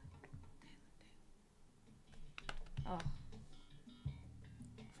 Oh.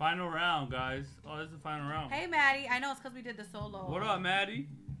 Final round, guys. Oh, this is the final round. Hey, Maddie. I know it's because we did the solo. What up, Maddie?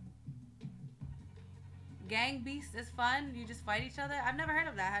 Gang Beast is fun. You just fight each other. I've never heard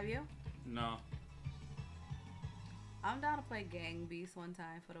of that. Have you? No. I'm down to play Gang Beast one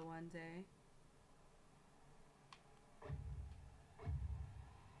time for the one day.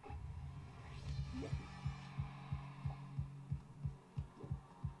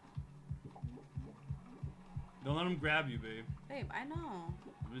 Don't let him grab you, babe. Babe, I know.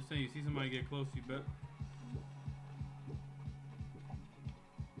 I'm just saying, you see somebody get close, you bet.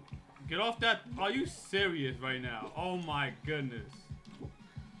 Get off that. Are you serious right now? Oh my goodness.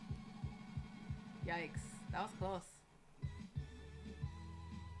 Yikes. That was close.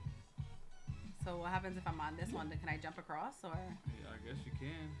 So what happens if I'm on this one? Can I jump across or? Yeah, I guess you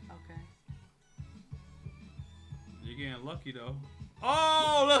can. Okay. You're getting lucky though.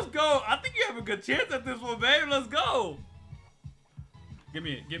 Oh, let's go. I think you have a good chance at this one, babe. Let's go. Give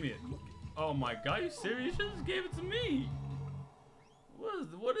me it. Give me it. Oh my God, you serious? You just gave it to me.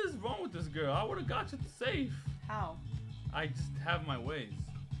 What is wrong with this girl? I would have got you the safe. How? I just have my ways.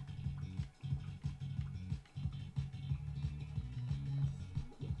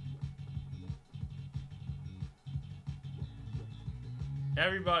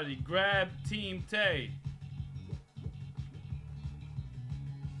 Everybody, grab Team Tay.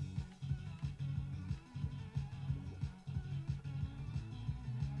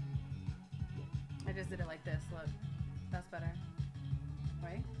 I just did it like this. Look, that's better,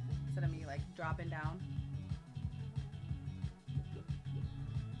 right? Instead of me like dropping down.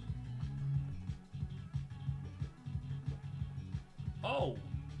 Oh.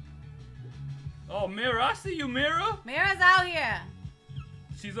 Oh, Mira, I see you, Mira. Mira's out here.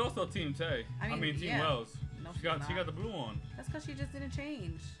 She's also Team Tay. I mean Team yeah. Wells. No, she got the blue on. That's because she just didn't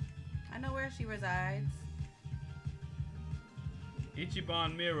change. I know where she resides.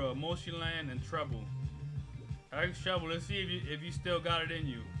 Ichiban, Mira, Moshi Land, and Trouble. Ask Trouble. Let's see if you still got it in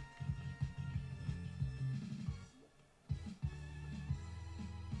you.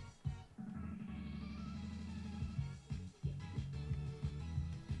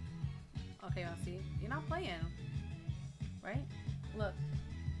 Okay, let's see. You're not playing, right? Look.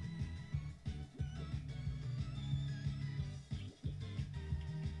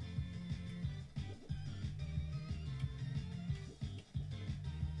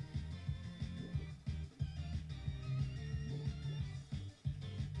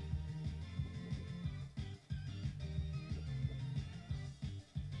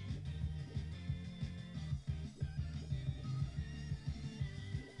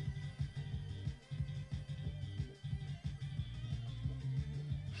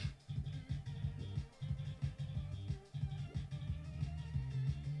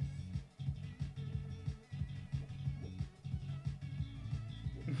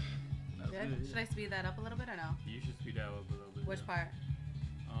 Should I speed that up a little bit or no? You should speed that up a little bit. Which yeah. part?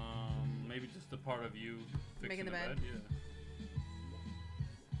 Maybe just the part of you fixing Making the bed?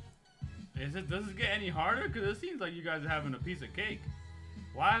 Yeah. Does it get any harder? Because it seems like you guys are having a piece of cake.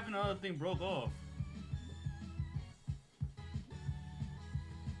 Why haven't another thing broke off?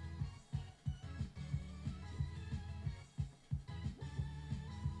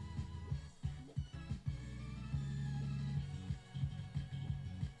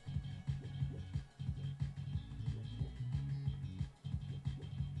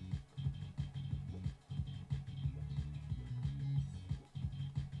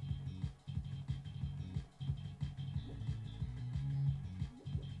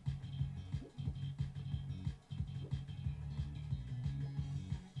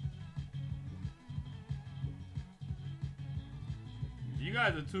 You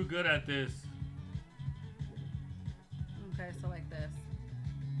guys are too good at this. Okay, so like this.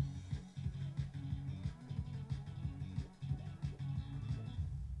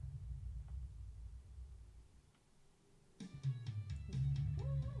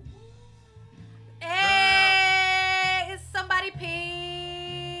 Hey, is somebody pink?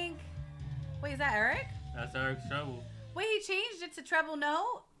 that Eric? That's Eric's treble. Wait, he changed it to treble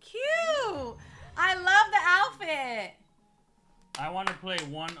note? Cute! I love the outfit! I want to play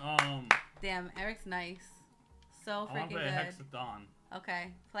one, Damn, Eric's nice. So I want freaking to play good. Hexathon.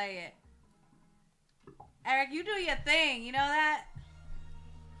 Okay, play it. Eric, you do your thing, you know that?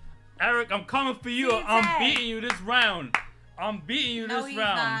 Eric, I'm coming for you. CJ. I'm beating you this round. I'm beating you this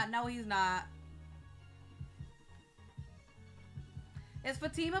round. No, he's not. Is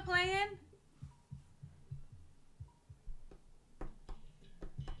Fatima playing?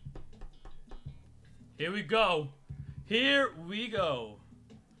 Here we go. Here we go.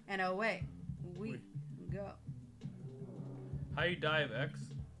 And away we go. How you die of X?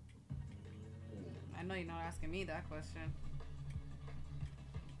 I know you're not asking me that question.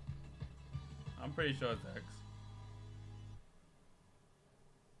 I'm pretty sure it's X.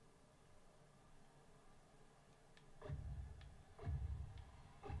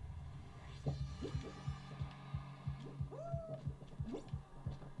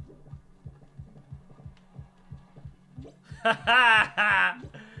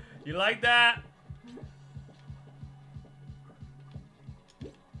 You like that?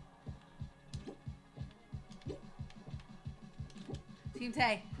 Team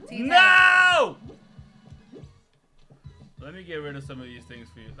Tay. Team Tay. No! Let me get rid of some of these things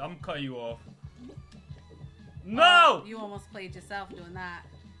for you. I'm cutting you off. No! Oh, you almost played yourself doing that.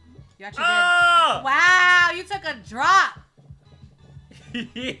 You actually Oh! did. Wow, you took a drop.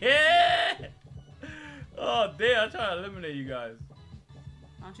 Yeah! Oh, damn, I'm trying to eliminate you guys.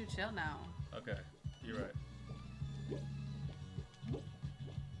 Why don't you chill now? Okay, you're right.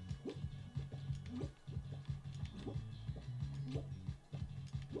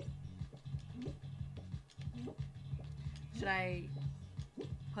 Should I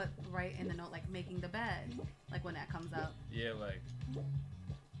put right in the note, like making the bed? Like when that comes up? Yeah, like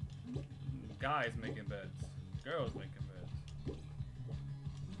guys making beds, girls making beds.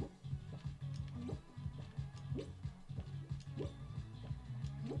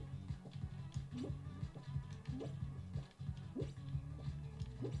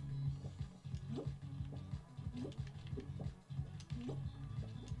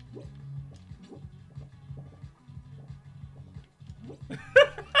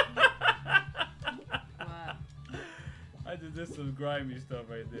 I just did some grimy stuff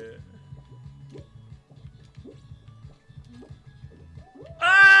right there.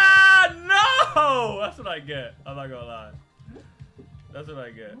 Ah, no! That's what I get. I'm not gonna lie. That's what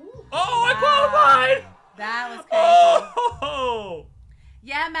I get. Oh, I qualified! That was crazy. Oh!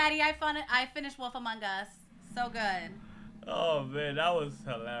 Yeah, Maddie, I finished Wolf Among Us. So good. Oh man, that was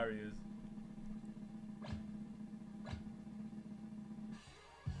hilarious.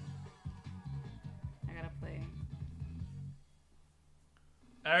 I gotta play.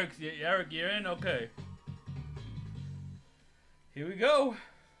 Eric, you're in? Okay. Here we go.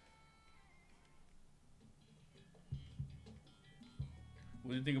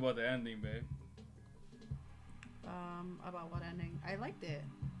 What do you think about the ending, babe? About what ending? I liked it.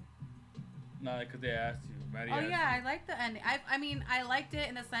 Nah, because they asked you. Maddie Oh asked yeah, you. I liked the ending. I mean, I liked it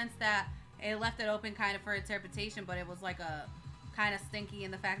in the sense that it left it open kind of for interpretation, but it was like a kind of stinky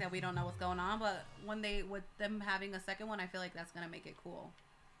in the fact that we don't know what's going on. But when with them having a second one, I feel like that's gonna make it cool.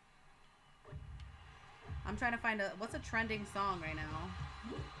 I'm trying to find what's a trending song right now.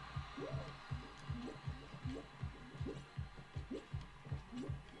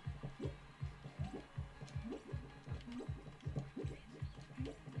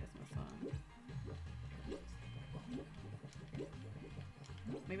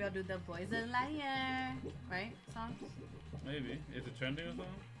 Maybe I'll do the Boy's a Liar, right? Song? Maybe. Is it trending or something?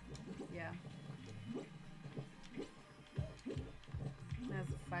 Yeah. It has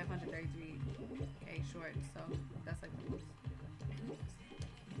 533K short, so that's like the most.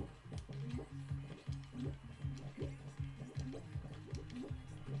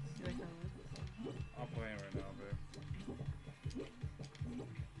 You like that? I'm playing right now, babe.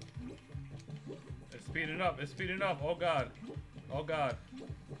 It's speeding up. It's speeding up. Oh god. Oh god.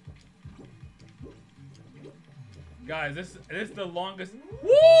 Guys, this is the longest. Woo!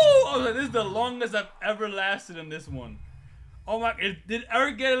 Oh, this is the longest I've ever lasted in this one. Oh my! Did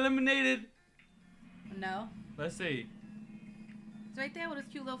Eric get eliminated? No. Let's see. It's right there with his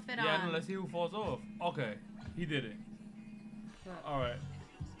cute little fit Yeah, on. no, let's see who falls off. Okay, he did it. All right.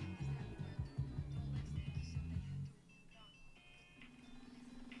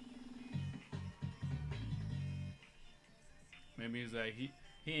 Maybe he's like he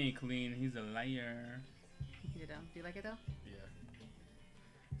ain't clean. He's a liar. Do you like it though? Yeah.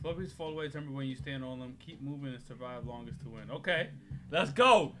 Floppies fall away. Remember when you stand on them. Keep moving and survive longest to win. Okay, let's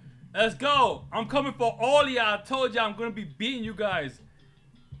go. Let's go. I'm coming for all y'all. I told y'all I'm gonna be beating you guys.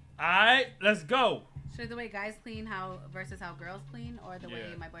 Alright, let's go. Should the way guys clean versus how girls clean, or the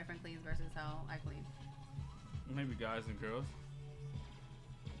way my boyfriend cleans versus how I clean? Maybe guys and girls.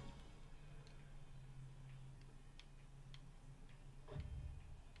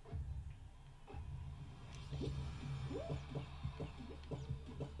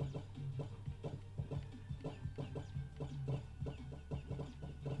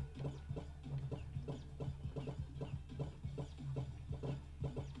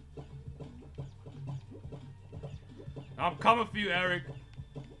 I'm coming for you, Eric.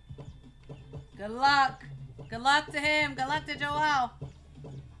 Good luck. Good luck to him. Good luck to Joel.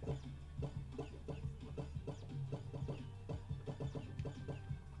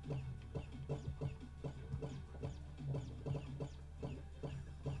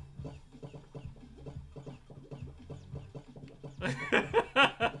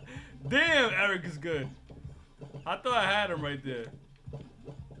 Damn, Eric is good. I thought I had him right there.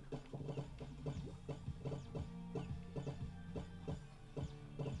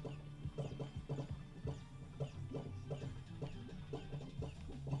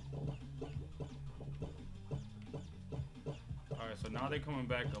 Alright, so now they're coming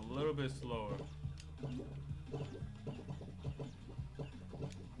back a little bit slower.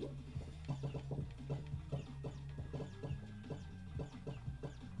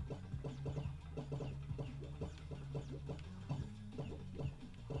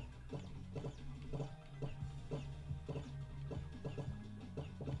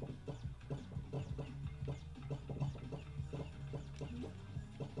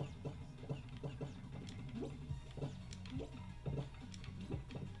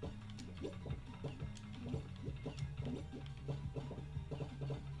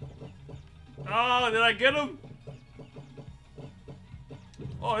 Oh, did I get him?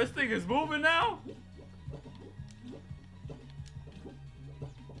 Oh, this thing is moving now?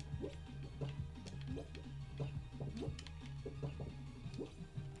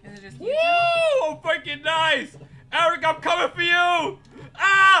 Is it just you? Woo! Freaking nice! Eric, I'm coming for you!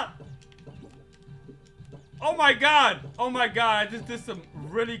 Ah! Oh my god! Oh my god, I just did some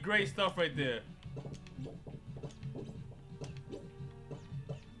really great stuff right there.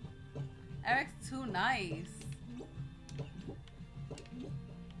 Eric's too nice.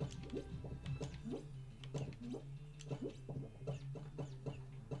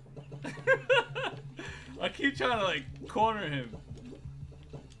 I keep trying to like corner him.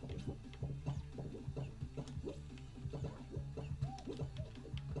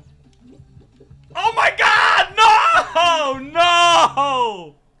 Oh my god! No!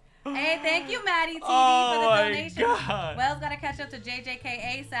 No! Hey, thank you, Maddie TV, Oh for the my donation. God. Wells gotta catch up to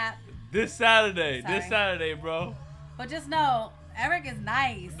JJK ASAP. This Saturday. Sorry. This Saturday, bro. But just know, Eric is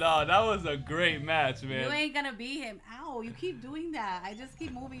nice. No, that was a great match, man. You ain't gonna beat him. Ow, you keep doing that. I just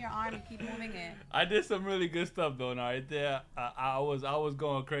keep moving your arm and keep moving it. I did some really good stuff though, now right there. I was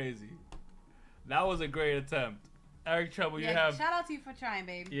going crazy. That was a great attempt. Eric Trouble, you have shout out to you for trying,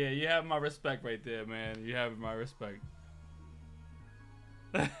 babe. Yeah, you have my respect right there, man. You have my respect.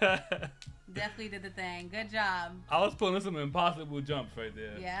 Definitely did the thing. Good job. I was pulling some impossible jumps right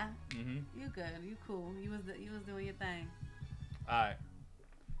there. Yeah. Mhm. You good. You cool. You was doing your thing. Alright,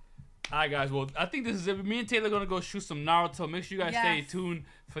 guys. Well, I think this is it. Me and Taylor are gonna go shoot some Naruto. Make sure you guys stay tuned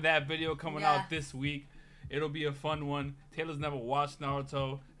for that video coming out this week. It'll be a fun one. Taylor's never watched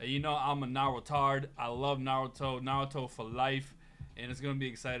Naruto, and you know I'm a Narutard. I love Naruto. Naruto for life, and it's gonna be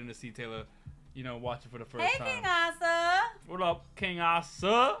exciting to see Taylor, you know, watch it for the first time. Hey, King Asa. What up, King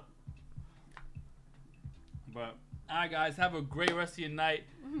Asa? But alright, guys. Have a great rest of your night.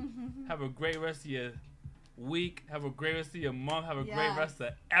 Have a great rest of your week. Have a great rest of your month. Have a great rest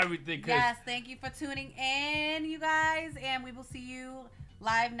of everything. Yes, thank you for tuning in, you guys, and we will see you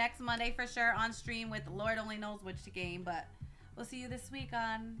live next Monday for sure on stream with Lord only knows which game, but we'll see you this week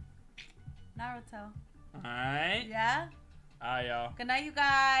on Naruto. Alright. Yeah? Alright, y'all. Good night, you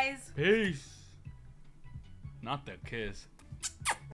guys. Peace. Not the kiss.